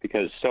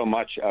 because so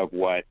much of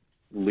what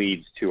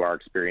leads to our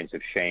experience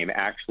of shame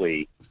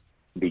actually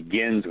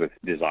begins with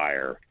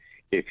desire.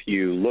 If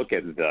you look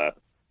at the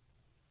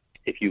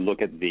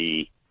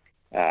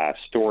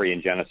story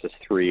in Genesis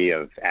 3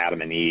 of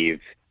Adam and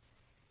Eve,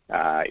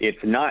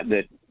 it's not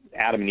that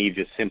Adam and Eve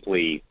just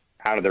simply,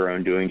 out of their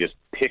own doing, just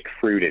pick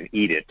fruit and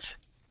eat it.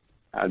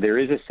 There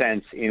is a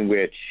sense in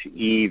which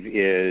Eve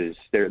is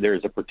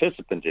there's a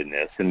participant in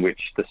this, in which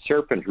the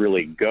serpent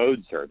really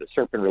goads her. The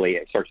serpent really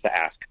starts to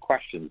ask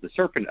questions. The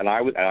serpent, and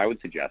I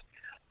would suggest,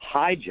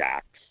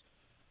 hijacks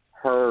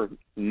her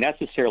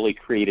necessarily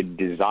created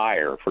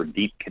desire for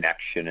deep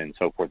connection and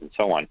so forth and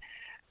so on,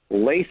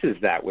 laces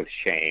that with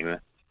shame,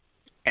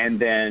 and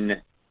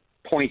then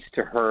points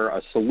to her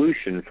a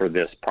solution for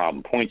this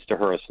problem, points to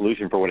her a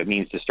solution for what it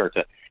means to start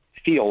to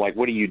feel like,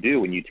 what do you do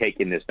when you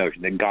take in this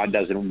notion that God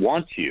doesn't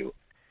want you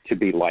to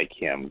be like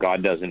him?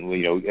 God doesn't,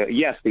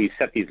 yes, we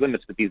set these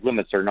limits, but these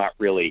limits are not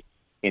really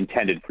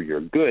intended for your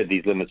good.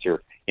 These limits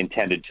are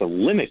intended to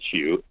limit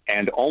you,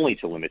 and only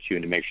to limit you,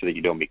 and to make sure that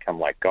you don't become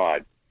like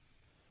God.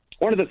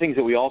 One of the things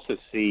that we also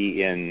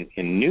see in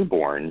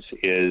newborns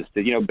is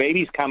that,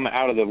 babies come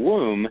out of the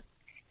womb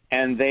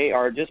and they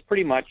are just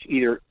pretty much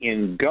either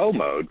in go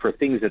mode for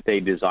things that they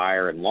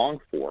desire and long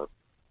for,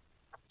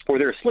 or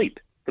they're asleep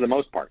for the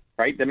most part,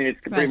 right? I mean, it's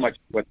pretty much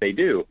what they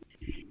do.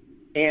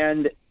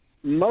 And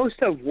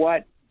most of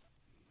what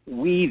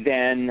we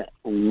then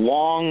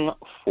long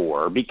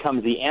for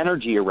becomes the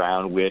energy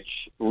around which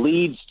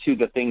leads to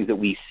the things that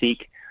we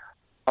seek.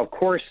 Of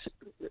course,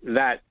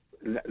 that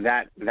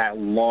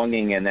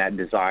longing and that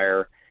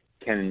desire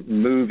can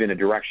move in a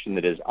direction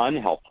that is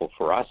unhelpful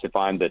for us. If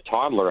I'm the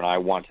toddler and I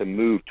want to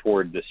move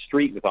toward the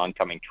street with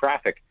oncoming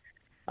traffic,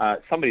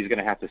 somebody's going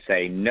to have to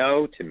say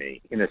no to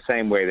me in the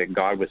same way that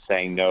God was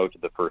saying no to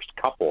the first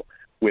couple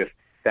with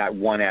that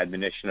one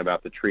admonition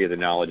about the tree of the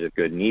knowledge of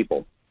good and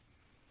evil.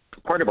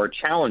 Part of our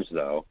challenge,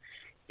 though,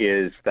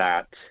 is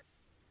that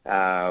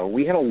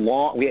we have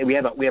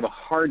a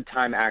hard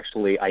time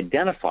actually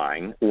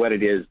identifying what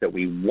it is that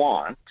we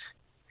want,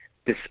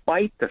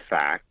 despite the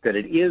fact that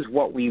it is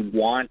what we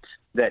want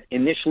that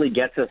initially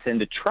gets us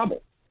into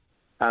trouble.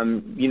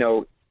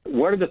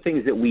 What are the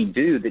things that we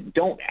do that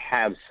don't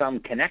have some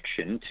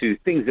connection to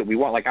things that we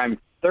want? Like, I'm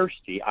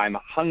thirsty, I'm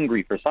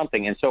hungry for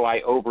something, and so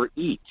I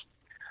overeat.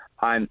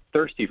 I'm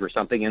thirsty for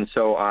something, and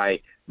so I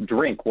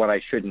drink what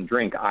I shouldn't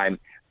drink. I'm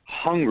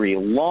hungry,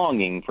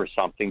 longing for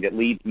something that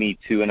leads me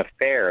to an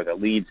affair,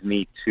 that leads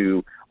me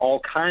to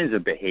all kinds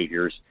of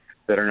behaviors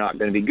that are not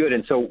going to be good.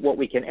 And so what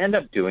we can end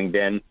up doing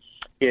then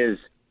is,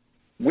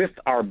 with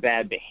our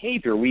bad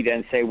behavior, we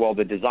then say, well,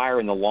 the desire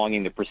and the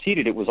longing that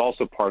preceded it was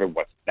also part of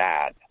what's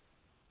bad.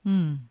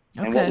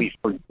 Okay.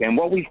 And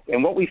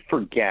what we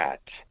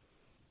forget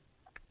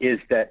is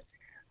that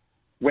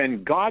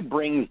when God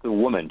brings the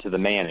woman to the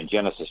man in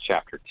Genesis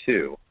chapter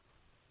 2,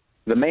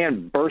 the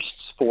man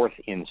bursts forth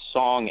in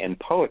song and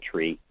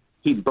poetry.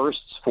 He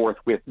bursts forth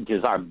with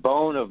desire,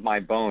 bone of my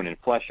bone and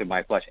flesh of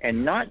my flesh,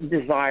 and not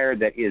desire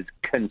that is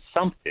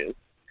consumptive,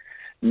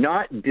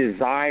 not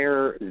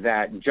desire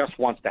that just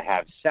wants to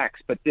have sex,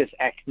 but this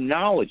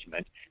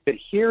acknowledgement that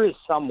here is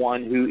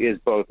someone who is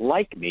both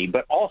like me,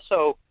 but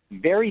also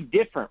very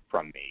different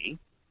from me,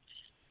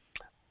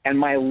 and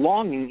my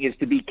longing is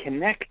to be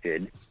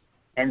connected.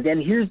 And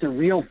then here's the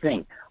real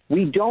thing.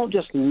 We don't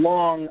just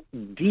long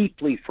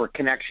deeply for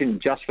connection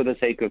just for the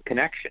sake of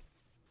connection.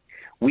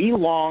 We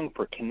long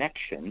for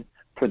connection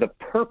for the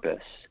purpose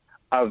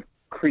of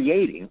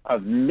creating,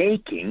 of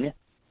making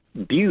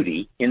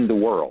beauty in the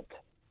world.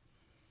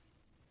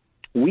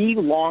 We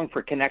long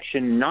for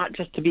connection not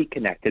just to be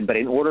connected, but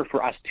in order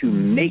for us to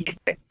make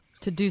things.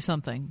 To do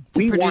something,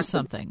 to produce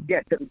something.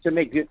 To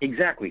make it,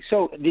 exactly.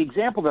 So the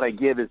example that I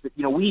give is that,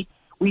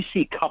 we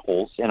see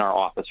couples in our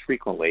office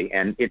frequently,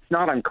 and it's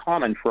not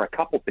uncommon for a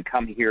couple to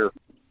come here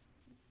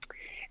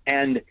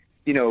and,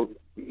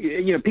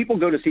 people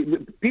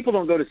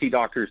don't go to see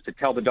doctors to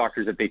tell the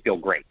doctors that they feel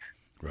great.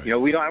 Right. I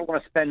don't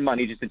want to spend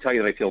money just to tell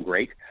you that I feel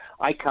great.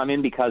 I come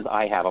in because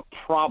I have a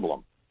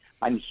problem.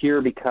 I'm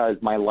here because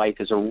my life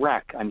is a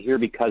wreck. I'm here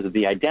because of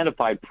the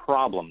identified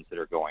problems that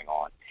are going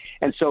on.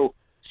 And so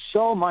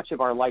much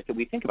of our life that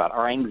we think about,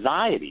 our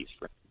anxieties,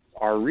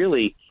 are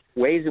really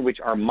ways in which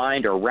our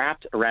mind are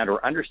wrapped around our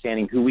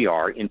understanding who we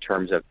are in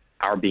terms of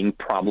our being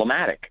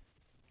problematic,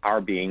 our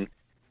being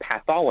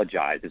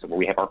pathologized, is where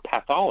we have our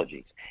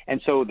pathologies.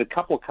 And so the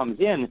couple comes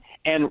in,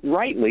 and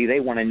rightly they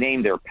want to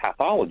name their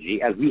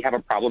pathology as we have a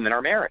problem in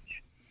our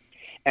marriage.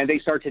 And they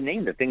start to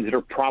name the things that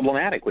are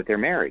problematic with their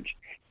marriage.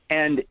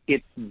 And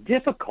it's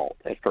difficult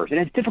at first,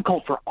 and it's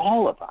difficult for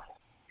all of us.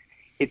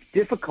 It's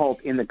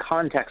difficult in the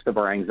context of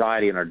our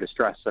anxiety and our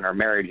distress and our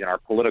marriage and our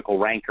political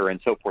rancor and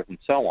so forth and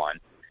so on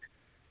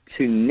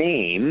to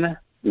name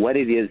what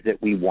it is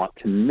that we want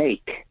to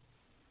make,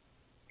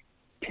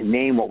 to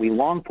name what we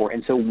long for.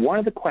 And so one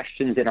of the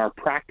questions in our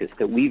practice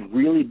that we've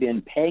really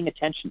been paying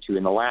attention to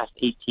in the last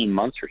 18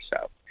 months or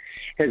so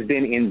has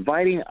been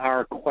inviting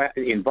our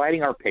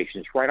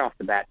patients right off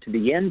the bat to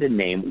begin to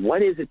name,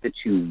 what is it that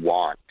you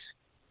want?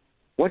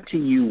 What do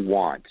you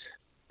want?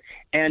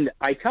 And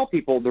I tell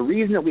people the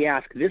reason that we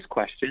ask this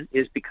question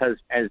is because,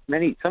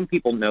 some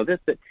people know this,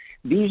 that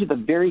these are the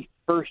very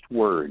first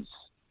words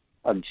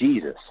of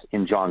Jesus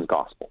in John's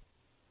Gospel.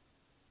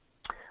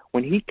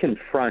 When he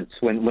confronts,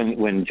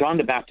 when John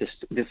the Baptist's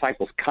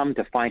disciples come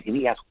to find him,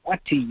 he asks, what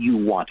do you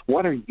want?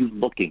 What are you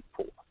looking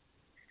for?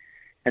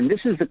 And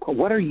this is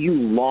what are you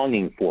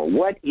longing for?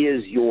 What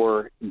is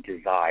your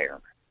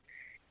desire?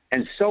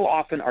 And so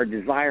often our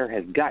desire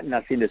has gotten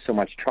us into so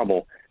much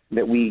trouble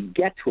that we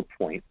get to a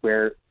point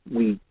where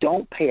we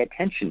don't pay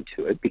attention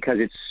to it because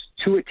it's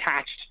too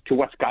attached to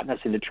what's gotten us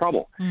into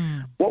trouble.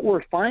 What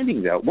we're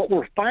finding though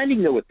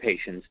with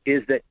patients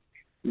is that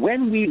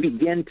when we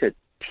begin to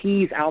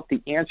tease out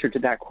the answer to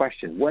that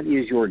question, what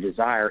is your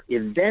desire,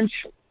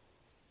 eventually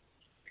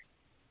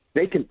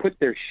they can put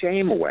their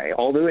shame away,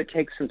 although it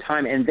takes some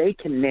time, and they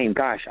can name,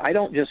 gosh, I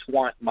don't just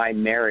want my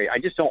marriage. I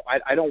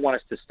don't want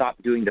us to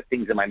stop doing the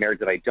things in my marriage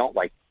that I don't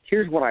like.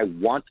 Here's what I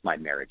want my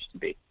marriage to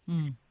be.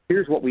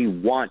 Here's what we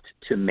want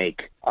to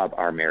make of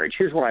our marriage.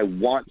 Here's what I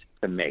want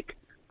to make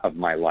of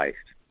my life.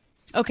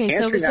 Okay,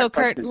 so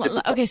Kurt,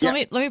 question, so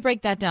let me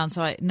break that down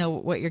so I know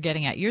what you're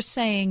getting at. You're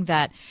saying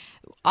that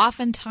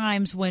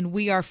oftentimes when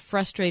we are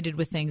frustrated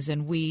with things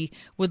and we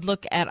would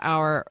look at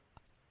our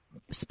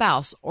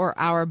spouse or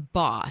our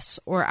boss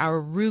or our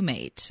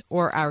roommate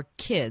or our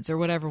kids or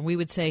whatever, we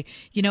would say,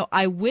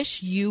 I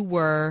wish you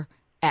were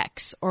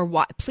X or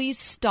Y. Please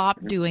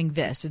stop doing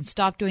this and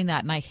stop doing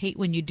that. And I hate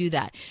when you do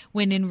that.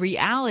 When in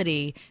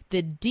reality,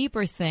 the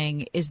deeper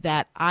thing is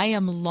that I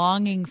am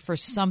longing for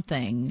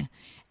something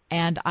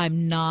and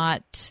I'm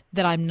not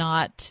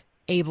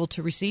able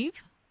to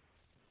receive?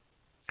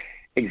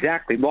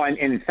 Exactly. Well, and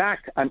in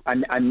fact,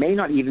 I may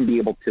not even be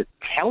able to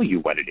tell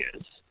you what it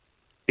is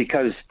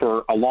because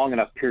for a long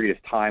enough period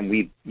of time,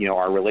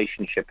 our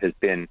relationship has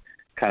been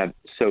kind of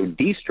so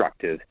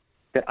destructive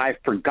that I've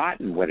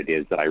forgotten what it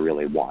is that I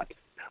really want.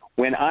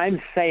 When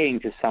I'm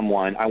saying to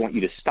someone, I want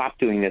you to stop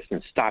doing this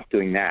and stop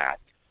doing that,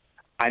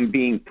 I'm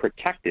being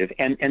protective.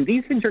 And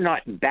these things are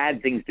not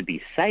bad things to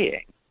be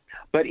saying.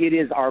 But it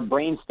is our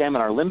brainstem and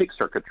our limbic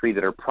circuitry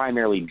that are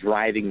primarily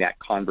driving that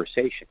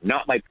conversation,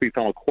 not my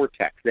prefrontal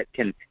cortex that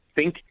can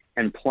think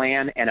and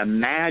plan and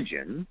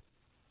imagine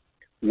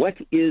what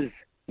is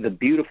the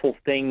beautiful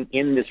thing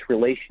in this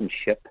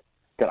relationship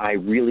that I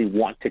really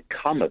want to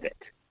come of it.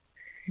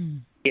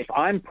 If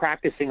I'm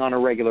practicing on a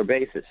regular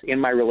basis in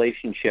my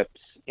relationships,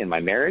 in my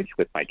marriage,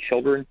 with my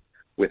children,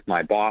 with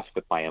my boss,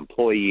 with my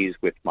employees,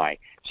 with my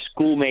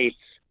schoolmates,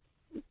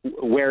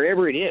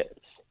 wherever it is,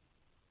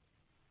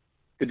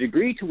 the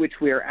degree to which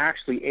we are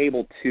actually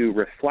able to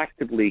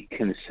reflectively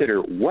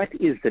consider what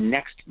is the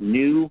next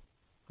new,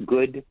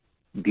 good,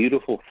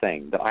 beautiful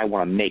thing that I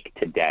want to make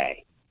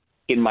today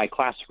in my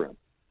classroom,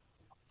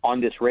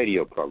 on this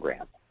radio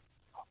program,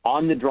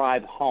 on the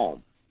drive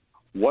home,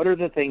 what are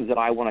the things that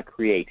I want to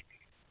create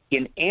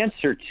in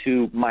answer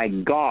to my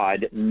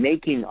God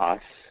making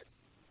us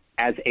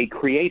as a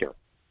creator?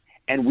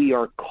 And we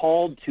are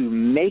called to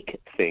make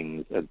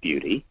things of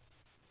beauty.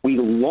 We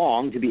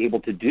long to be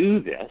able to do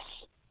this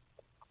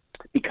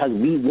because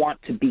we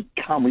want to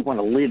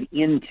live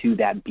into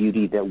that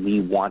beauty that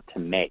we want to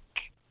make.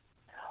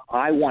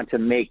 I want to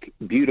make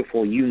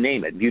beautiful, you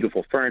name it,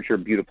 beautiful furniture,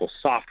 beautiful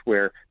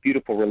software,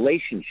 beautiful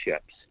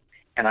relationships.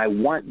 And I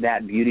want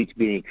that beauty to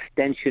be an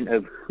extension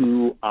of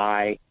who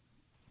I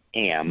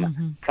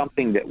am,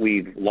 something that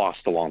we've lost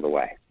along the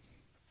way.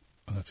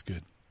 Oh, that's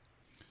good.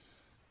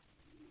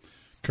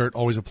 Kurt,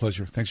 always a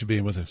pleasure. Thanks for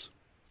being with us.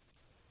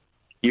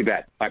 You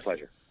bet. My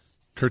pleasure.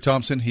 Kurt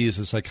Thompson, he is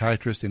a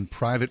psychiatrist in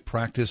private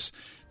practice,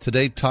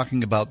 today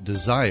talking about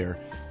desire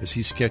as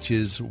he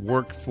sketches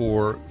work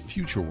for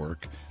future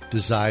work,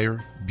 desire,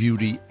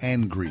 beauty,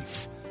 and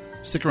grief.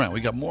 Stick around. We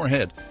got more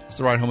ahead. It's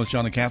The Ride Home with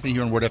John and Kathy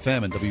here on Word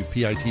FM and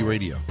WPIT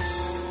Radio.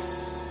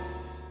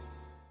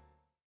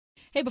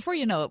 Hey, before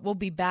you know it, we'll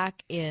be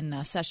back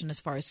in session as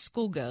far as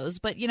school goes.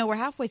 But, we're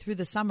halfway through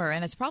the summer,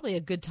 and it's probably a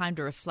good time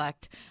to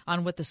reflect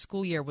on what the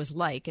school year was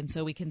like. And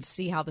so we can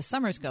see how the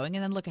summer's going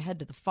and then look ahead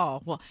to the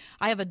fall. Well,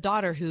 I have a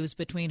daughter who's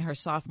between her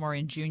sophomore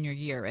and junior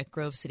year at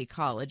Grove City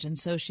College, and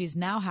so she's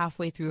now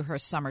halfway through her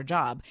summer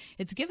job.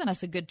 It's given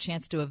us a good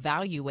chance to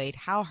evaluate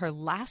how her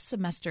last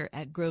semester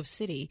at Grove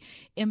City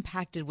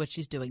impacted what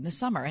she's doing this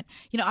summer. And,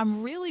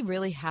 I'm really,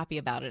 really happy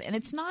about it. And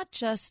it's not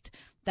just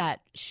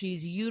that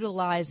she's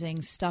utilizing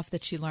stuff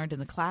that she learned in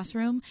the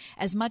classroom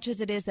as much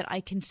as it is that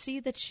I can see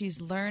that she's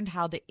learned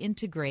how to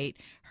integrate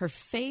her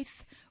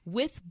faith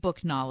with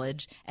book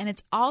knowledge, and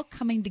it's all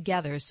coming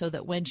together so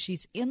that when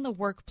she's in the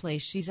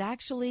workplace, she's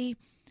actually,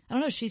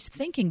 she's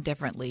thinking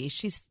differently.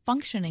 She's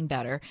functioning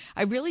better.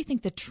 I really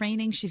think the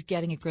training she's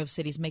getting at Grove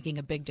City is making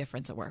a big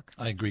difference at work.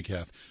 I agree,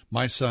 Kath.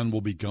 My son will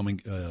be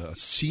becoming a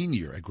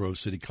senior at Grove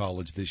City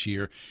College this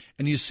year.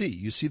 And you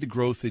see the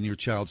growth in your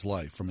child's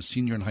life from a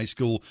senior in high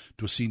school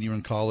to a senior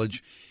in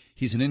college.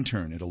 He's an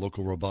intern at a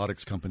local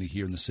robotics company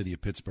here in the city of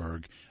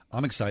Pittsburgh.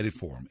 I'm excited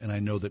for him, and I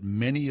know that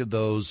many of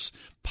those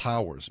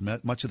powers,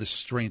 much of the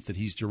strength that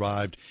he's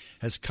derived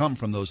has come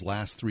from those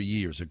last 3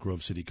 years at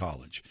Grove City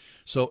College.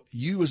 So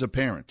you as a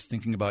parent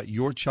thinking about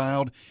your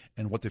child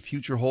and what the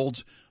future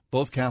holds,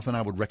 both Kath and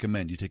I would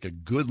recommend you take a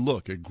good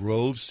look at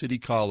Grove City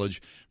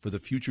College for the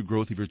future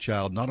growth of your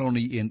child, not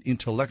only in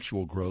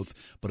intellectual growth,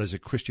 but as a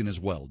Christian as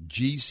well.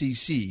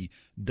 GCC.edu,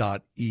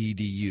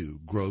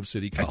 Grove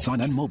City College.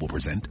 Exxon and Mobil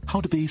present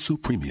How to Be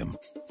Supremium.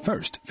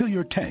 First, fill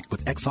your tank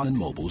with Exxon and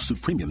Mobil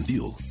Supremium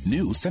Fuel.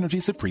 New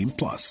Synergy Supreme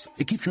Plus.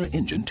 It keeps your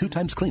engine 2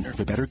 times cleaner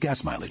for better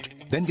gas mileage.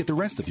 Then get the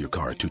rest of your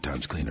car 2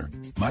 times cleaner.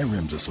 My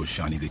rims are so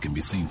shiny they can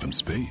be seen from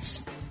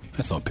space.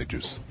 I saw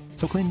pictures.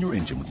 So clean your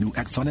engine with new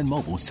Exxon and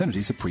Mobil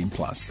Synergy Supreme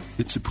Plus.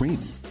 It's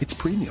supreme. It's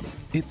premium.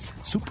 It's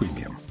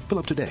Supremium. Fill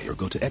up today or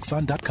go to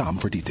Exxon.com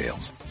for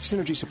details.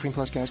 Synergy Supreme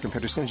Plus gas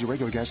compared to Synergy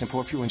regular gas and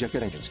poor fuel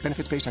injected engines.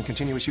 Benefits based on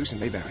continuous use and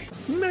may vary.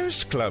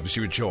 Most clubs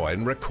you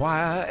join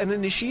require an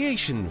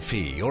initiation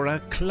fee or a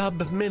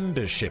club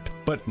membership,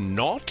 but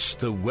not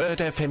the Word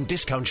FM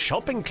Discount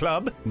Shopping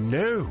Club.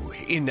 No,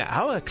 in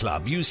our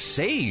club you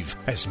save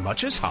as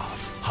much as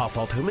half. Half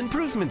off home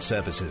improvement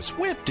services,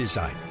 web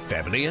design,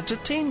 family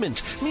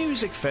entertainment, music,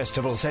 music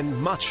festivals, and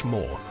much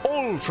more.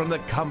 All from the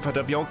comfort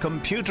of your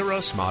computer or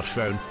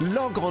smartphone.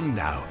 Log on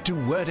now to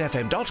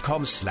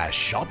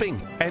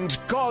wordfm.com/shopping. And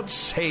God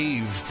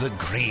save the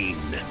green.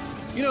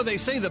 You know, they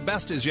say the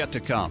best is yet to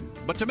come.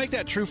 But to make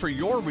that true for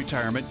your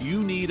retirement,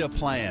 you need a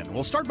plan.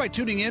 Well, start by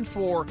tuning in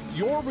for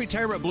Your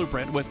Retirement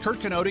Blueprint with Kurt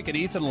Knodik and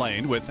Ethan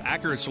Lane with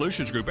Accurate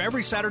Solutions Group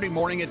every Saturday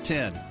morning at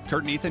 10.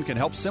 Kurt and Ethan can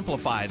help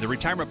simplify the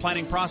retirement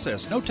planning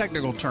process. No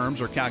technical terms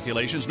or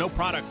calculations, no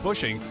product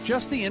pushing,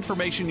 just the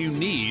information you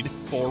need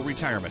for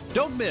retirement.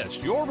 Don't miss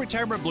Your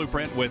Retirement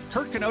Blueprint with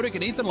Kurt Knodik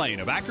and Ethan Lane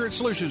of Accurate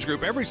Solutions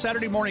Group every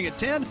Saturday morning at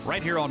 10,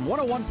 right here on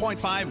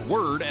 101.5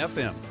 Word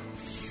FM.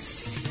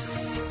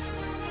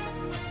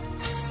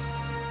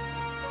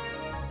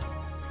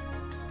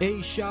 A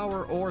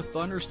shower or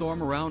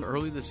thunderstorm around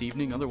early this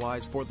evening.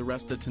 Otherwise, for the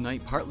rest of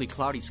tonight, partly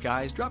cloudy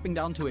skies, dropping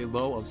down to a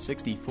low of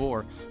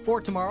 64. For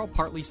tomorrow,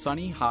 partly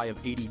sunny, high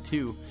of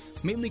 82.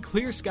 Mainly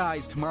clear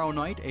skies tomorrow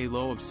night, a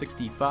low of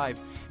 65.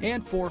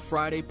 And for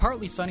Friday,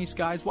 partly sunny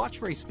skies. Watch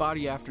for a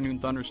spotty afternoon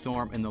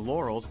thunderstorm in the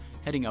Laurels,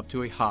 heading up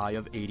to a high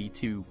of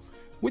 82.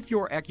 With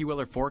your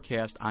AccuWeather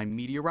forecast, I'm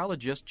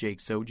meteorologist Jake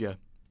Soja.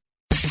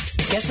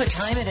 Guess what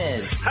time it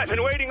is? I've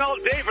been waiting all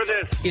day for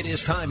this. It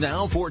is time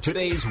now for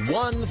today's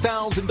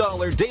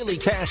 $1,000 daily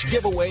cash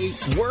giveaway,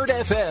 Word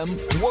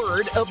FM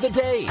Word of the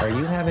Day. Are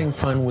you having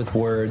fun with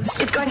words?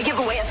 It's going to give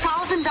away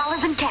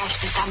 $1,000 in cash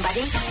to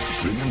somebody.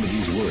 Remember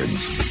these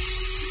words.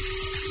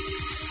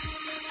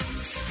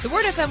 The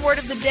Word FM Word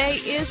of the Day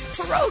is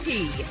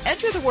pierogi.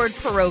 Enter the word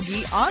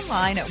pierogi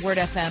online at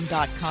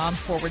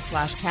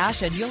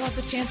wordfm.com/cash, and you'll have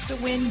the chance to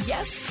win,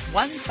 yes,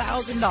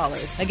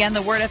 $1,000. Again,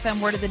 the Word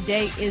FM Word of the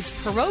Day is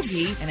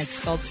pierogi, and it's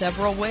spelled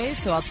several ways,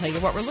 so I'll tell you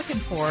what we're looking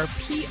for.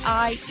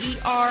 P-I-E-R-O-G-I.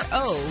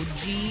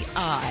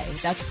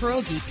 That's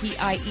pierogi,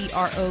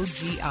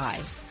 P-I-E-R-O-G-I.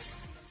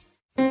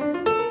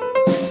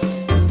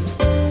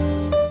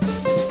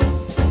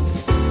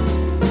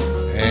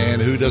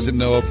 And who doesn't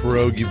know a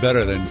pierogi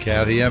better than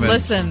Kathy Emmons?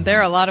 Listen, there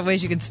are a lot of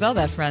ways you can spell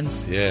that,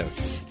 friends.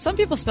 Yes. Some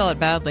people spell it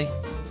badly.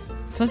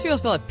 Some people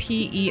spell it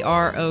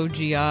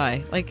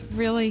P-E-R-O-G-I. Like,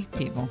 really?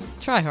 People.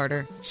 Try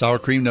harder. Sour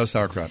cream, no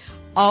sauerkraut.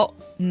 Oh,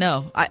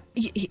 no.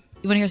 You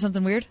want to hear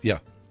something weird? Yeah.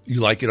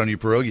 You like it on your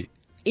pierogi?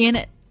 In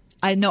it.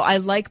 I know. I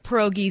like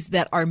pierogies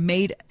that are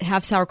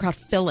have sauerkraut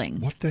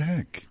filling. What the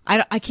heck?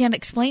 I can't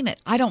explain it.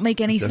 I don't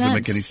make any sense. Doesn't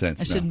make any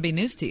sense. It shouldn't be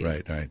news to you.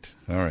 Right.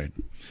 All right.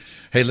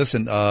 Hey,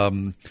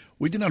 listen,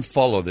 we do not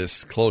follow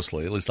this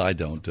closely, at least I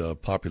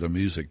don't, popular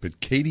music, but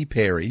Katy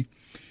Perry,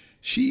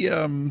 she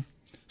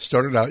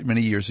started out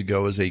many years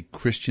ago as a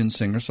Christian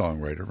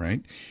singer-songwriter,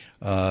 right?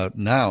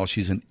 Now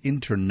she's an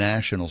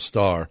international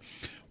star.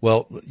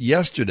 Well,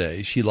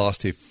 yesterday she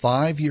lost a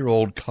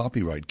 5-year-old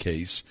copyright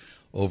case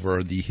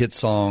over the hit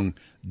song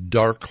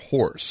Dark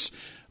Horse.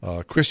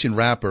 Christian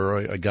rapper,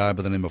 a guy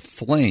by the name of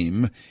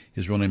Flame,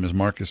 his real name is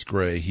Marcus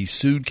Gray, he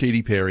sued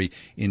Katy Perry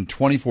in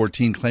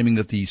 2014, claiming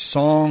that the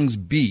song's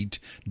beat,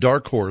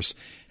 Dark Horse,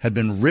 had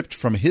been ripped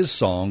from his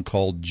song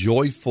called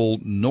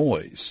Joyful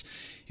Noise.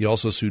 He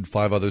also sued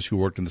 5 others who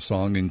worked in the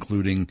song,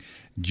 including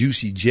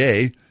Juicy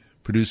J,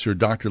 producer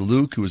Dr.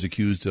 Luke, who was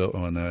accused of...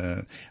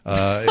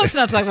 Let's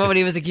not talk about what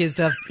he was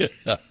accused of.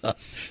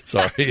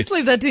 Sorry. Let's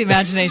leave that to the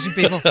imagination,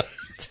 people.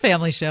 It's a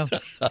family show.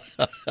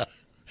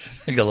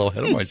 I got a little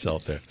ahead of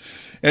myself there.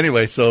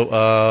 Anyway,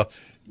 so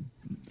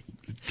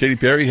Katy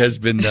Perry has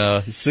been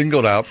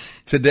singled out.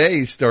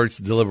 Today starts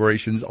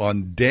deliberations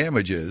on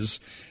damages.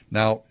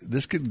 Now,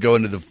 this could go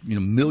into the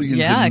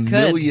millions and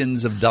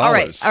millions of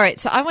dollars. All right.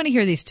 So I want to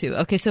hear these two.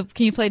 Okay, so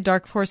can you play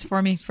Dark Horse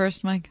for me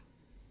first, Mike?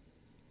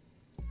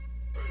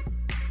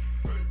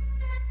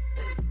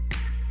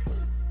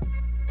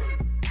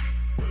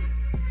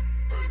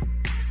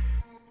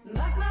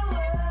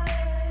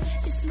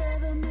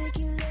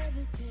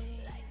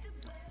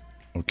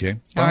 Okay.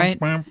 All right.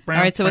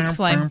 So it's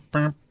Flame.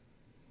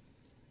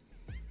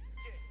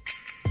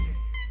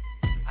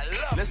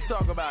 Let's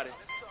talk about it.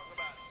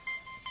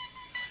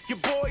 Your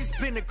boy's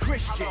been a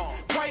Christian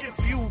quite a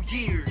few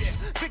years.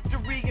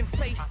 Victory and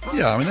faith.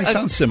 Yeah, I mean, they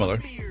sound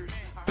similar.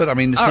 But, I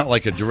mean, it's not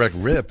like a direct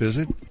rip, is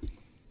it?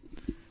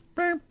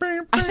 I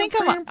think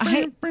I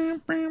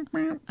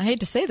hate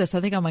to say this.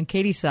 I think I'm on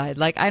Katie's side.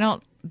 Like, I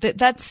don't...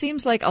 That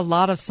seems like a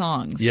lot of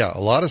songs. Yeah,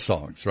 a lot of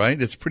songs,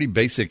 right? It's pretty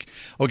basic.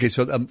 Okay,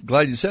 so I'm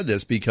glad you said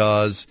this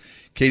because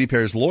Katy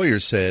Perry's lawyer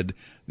said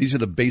these are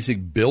the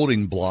basic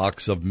building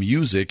blocks of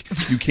music.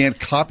 You can't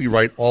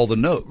copyright all the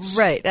notes.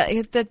 Right.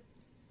 Can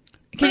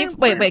you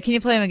wait? Can you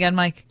play them again,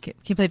 Mike? Can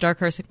you play Dark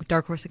Horse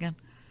again?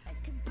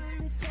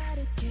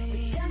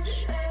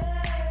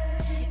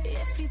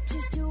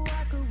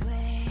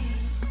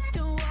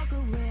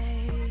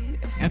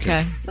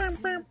 Okay.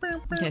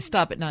 Okay,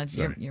 stop it. No,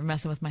 you're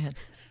messing with my head.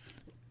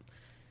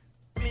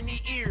 I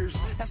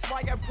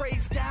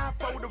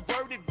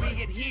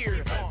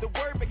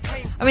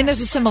mean,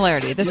 there's a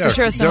similarity. There's for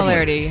sure a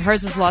similarity. Definitely.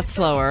 Hers is a lot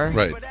slower.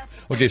 Right.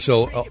 Okay,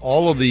 so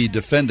all of the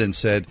defendants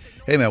said,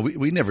 hey, man,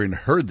 we never even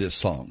heard this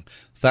song.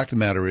 Fact of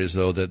the matter is,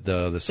 though, that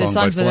the song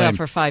by song's been Flame, out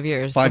for 5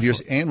 years. 5 years,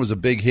 and was a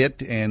big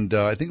hit, and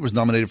I think it was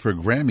nominated for a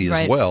Grammy as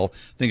Right. well.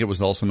 I think it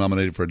was also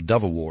nominated for a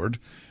Dove Award.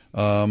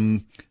 So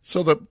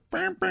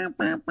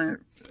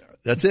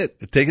that's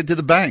it. Take it to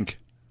the bank.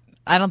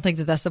 I don't think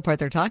that that's the part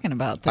they're talking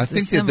about. I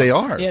think that they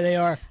are. Yeah, they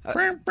are.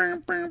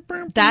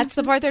 That's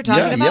the part they're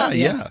talking about?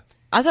 Yeah.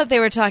 I thought they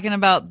were talking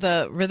about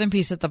the rhythm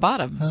piece at the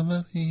bottom.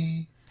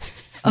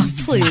 Oh,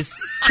 please.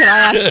 Can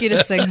I ask you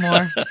to sing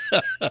more?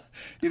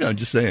 I'm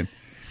just saying.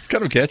 It's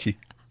kind of catchy.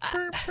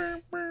 I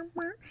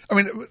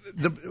mean,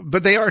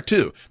 but they are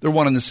too. They're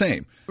one and the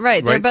same.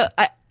 Right. Right? But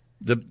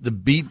The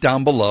beat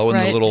down below and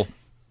Right. the little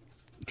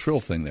trill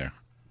thing there.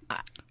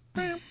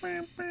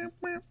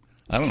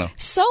 I don't know.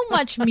 so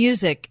much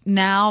music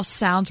now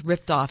sounds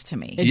ripped off to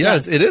me.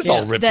 It is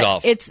all ripped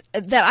off. It's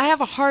that I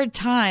have a hard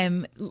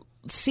time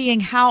seeing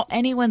how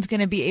anyone's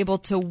going to be able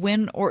to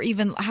win, or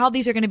even how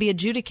these are going to be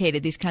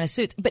adjudicated, these kind of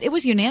suits. But it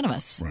was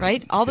unanimous,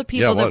 right? All the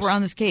people that were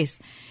on this case,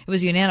 it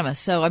was unanimous.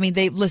 So, I mean,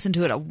 they listened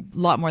to it a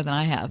lot more than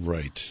I have.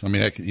 Right. I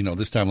mean,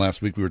 this time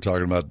last week we were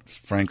talking about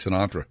Frank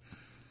Sinatra.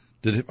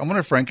 I wonder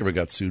if Frank ever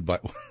got sued by.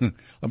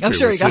 I'm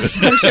sure he got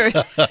sued. I'm sure.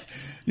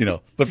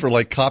 But for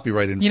like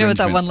copyright infringement. You know what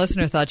that one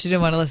listener thought? She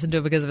didn't want to listen to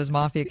it because of his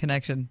mafia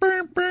connection.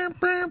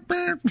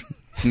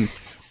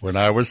 When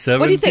I was 17.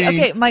 What do you think?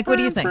 Okay, Mike, what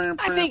do you think?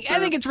 I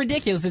think it's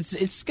ridiculous.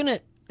 It's gonna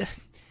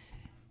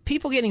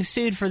people getting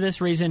sued for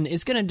this reason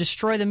is gonna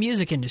destroy the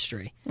music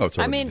industry. Oh, it's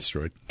already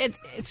destroyed.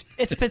 It's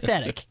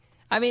pathetic.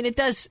 I mean, it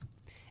does.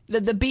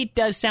 The beat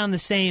does sound the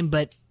same,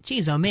 but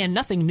geez, oh man,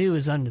 nothing new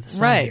is under the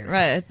sun Right, here.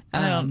 right.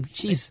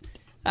 Jeez,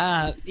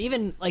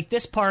 even like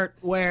this part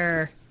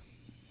where,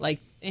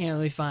 like, let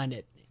me find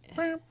it.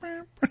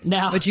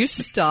 Now, would you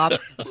stop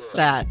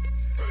that?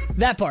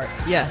 That part,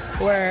 yeah,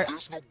 where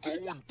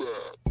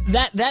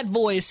that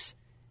voice,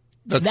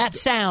 that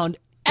sound,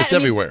 it's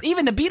everywhere.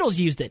 Even the Beatles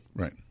used it.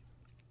 Right.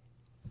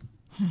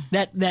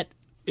 That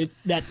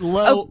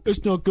low.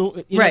 It's not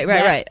going.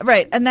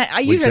 Right, and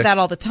that you hear that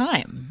all the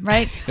time,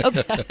 right?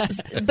 Okay.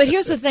 But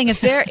here's the thing: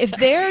 if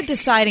they're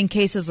deciding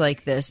cases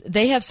like this,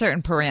 they have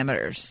certain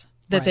parameters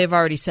that they've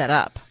already set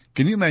up.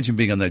 Can you imagine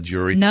being on that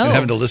jury No. and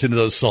having to listen to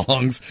those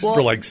songs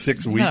for like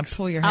 6 You gotta weeks?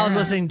 pull your hair I was out.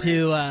 listening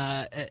to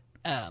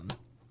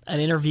an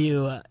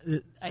interview.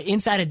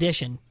 Inside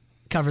Edition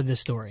covered this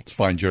story. It's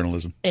fine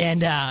journalism.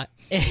 And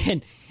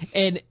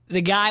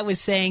the guy was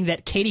saying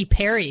that Katy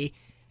Perry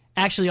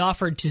actually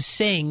offered to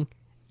sing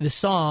the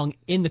song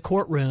in the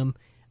courtroom,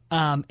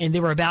 and they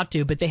were about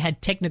to, but they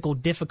had technical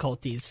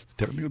difficulties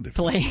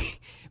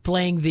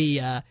playing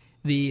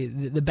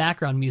the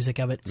background music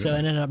of it, so it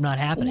ended up not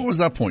happening. What was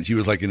that point? She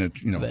was like in a,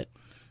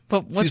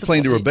 But what's she's the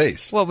playing to her point?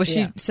 bass. What was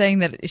she saying,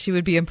 that she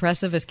would be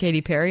impressive as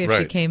Katy Perry if she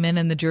Right. came in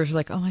and the jurors were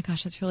like, "Oh my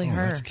gosh, that's really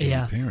her." That's Katy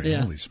Perry.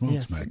 Holy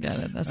smokes, man. Forget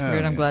it. That's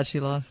weird. I'm glad she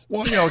lost.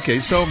 Well, okay,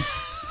 so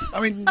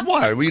I mean,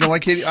 why? Well, you don't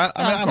like Katy?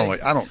 I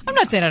don't. I'm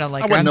not saying I don't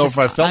like I her. wouldn't know just, if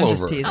I fell I'm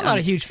just over. teasing. I'm not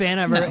a huge fan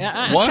of her. No.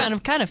 I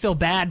What? kind of feel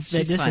bad that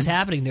She's this fine. is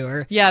happening to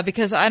her. Yeah,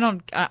 because I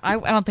don't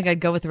think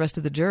I'd go with the rest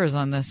of the jurors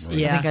on this.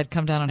 Right. I think I'd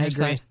come down on I her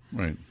agree. side.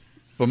 Right.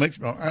 But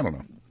I don't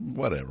know.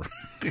 Whatever.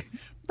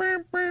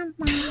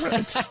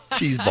 It's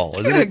cheese ball,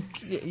 isn't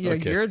it?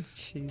 You're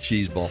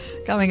cheese ball.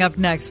 Coming up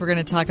next, we're going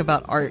to talk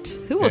about art.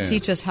 Who will Yeah.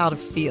 teach us how to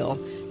feel?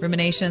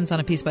 Ruminations on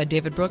a piece by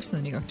David Brooks in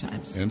the New York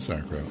Times. And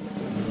sauerkraut.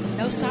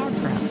 No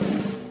sauerkraut.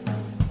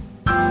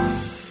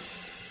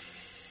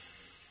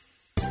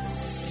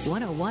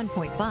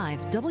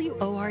 101.5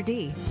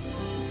 WORD.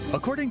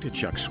 According to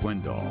Chuck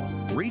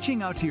Swindoll,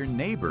 reaching out to your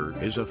neighbor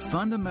is a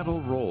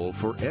fundamental role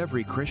for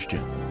every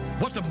Christian.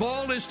 What the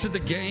ball is to the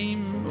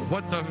game,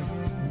 what the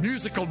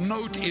musical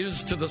note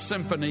is to the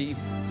symphony,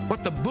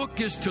 what the book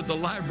is to the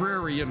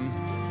librarian,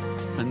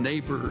 a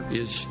neighbor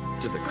is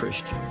to the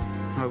Christian.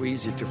 How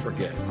easy to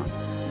forget,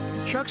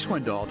 huh? Chuck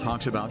Swindoll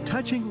talks about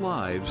touching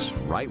lives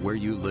right where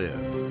you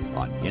live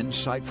on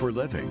Insight for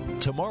Living.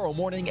 Tomorrow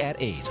morning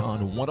at 8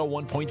 on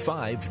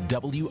 101.5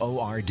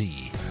 WORD.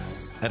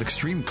 At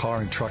Extreme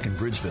Car and Truck in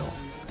Bridgeville,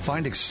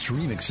 find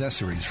extreme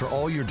accessories for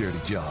all your dirty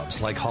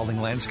jobs, like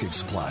hauling landscape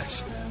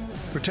supplies.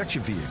 Protect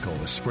your vehicle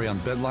with spray-on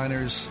bed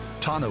liners,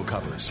 tonneau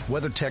covers,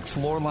 WeatherTech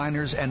floor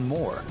liners, and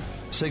more.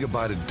 Say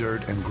goodbye to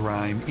dirt and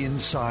grime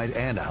inside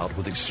and out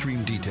with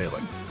extreme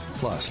detailing.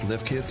 Plus,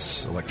 lift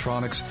kits,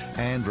 electronics,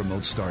 and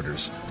remote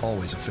starters.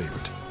 Always a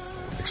favorite.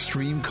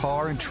 Extreme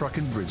Car and Truck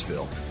in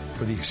Bridgeville.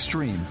 For the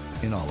extreme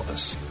in all of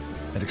us.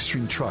 At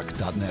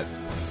extremetruck.net.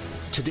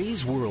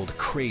 Today's world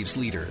craves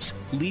leaders.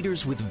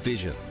 Leaders with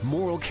vision,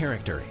 moral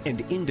character,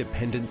 and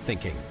independent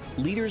thinking.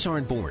 Leaders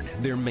aren't born,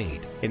 they're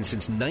made. And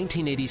since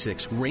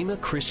 1986, Rhema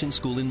Christian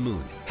School in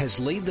Moon has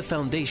laid the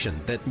foundation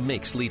that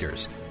makes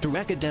leaders. Through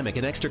academic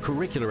and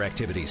extracurricular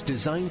activities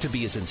designed to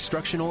be as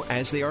instructional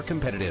as they are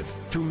competitive.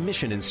 Through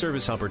mission and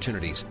service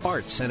opportunities,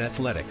 arts and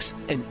athletics.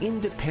 An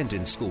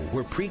independent school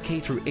where pre-K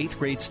through 8th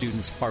grade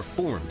students are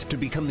formed to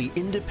become the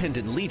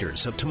independent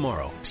leaders of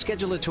tomorrow.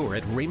 Schedule a tour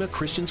at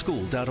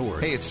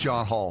rhemachristianschool.org. Hey, it's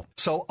John Hall.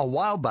 So a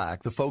while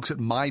back, the folks at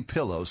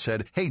MyPillow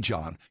said, "Hey,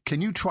 John,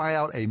 can you try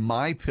out a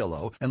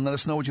MyPillow and let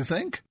us know what you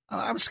think?"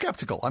 I was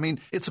skeptical. I mean,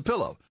 it's a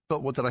pillow,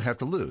 but what did I have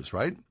to lose,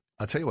 right?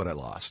 I'll tell you what I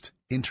lost.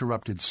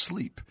 Interrupted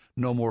sleep.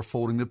 No more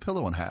folding the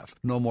pillow in half.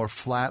 No more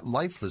flat,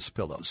 lifeless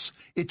pillows.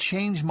 It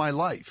changed my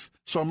life.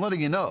 So I'm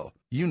letting you know,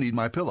 you need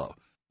MyPillow.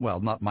 Well,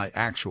 not my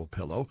actual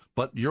pillow,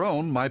 but your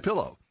own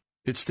MyPillow.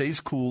 It stays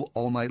cool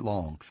all night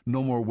long.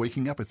 No more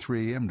waking up at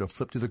 3 a.m. to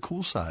flip to the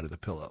cool side of the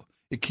pillow.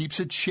 It keeps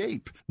its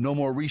shape. No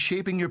more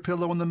reshaping your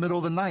pillow in the middle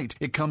of the night.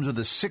 It comes with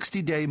a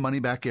 60-day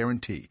money-back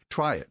guarantee.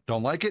 Try it.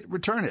 Don't like it?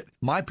 Return it.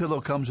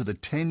 MyPillow comes with a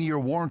 10-year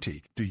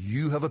warranty. Do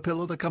you have a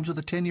pillow that comes with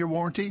a 10-year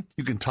warranty?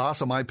 You can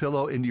toss a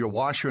MyPillow into your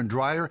washer and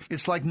dryer.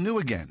 It's like new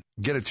again.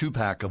 Get a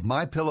 2-pack of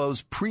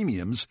MyPillow's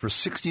premiums for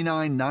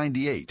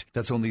 $69.98.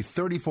 That's only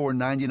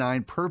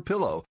 $34.99 per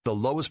pillow, the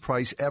lowest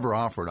price ever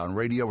offered on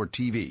radio or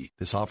TV.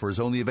 This offer is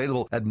only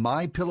available at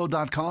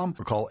MyPillow.com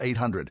or call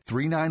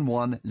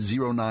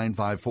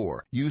 800-391-0954.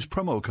 Use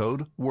promo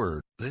code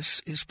WORD.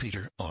 This is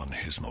Peter on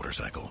his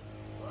motorcycle.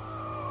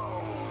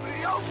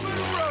 The open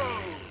road.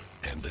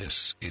 And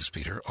this is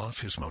Peter off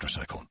his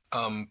motorcycle.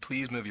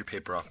 Please move your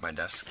paper off my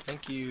desk.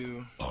 Thank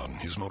you. On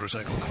his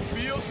motorcycle. I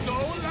feel so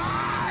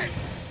alive.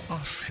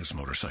 Off his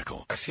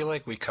motorcycle. I feel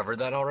like we covered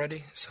that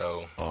already,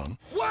 so... On.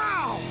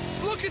 Wow!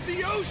 Look at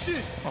the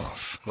ocean!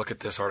 Off. Look at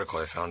this article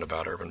I found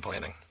about urban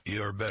planning.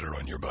 You're better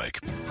on your bike.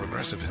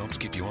 Progressive helps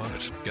keep you on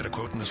it. Get a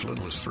quote in as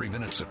little as 3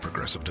 minutes at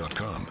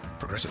Progressive.com.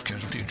 Progressive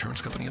Casualty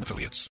Insurance Company and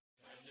Affiliates.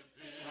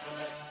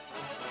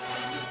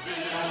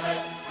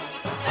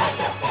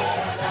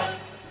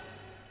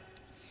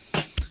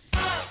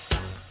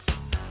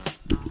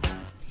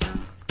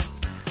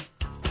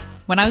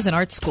 When I was in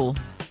art school,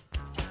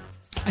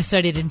 I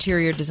studied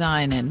interior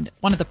design, and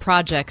one of the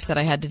projects that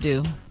I had to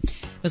do, it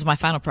was my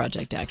final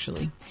project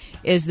actually,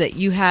 is that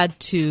you had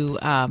to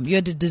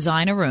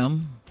design a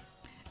room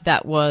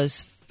that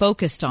was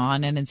focused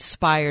on and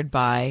inspired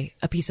by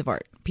a piece of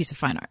art, piece of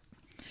fine art.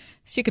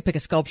 So you could pick a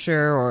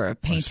sculpture or a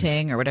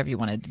painting or whatever you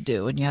wanted to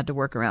do, and you had to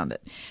work around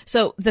it.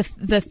 So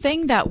the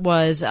thing that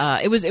was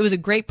it was a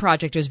great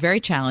project. It was very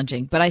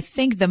challenging, but I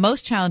think the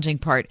most challenging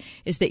part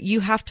is that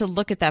you have to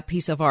look at that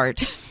piece of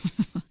art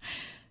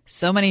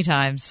so many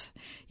times,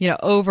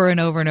 over and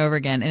over and over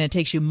again, and it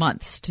takes you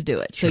months to do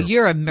it. Sure. So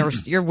you're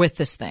immersed, you're with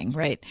this thing,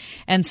 right?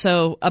 And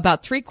so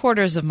about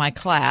 3/4 of my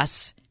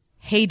class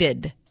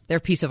hated their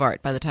piece of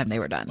art by the time they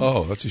were done.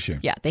 Oh, that's a shame.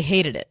 Yeah, they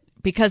hated it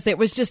because it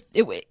was just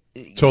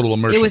total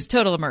immersion. It was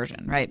total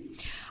immersion, right?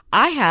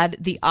 I had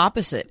the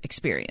opposite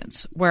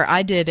experience where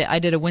I did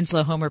a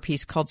Winslow Homer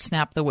piece called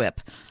Snap the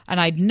Whip, and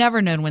I'd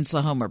never known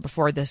Winslow Homer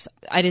before this.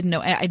 I'd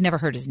never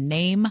heard his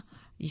name.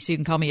 So you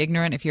can call me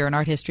ignorant if you're an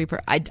art history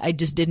person. I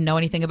just didn't know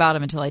anything about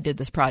him until I did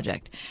this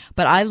project.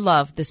 But I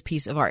love this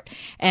piece of art.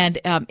 And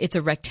it's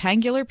a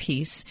rectangular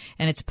piece,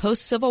 and it's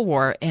post-Civil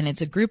War, and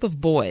it's a group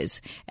of boys,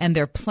 and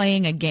they're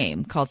playing a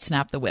game called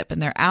Snap the Whip. And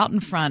they're out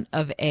in front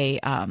of a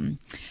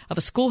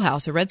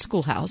schoolhouse, a red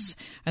schoolhouse,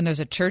 and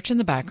there's a church in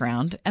the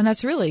background, and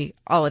that's really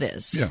all it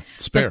is. Yeah,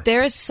 spare. But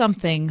there is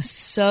something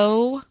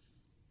so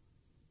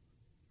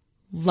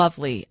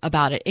lovely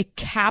about it. It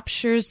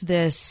captures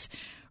this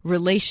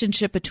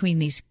relationship between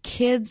these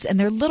kids, and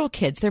they're little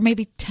kids. They're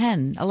maybe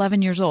 10,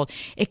 11 years old.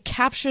 It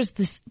captures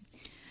this,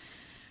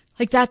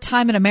 like that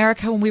time in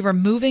America when we were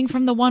moving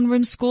from the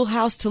one-room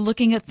schoolhouse to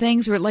looking at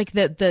things where like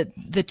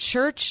the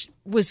church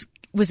was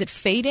it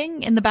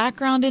fading in the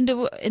background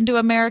into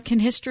American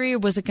history, or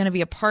was it going to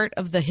be a part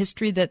of the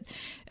history that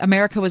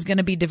America was going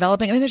to be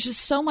developing? I mean, there's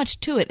just so much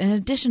to it, in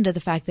addition to the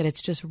fact that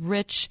it's just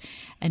rich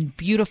and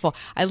beautiful.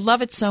 I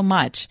love it so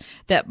much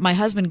that my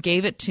husband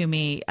gave it to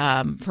me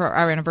for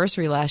our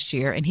anniversary last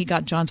year, and he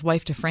got John's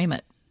wife to frame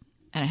it,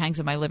 and it hangs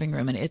in my living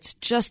room, and it's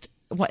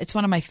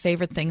one of my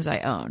favorite things I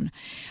own.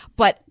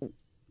 But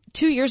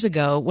 2 years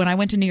ago, when I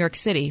went to New York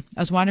City,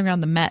 I was wandering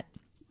around the Met.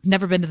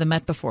 Never been to the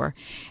Met before.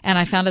 And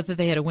I found out that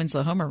they had a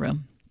Winslow Homer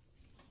room.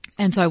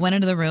 And so I went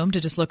into the room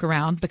to just look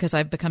around because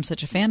I've become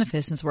such a fan of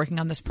his since working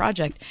on this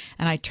project.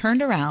 And I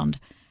turned around,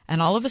 and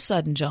all of a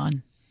sudden,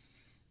 John,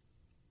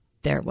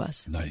 there it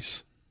was.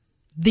 Nice.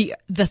 The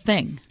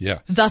thing. Yeah.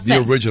 The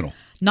thing. The original.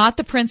 Not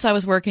the prints I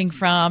was working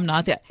from,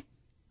 it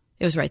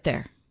was right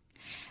there.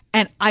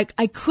 And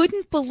I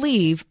couldn't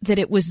believe that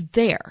it was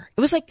there.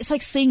 It's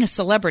like seeing a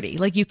celebrity.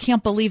 Like, you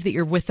can't believe that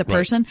you're with the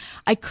person. Right.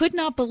 I could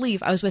not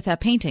believe I was with that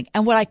painting.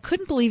 And what I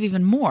couldn't believe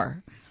even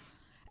more,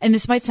 and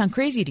this might sound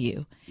crazy to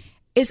you,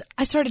 is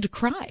I started to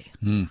cry.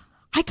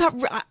 I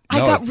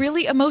got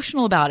really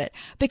emotional about it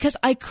because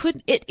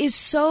it is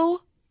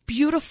so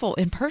beautiful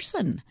in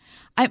person.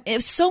 It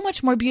was so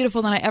much more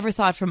beautiful than I ever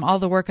thought from all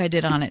the work I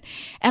did on it.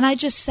 And I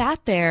just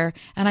sat there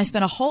and I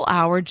spent a whole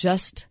hour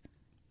just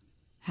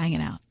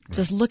hanging out,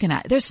 just looking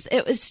at it.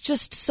 It was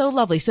just so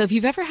lovely. So if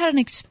you've ever had an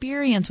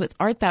experience with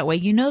art that way,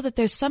 you know that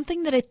there's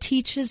something that it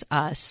teaches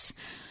us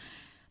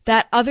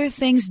that other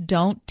things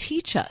don't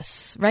teach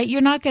us, right?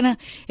 You're not going to,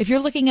 if you're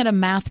looking at a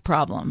math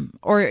problem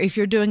or if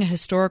you're doing a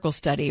historical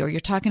study or you're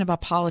talking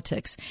about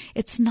politics,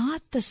 it's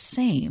not the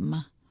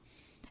same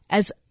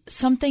as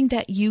something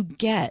that you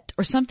get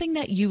or something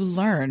that you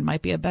learn,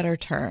 might be a better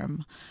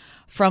term,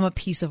 from a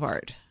piece of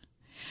art.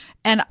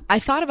 And I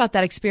thought about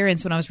that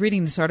experience when I was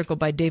reading this article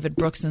by David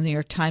Brooks in the New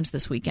York Times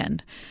this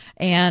weekend.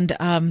 And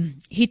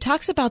he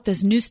talks about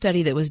this new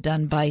study that was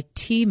done by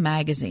T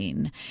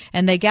Magazine.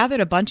 And they gathered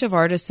a bunch of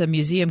artists and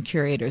museum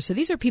curators. So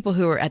these are people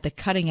who are at the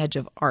cutting edge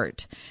of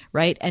art,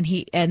 right?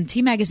 And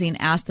T Magazine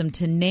asked them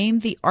to name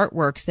the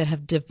artworks that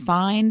have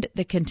defined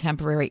the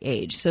contemporary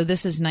age. So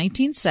this is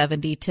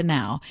 1970 to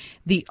now,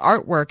 the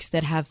artworks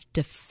that have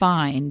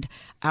defined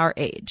our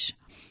age.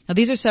 Now,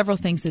 these are several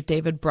things that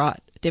David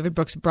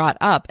Brooks brought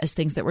up as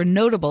things that were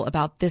notable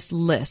about this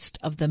list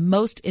of the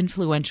most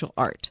influential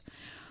art.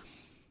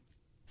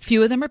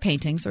 Few of them are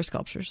paintings or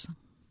sculptures.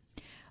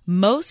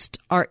 Most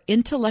are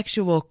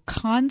intellectual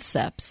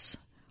concepts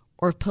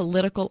or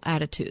political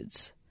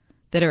attitudes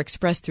that are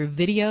expressed through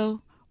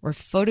video or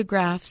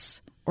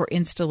photographs or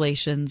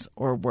installations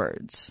or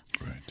words.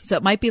 Right. So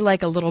it might be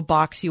like a little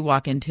box you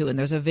walk into and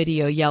there's a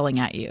video yelling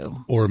at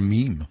you. Or a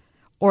meme.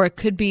 Or it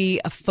could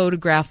be a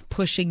photograph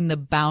pushing the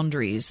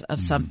boundaries of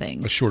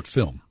something. A short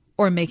film.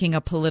 Or making a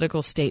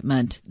political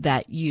statement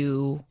that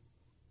you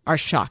are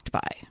shocked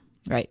by,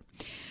 right?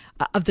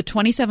 Of the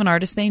 27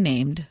 artists they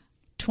named,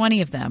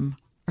 20 of them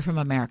are from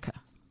America,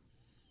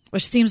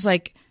 which seems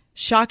like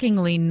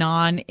shockingly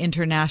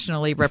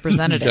non-internationally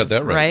representative. You got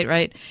that right.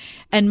 Right.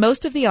 And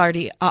most of the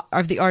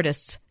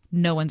artists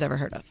no one's ever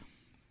heard of.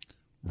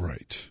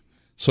 Right.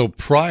 So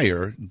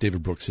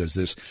David Brooks says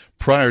this,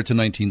 prior to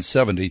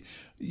 1970,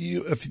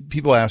 if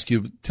people ask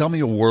you, tell me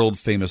a world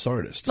famous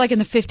artist. Like in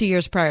the 50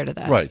 years prior to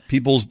that. Right.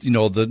 People's,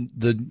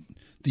 the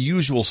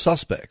usual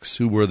suspects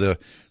who were the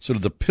sort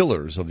of the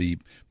pillars of the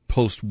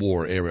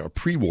post-war era or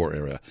pre-war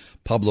era.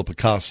 Pablo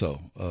Picasso,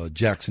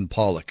 Jackson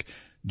Pollock,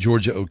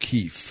 Georgia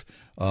O'Keeffe,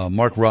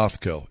 Mark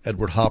Rothko,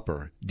 Edward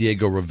Hopper,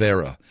 Diego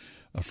Rivera,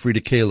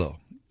 Frida Kahlo.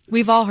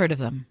 We've all heard of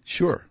them.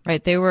 Sure.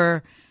 Right. They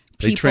were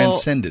people. They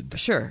transcended.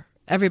 Sure.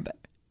 Everybody.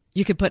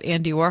 You could put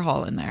Andy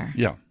Warhol in there.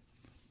 Yeah.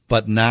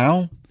 But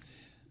now,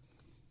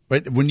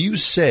 right, when you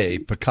say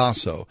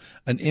Picasso,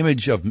 an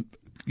image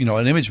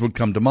would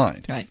come to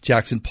mind. Right.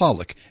 Jackson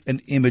Pollock, an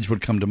image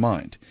would come to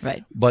mind.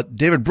 Right. But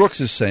David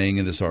Brooks is saying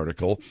in this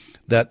article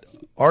that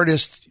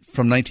artists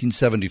from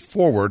 1970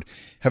 forward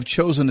have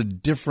chosen a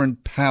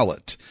different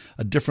palette,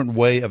 a different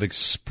way of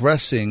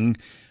expressing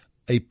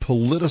a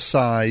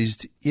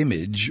politicized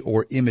image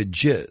or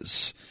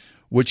images,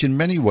 which in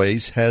many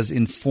ways has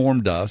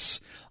informed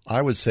us,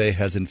 I would say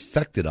has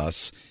infected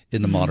us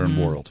in the modern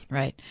world.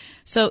 Right.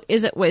 So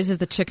is it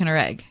the chicken or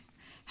egg?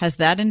 Has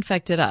that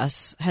infected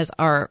us? Has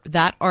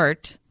that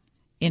art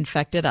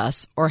infected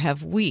us, or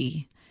have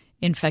we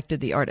infected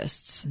the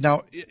artists?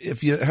 Now,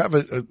 if you have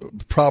a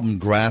problem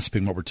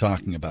grasping what we're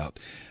talking about,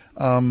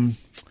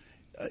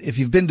 if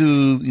you've been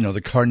to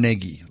the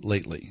Carnegie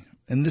lately,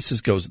 and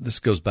this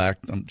goes back,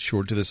 I'm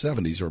sure, to the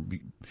 70s, or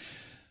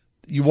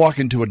you walk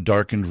into a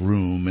darkened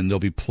room and they'll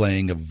be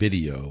playing a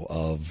video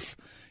of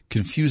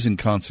Confusing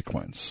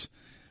Consequence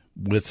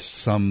with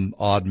some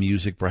odd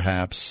music,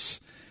 perhaps,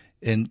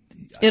 and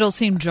it'll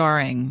seem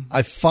jarring.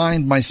 I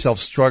find myself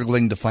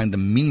struggling to find the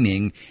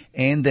meaning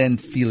and then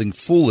feeling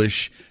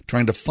foolish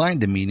trying to find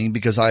the meaning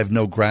because I have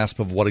no grasp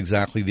of what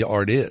exactly the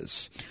art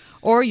is.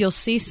 Or you'll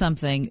see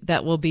something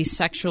that will be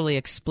sexually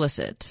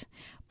explicit,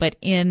 but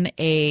in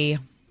a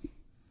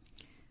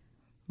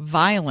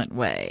violent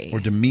way. Or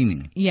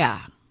demeaning.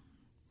 Yeah.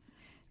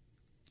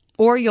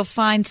 Or you'll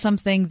find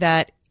something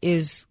that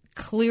is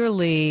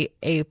clearly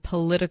a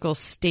political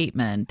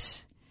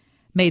statement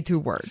made through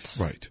words.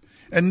 Right.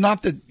 And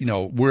not that,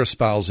 we're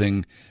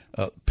espousing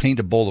paint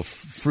a bowl of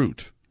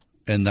fruit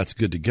and that's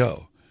good to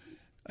go.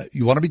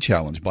 You want to be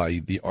challenged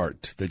by the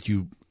art that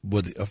you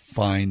would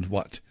find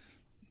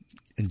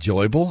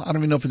enjoyable? I don't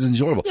even know if it's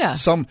enjoyable. Yeah.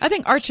 I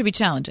think art should be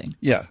challenging.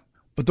 Yeah.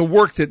 But the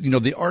work that,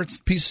 the art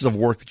pieces of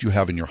work that you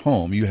have in your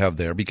home, you have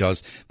there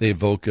because they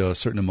evoke a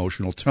certain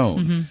emotional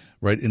tone,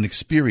 right? An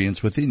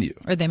experience within you.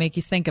 Or they make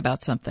you think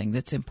about something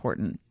that's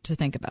important to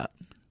think about.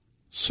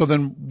 So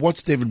then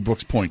what's David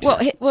Brooks' point?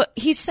 Well,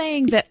 he's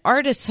saying that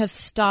artists have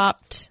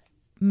stopped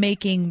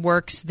making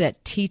works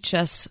that teach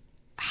us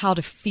how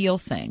to feel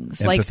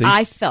things. Empathy? Like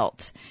I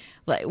felt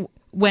like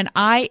when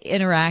I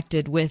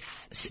interacted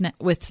with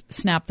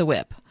Snap the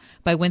Whip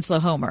by Winslow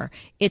Homer,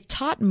 it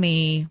taught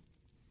me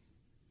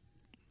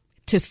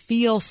to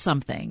feel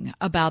something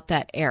about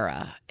that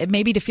era.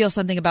 Maybe to feel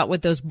something about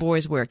what those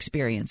boys were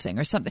experiencing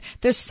or something.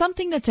 There's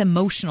something that's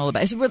emotional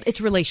about it.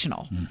 It's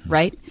relational,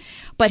 right?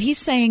 But he's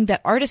saying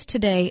that artists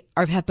today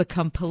have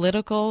become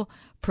political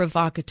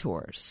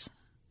provocateurs.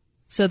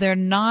 So they're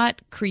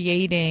not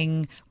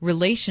creating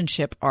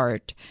relationship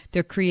art.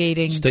 They're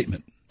creating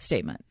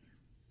Statement.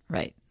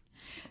 Right.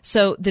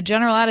 So the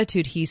general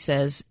attitude, he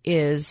says,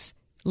 is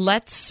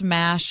let's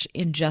smash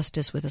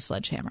injustice with a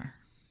sledgehammer.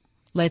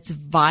 Let's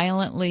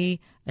violently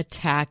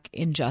attack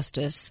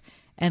injustice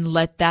and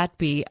let that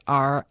be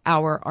our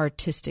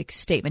artistic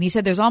statement. He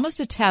said there's almost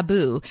a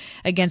taboo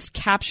against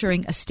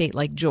capturing a state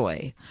like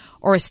joy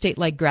or a state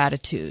like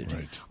gratitude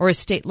or a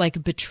state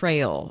like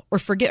betrayal or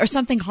forget or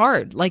something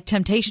hard like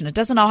temptation. It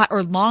doesn't all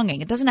or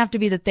longing. It doesn't have to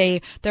be that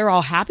they're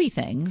all happy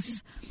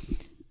things.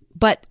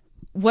 But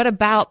what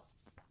about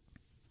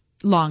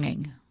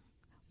longing?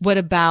 What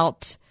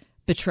about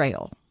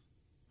betrayal?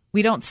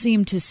 We don't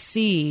seem to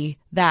see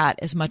that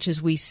as much as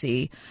we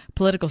see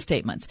political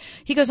statements.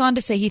 He goes on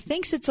to say he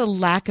thinks it's a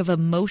lack of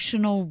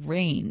emotional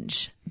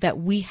range that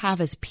we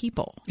have as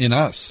people. In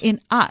us.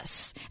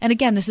 And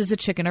again, this is a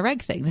chicken or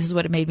egg thing. This is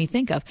what it made me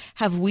think of.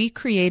 Have we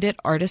created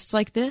artists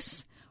like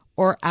this?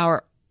 Or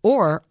are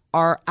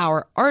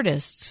our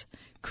artists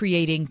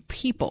creating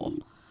people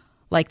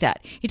like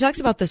that? He talks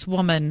about this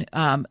woman,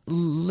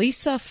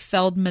 Lisa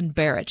Feldman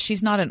Barrett.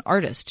 She's not an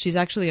artist. She's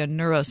actually a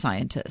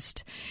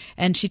neuroscientist.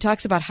 And she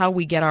talks about how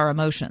we get our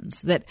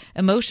emotions, that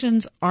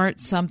emotions aren't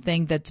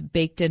something that's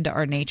baked into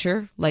our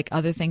nature, like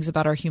other things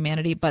about our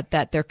humanity, but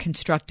that they're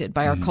constructed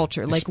by our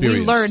culture. Like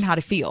we learn how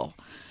to feel.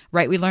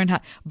 Right. We learn how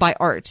by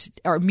art.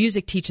 Our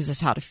music teaches us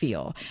how to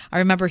feel. I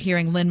remember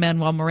hearing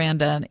Lin-Manuel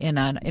Miranda in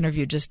an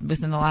interview just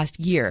within the last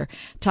year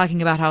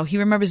talking about how he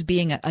remembers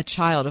being a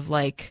child of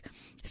like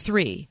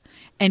 3,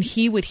 and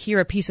he would hear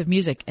a piece of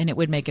music and it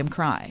would make him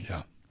cry.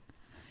 Yeah.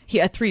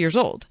 He at 3 years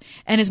old.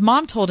 And his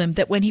mom told him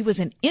that when he was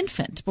an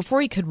infant,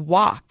 before he could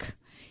walk,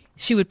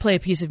 she would play a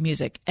piece of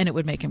music and it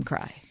would make him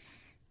cry.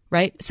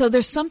 Right? So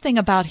there's something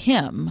about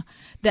him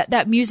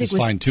that music His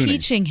was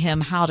teaching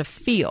him how to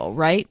feel,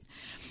 right?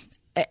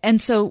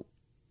 And so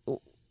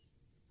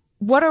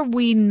what are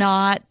we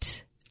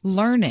not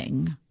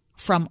learning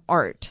from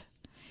art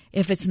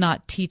if it's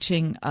not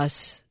teaching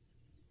us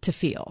to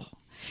feel?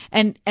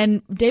 And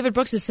David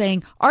Brooks is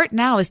saying art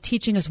now is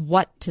teaching us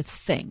what to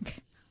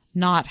think,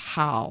 not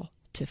how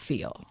to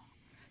feel.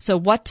 So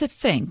what to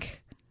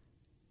think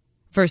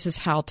versus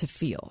how to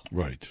feel.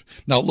 Right.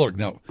 Now,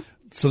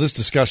 so this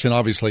discussion,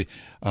 obviously,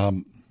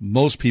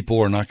 most people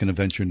are not going to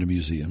venture into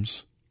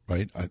museums,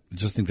 right? I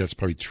just think that's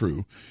probably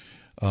true.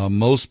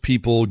 Most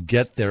people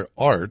get their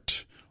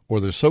art or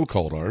their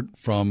so-called art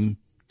from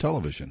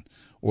television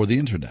or the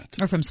internet.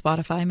 Or from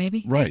Spotify,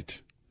 maybe?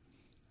 Right.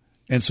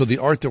 And so the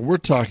art that we're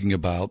talking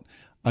about,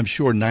 I'm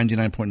sure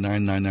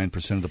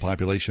 99.999% of the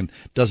population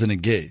doesn't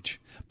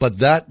engage. But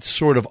that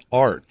sort of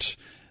art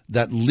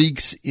that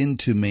leaks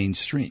into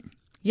mainstream.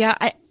 Yeah,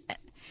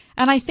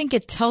 and I think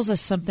it tells us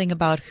something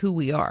about who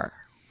we are.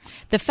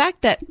 The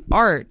fact that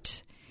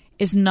art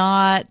is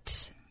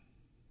not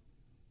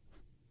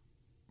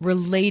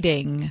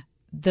relating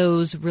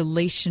those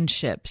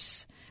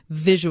relationships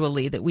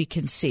visually that we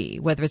can see,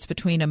 whether it's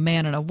between a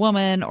man and a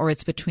woman, or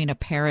it's between a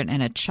parent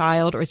and a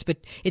child, or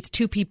it's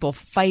two people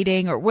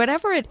fighting, or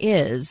whatever it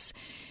is.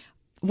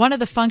 One of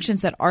the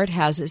functions that art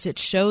has is it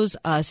shows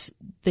us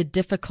the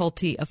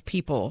difficulty of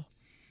people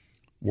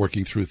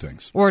working through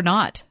things. Or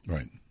not.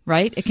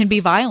 Right? It can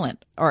be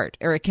violent art,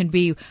 or it can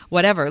be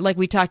whatever. Like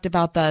we talked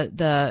about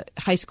the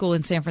high school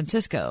in San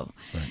Francisco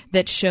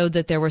that showed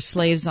that there were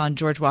slaves on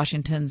George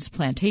Washington's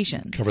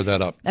plantation. Cover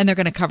that up. And they're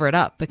going to cover it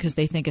up because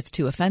they think it's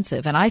too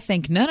offensive. And I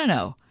think,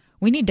 no.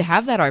 We need to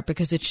have that art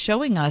because it's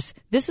showing us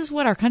this is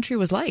what our country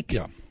was like.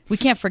 Yeah. We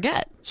can't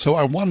forget. So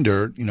I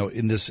wonder,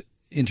 in this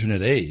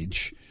internet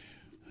age,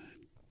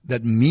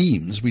 that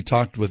memes, we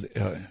talked with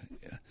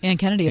Ann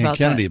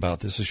Kennedy about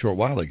this a short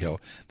while ago,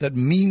 that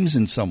memes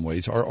in some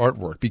ways are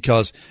artwork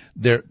because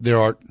there's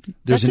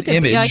an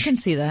image. Yeah, I can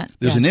see that.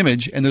 There's an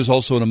image and there's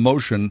also an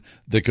emotion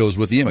that goes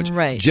with the image.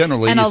 Right.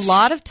 Generally, and a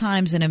lot of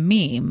times in a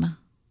meme,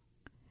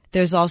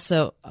 there's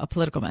also a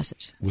political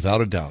message. Without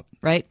a doubt.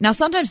 Right? Now,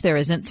 sometimes there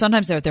isn't.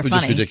 Sometimes they're funny.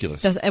 Which is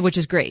ridiculous. Which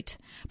is great.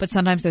 But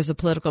sometimes there's a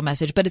political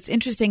message. But it's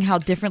interesting how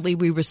differently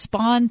we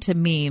respond to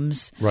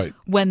memes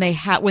when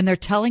they're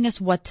telling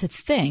us what to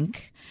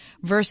think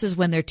versus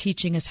when they're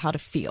teaching us how to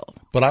feel.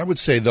 But I would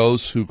say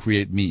those who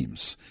create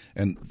memes,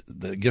 and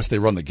I guess they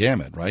run the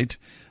gamut, right?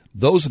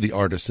 Those are the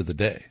artists of the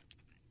day.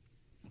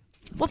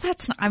 Well,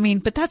 that's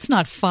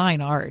not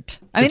fine art.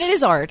 It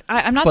is art.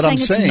 I'm not saying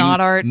it's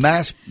not art.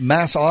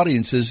 Mass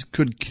audiences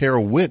could care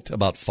a whit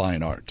about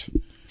fine art.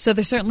 So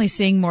they're certainly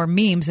seeing more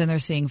memes than they're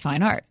seeing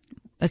fine art.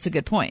 That's a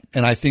good point.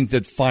 And I think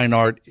that fine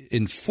art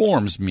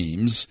informs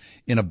memes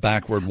in a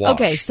backward wash.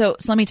 Okay, so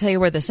let me tell you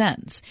where this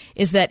ends,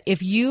 is that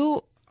if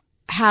you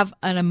have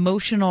an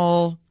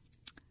emotional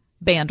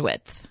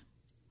bandwidth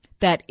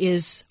that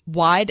is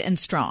wide and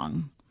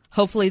strong,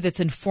 hopefully that's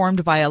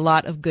informed by a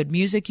lot of good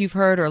music you've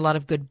heard or a lot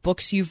of good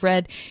books you've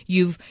read.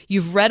 You've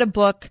read a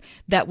book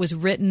that was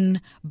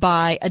written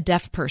by a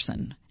deaf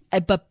person,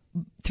 but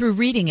through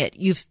reading it,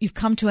 you've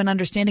come to an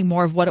understanding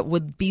more of what it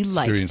would be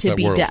like to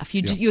be deaf.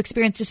 You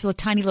experience just a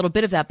tiny little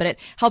bit of that, but it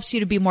helps you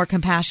to be more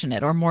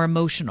compassionate or more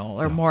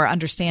emotional or more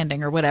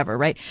understanding or whatever,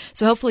 right?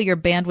 So hopefully your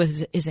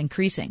bandwidth is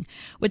increasing.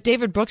 What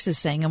David Brooks is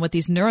saying and what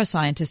these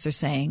neuroscientists are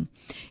saying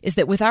is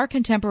that with our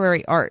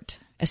contemporary art,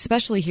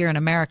 especially here in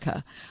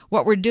America,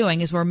 what we're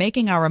doing is we're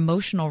making our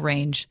emotional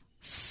range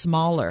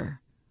smaller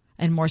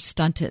and more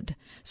stunted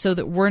so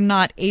that we're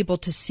not able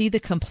to see the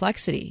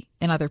complexity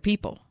in other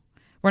people.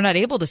 We're not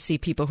able to see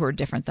people who are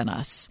different than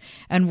us.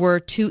 And we're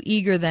too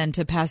eager then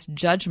to pass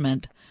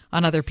judgment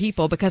on other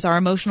people because our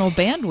emotional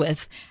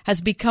bandwidth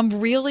has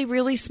become really,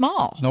 really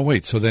small. No,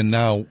 wait. So then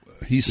now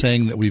he's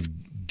saying that we've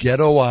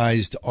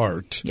ghettoized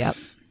art. Yep.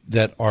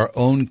 That our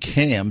own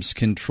cams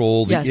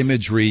control the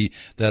imagery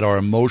that are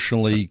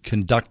emotionally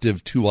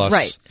conductive to us.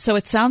 Right. So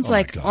it sounds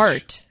like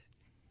art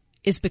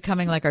is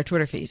becoming like our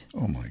Twitter feed.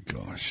 Oh, my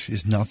gosh.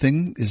 Is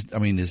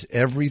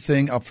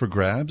everything up for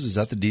grabs? Is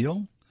that the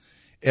deal?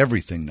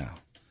 Everything now.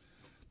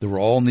 That we're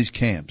all in these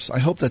camps. I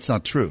hope that's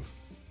not true.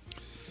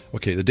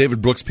 Okay, the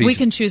David Brooks piece. We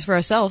can choose for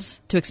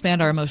ourselves to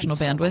expand our emotional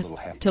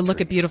bandwidth, to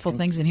look at beautiful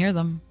things and hear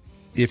them.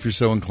 If you're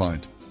so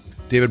inclined.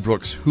 David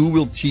Brooks, who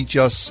will teach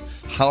us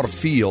how to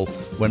feel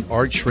when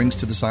art shrinks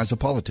to the size of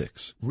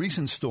politics?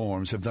 Recent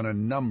storms have done a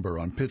number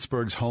on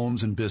Pittsburgh's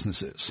homes and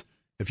businesses.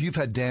 If you've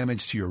had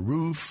damage to your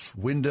roof,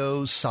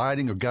 windows,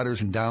 siding, or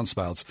gutters and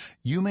downspouts,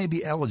 you may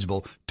be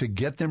eligible to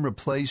get them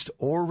replaced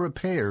or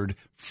repaired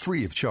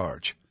free of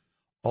charge.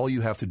 All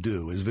you have to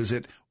do is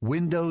visit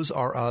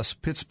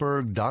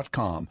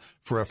WindowsRUsPittsburgh.com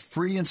for a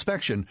free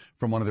inspection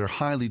from one of their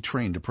highly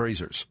trained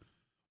appraisers.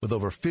 With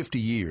over 50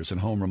 years in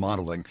home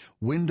remodeling,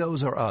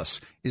 Windows R Us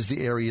is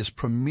the area's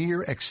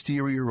premier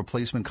exterior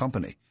replacement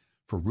company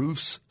for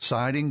roofs,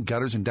 siding,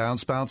 gutters and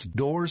downspouts,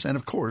 doors, and,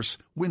 of course,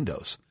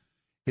 windows.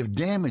 If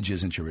damage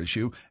isn't your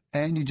issue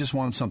and you just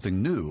want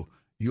something new,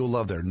 you'll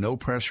love their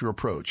no-pressure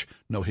approach,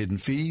 no hidden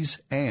fees,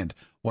 and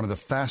one of the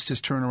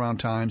fastest turnaround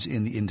times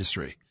in the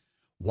industry.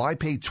 Why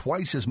pay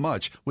twice as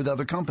much with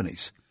other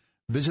companies?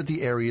 Visit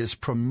the area's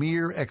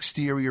premier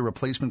exterior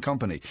replacement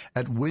company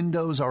at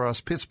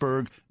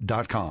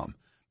WindowsRUsPittsburgh.com.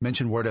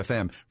 Mention Word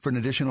FM for an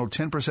additional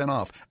 10%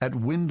 off at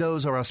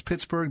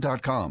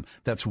WindowsRUsPittsburgh.com.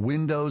 That's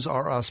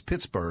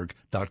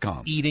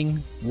WindowsRUsPittsburgh.com.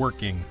 Eating,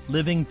 working,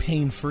 living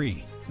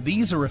pain-free.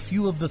 These are a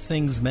few of the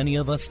things many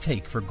of us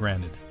take for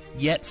granted.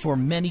 Yet for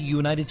many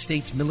United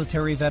States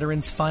military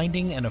veterans,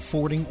 finding and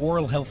affording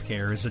oral health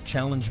care is a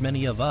challenge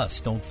many of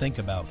us don't think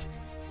about.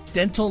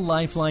 Dental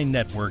Lifeline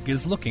Network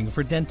is looking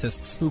for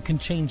dentists who can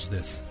change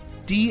this.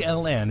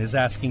 DLN is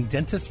asking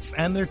dentists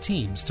and their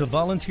teams to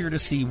volunteer to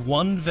see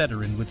one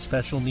veteran with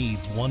special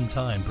needs one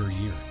time per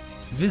year.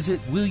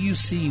 Visit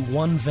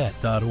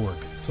willyouseeonevet.org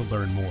to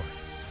learn more.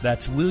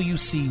 That's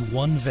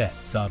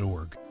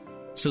willyouseeonevet.org.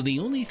 So the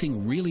only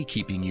thing really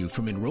keeping you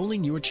from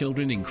enrolling your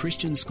children in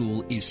Christian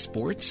school is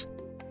sports?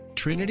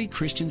 Trinity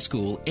Christian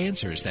School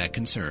answers that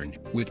concern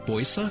with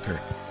boys soccer,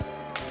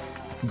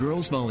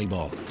 girls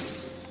volleyball,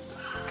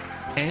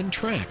 and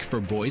track for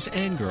boys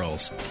and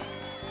girls.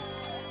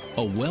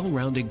 A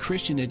well-rounded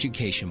Christian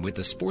education with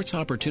the sports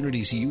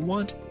opportunities you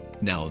want?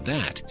 Now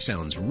that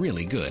sounds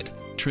really good.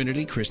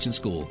 Trinity Christian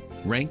School,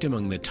 ranked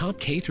among the top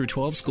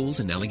K-12 schools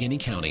in Allegheny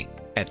County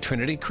at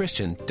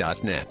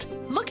trinitychristian.net.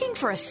 Looking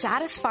for a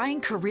satisfying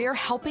career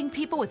helping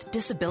people with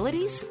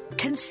disabilities?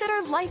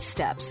 Consider Life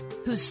Steps,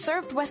 who's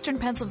served Western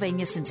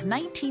Pennsylvania since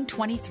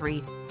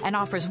 1923 and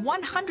offers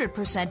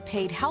 100%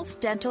 paid health,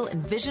 dental,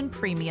 and vision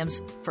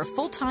premiums for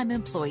full-time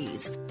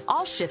employees.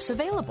 All shifts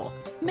available.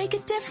 Make a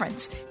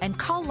difference and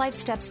call Life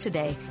Steps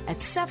today at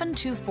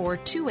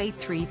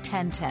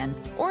 724-283-1010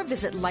 or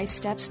visit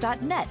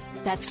lifesteps.net.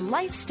 That's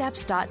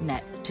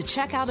lifesteps.net to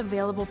check out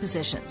available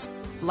positions.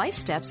 Life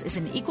Steps is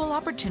an equal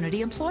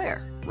opportunity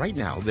employer. Right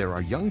now, there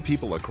are young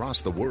people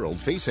across the world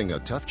facing a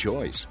tough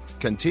choice.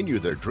 Continue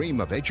their dream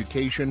of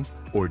education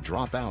or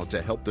drop out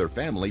to help their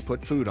family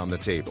put food on the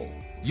table.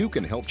 You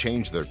can help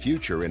change their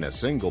future in a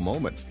single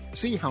moment.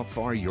 See how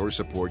far your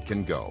support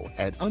can go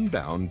at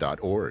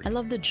unbound.org. I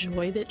love the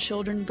joy that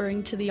children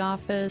bring to the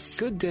office.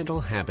 Good dental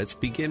habits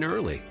begin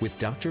early with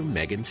Dr.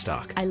 Megan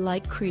Stock. I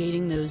like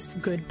creating those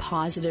good,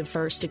 positive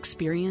first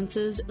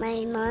experiences.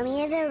 My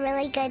mommy is a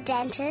really good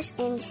dentist,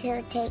 and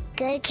she'll take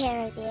good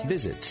care of you.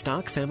 Visit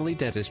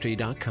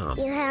StockFamilyDentistry.com.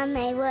 You have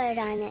my word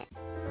on it.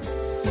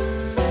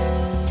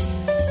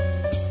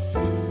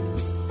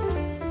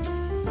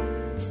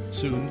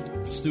 Soon,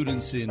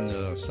 students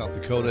in South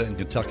Dakota and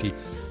Kentucky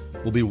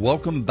will be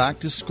welcomed back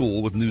to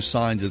school with new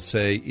signs that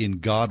say, "In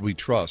God We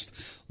Trust."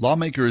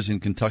 Lawmakers in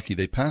Kentucky,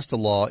 they passed a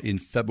law in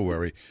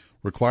February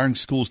requiring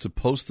schools to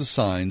post the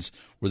signs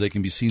where they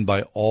can be seen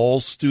by all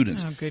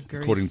students, good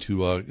grief. according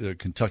to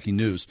Kentucky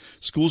News.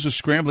 Schools are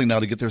scrambling now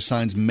to get their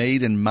signs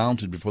made and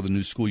mounted before the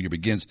new school year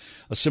begins.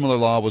 A similar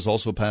law was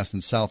also passed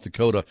in South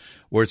Dakota,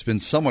 where it's been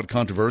somewhat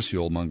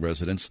controversial among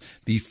residents.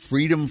 The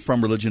Freedom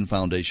from Religion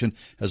Foundation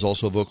has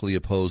also vocally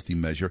opposed the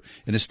measure.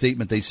 In a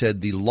statement, they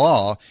said the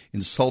law,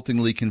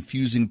 insultingly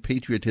confusing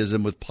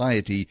patriotism with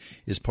piety,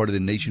 is part of the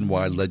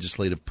nationwide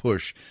legislative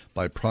push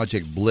by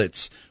Project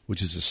Blitz,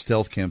 which is a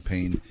stealth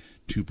campaign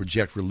to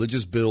project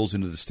religious bills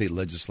into the state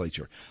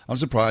legislature. I'm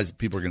surprised that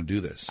people are going to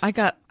do this. I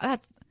got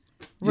that.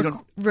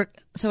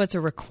 So it's a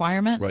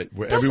requirement? Right,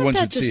 where everyone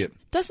should see it.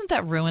 Doesn't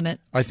that ruin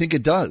it? I think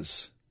it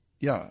does.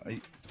 Yeah.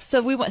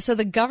 So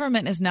the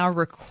government is now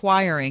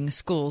requiring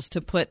schools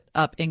to put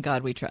up "In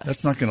God We Trust."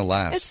 That's not going to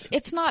last.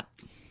 It's not.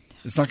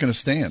 It's not going to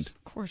stand.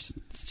 Of course,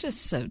 it's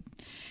just so.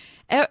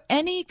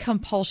 Any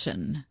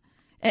compulsion.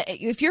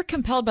 If you're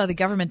compelled by the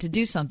government to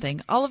do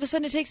something, all of a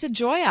sudden it takes the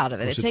joy out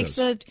of it. It takes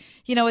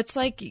it's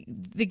like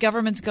the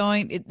government's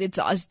going. It's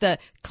the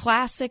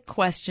classic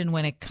question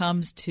when it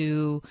comes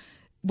to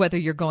whether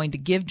you're going to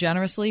give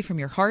generously from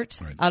your heart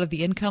out of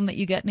the income that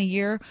you get in a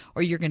year,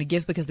 or you're going to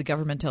give because the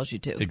government tells you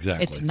to.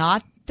 Exactly. It's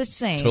not the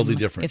same. Totally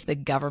different. If the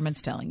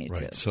government's telling you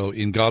to. So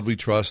in God we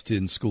trust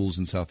in schools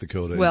in South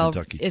Dakota and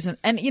Kentucky.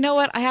 And you know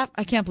what? I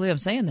can't believe I'm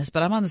saying this,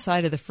 but I'm on the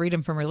side of the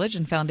Freedom from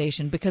Religion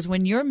Foundation, because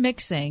when you're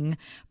mixing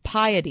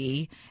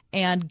piety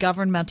and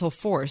governmental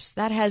force,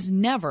 that has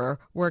never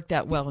worked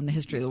out well in the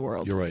history of the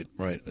world. You're right,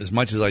 right. As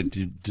much as I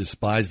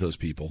despise those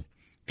people,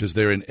 because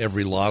they're in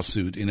every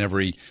lawsuit in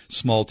every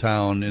small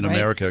town in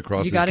America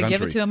across this country. You got to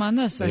give it to them on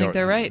this. I think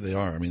they're right. They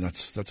are. I mean,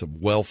 that's a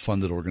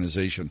well-funded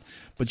organization.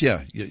 But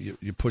yeah,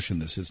 you're pushing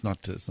this. It's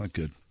not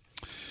good.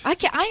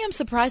 I am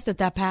surprised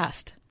that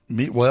passed.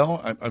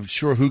 I'm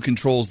sure who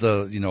controls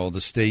the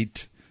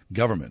state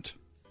government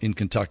in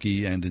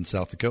Kentucky and in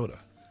South Dakota.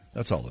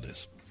 That's all it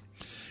is.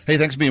 Hey,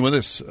 thanks for being with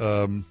us.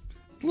 A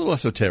little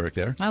esoteric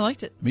there. I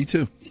liked it. Me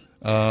too.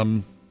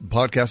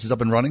 Podcast is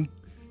up and running.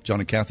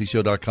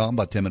 JohnandKathyShow.com,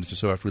 about 10 minutes or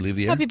so after we leave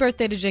the air. Happy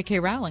birthday to J.K.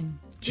 Rowling.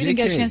 We didn't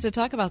get a chance to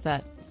talk about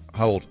that.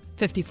 How old?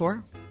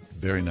 54.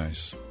 Very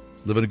nice.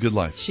 Living a good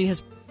life. She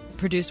has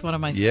produced one of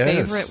my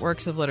favorite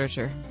works of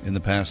literature. In the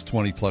past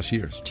 20-plus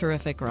years.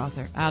 Terrific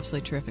author.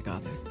 Absolutely terrific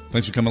author.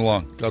 Thanks for coming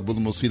along. God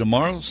willing, we'll see you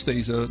tomorrow.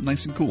 Stays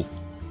nice and cool.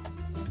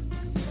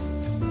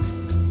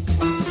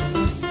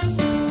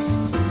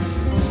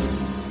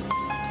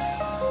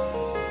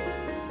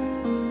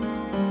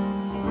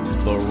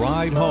 The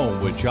Ride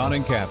Home with John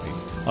and Kathy,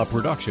 a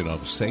production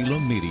of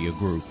Salem Media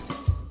Group.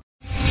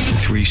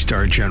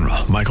 3-star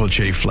General Michael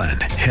J. Flynn,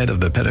 head of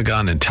the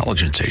Pentagon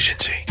Intelligence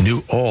Agency,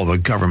 knew all the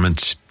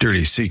government's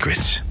dirty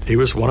secrets. He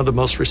was one of the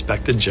most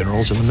respected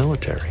generals in the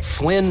military.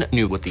 Flynn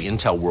knew what the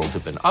intel world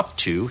had been up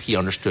to. He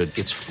understood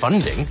its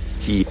funding.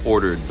 He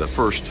ordered the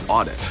first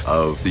audit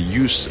of the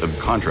use of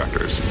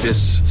contractors.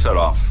 This set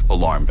off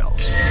alarm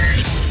bells.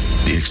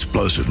 The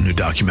explosive new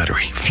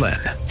documentary, Flynn,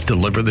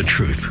 Deliver the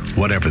Truth,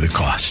 Whatever the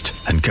Cost,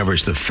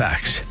 uncovers the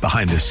facts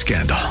behind this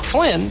scandal.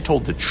 Flynn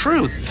told the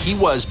truth. He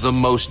was the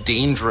most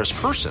dangerous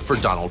person for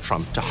Donald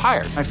Trump to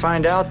hire. I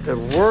find out the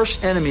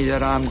worst enemy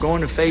that I'm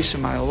going to face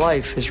in my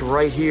life is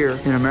right here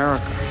in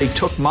America. They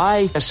took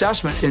my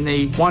assessment and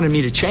they wanted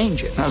me to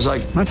change it. And I was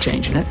like, I'm not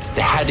changing it.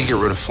 They had to get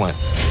rid of Flynn.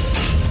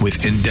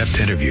 With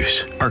in-depth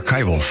interviews,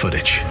 archival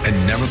footage, and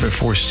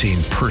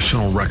never-before-seen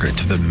personal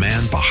records of the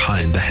man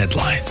behind the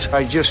headlines.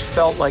 I just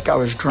felt like I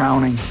was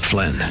drowning.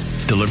 Flynn,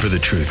 Deliver the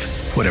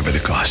Truth, Whatever the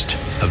Cost.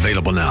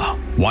 Available now.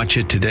 Watch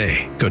it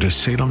today. Go to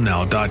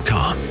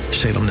salemnow.com.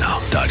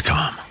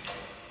 salemnow.com.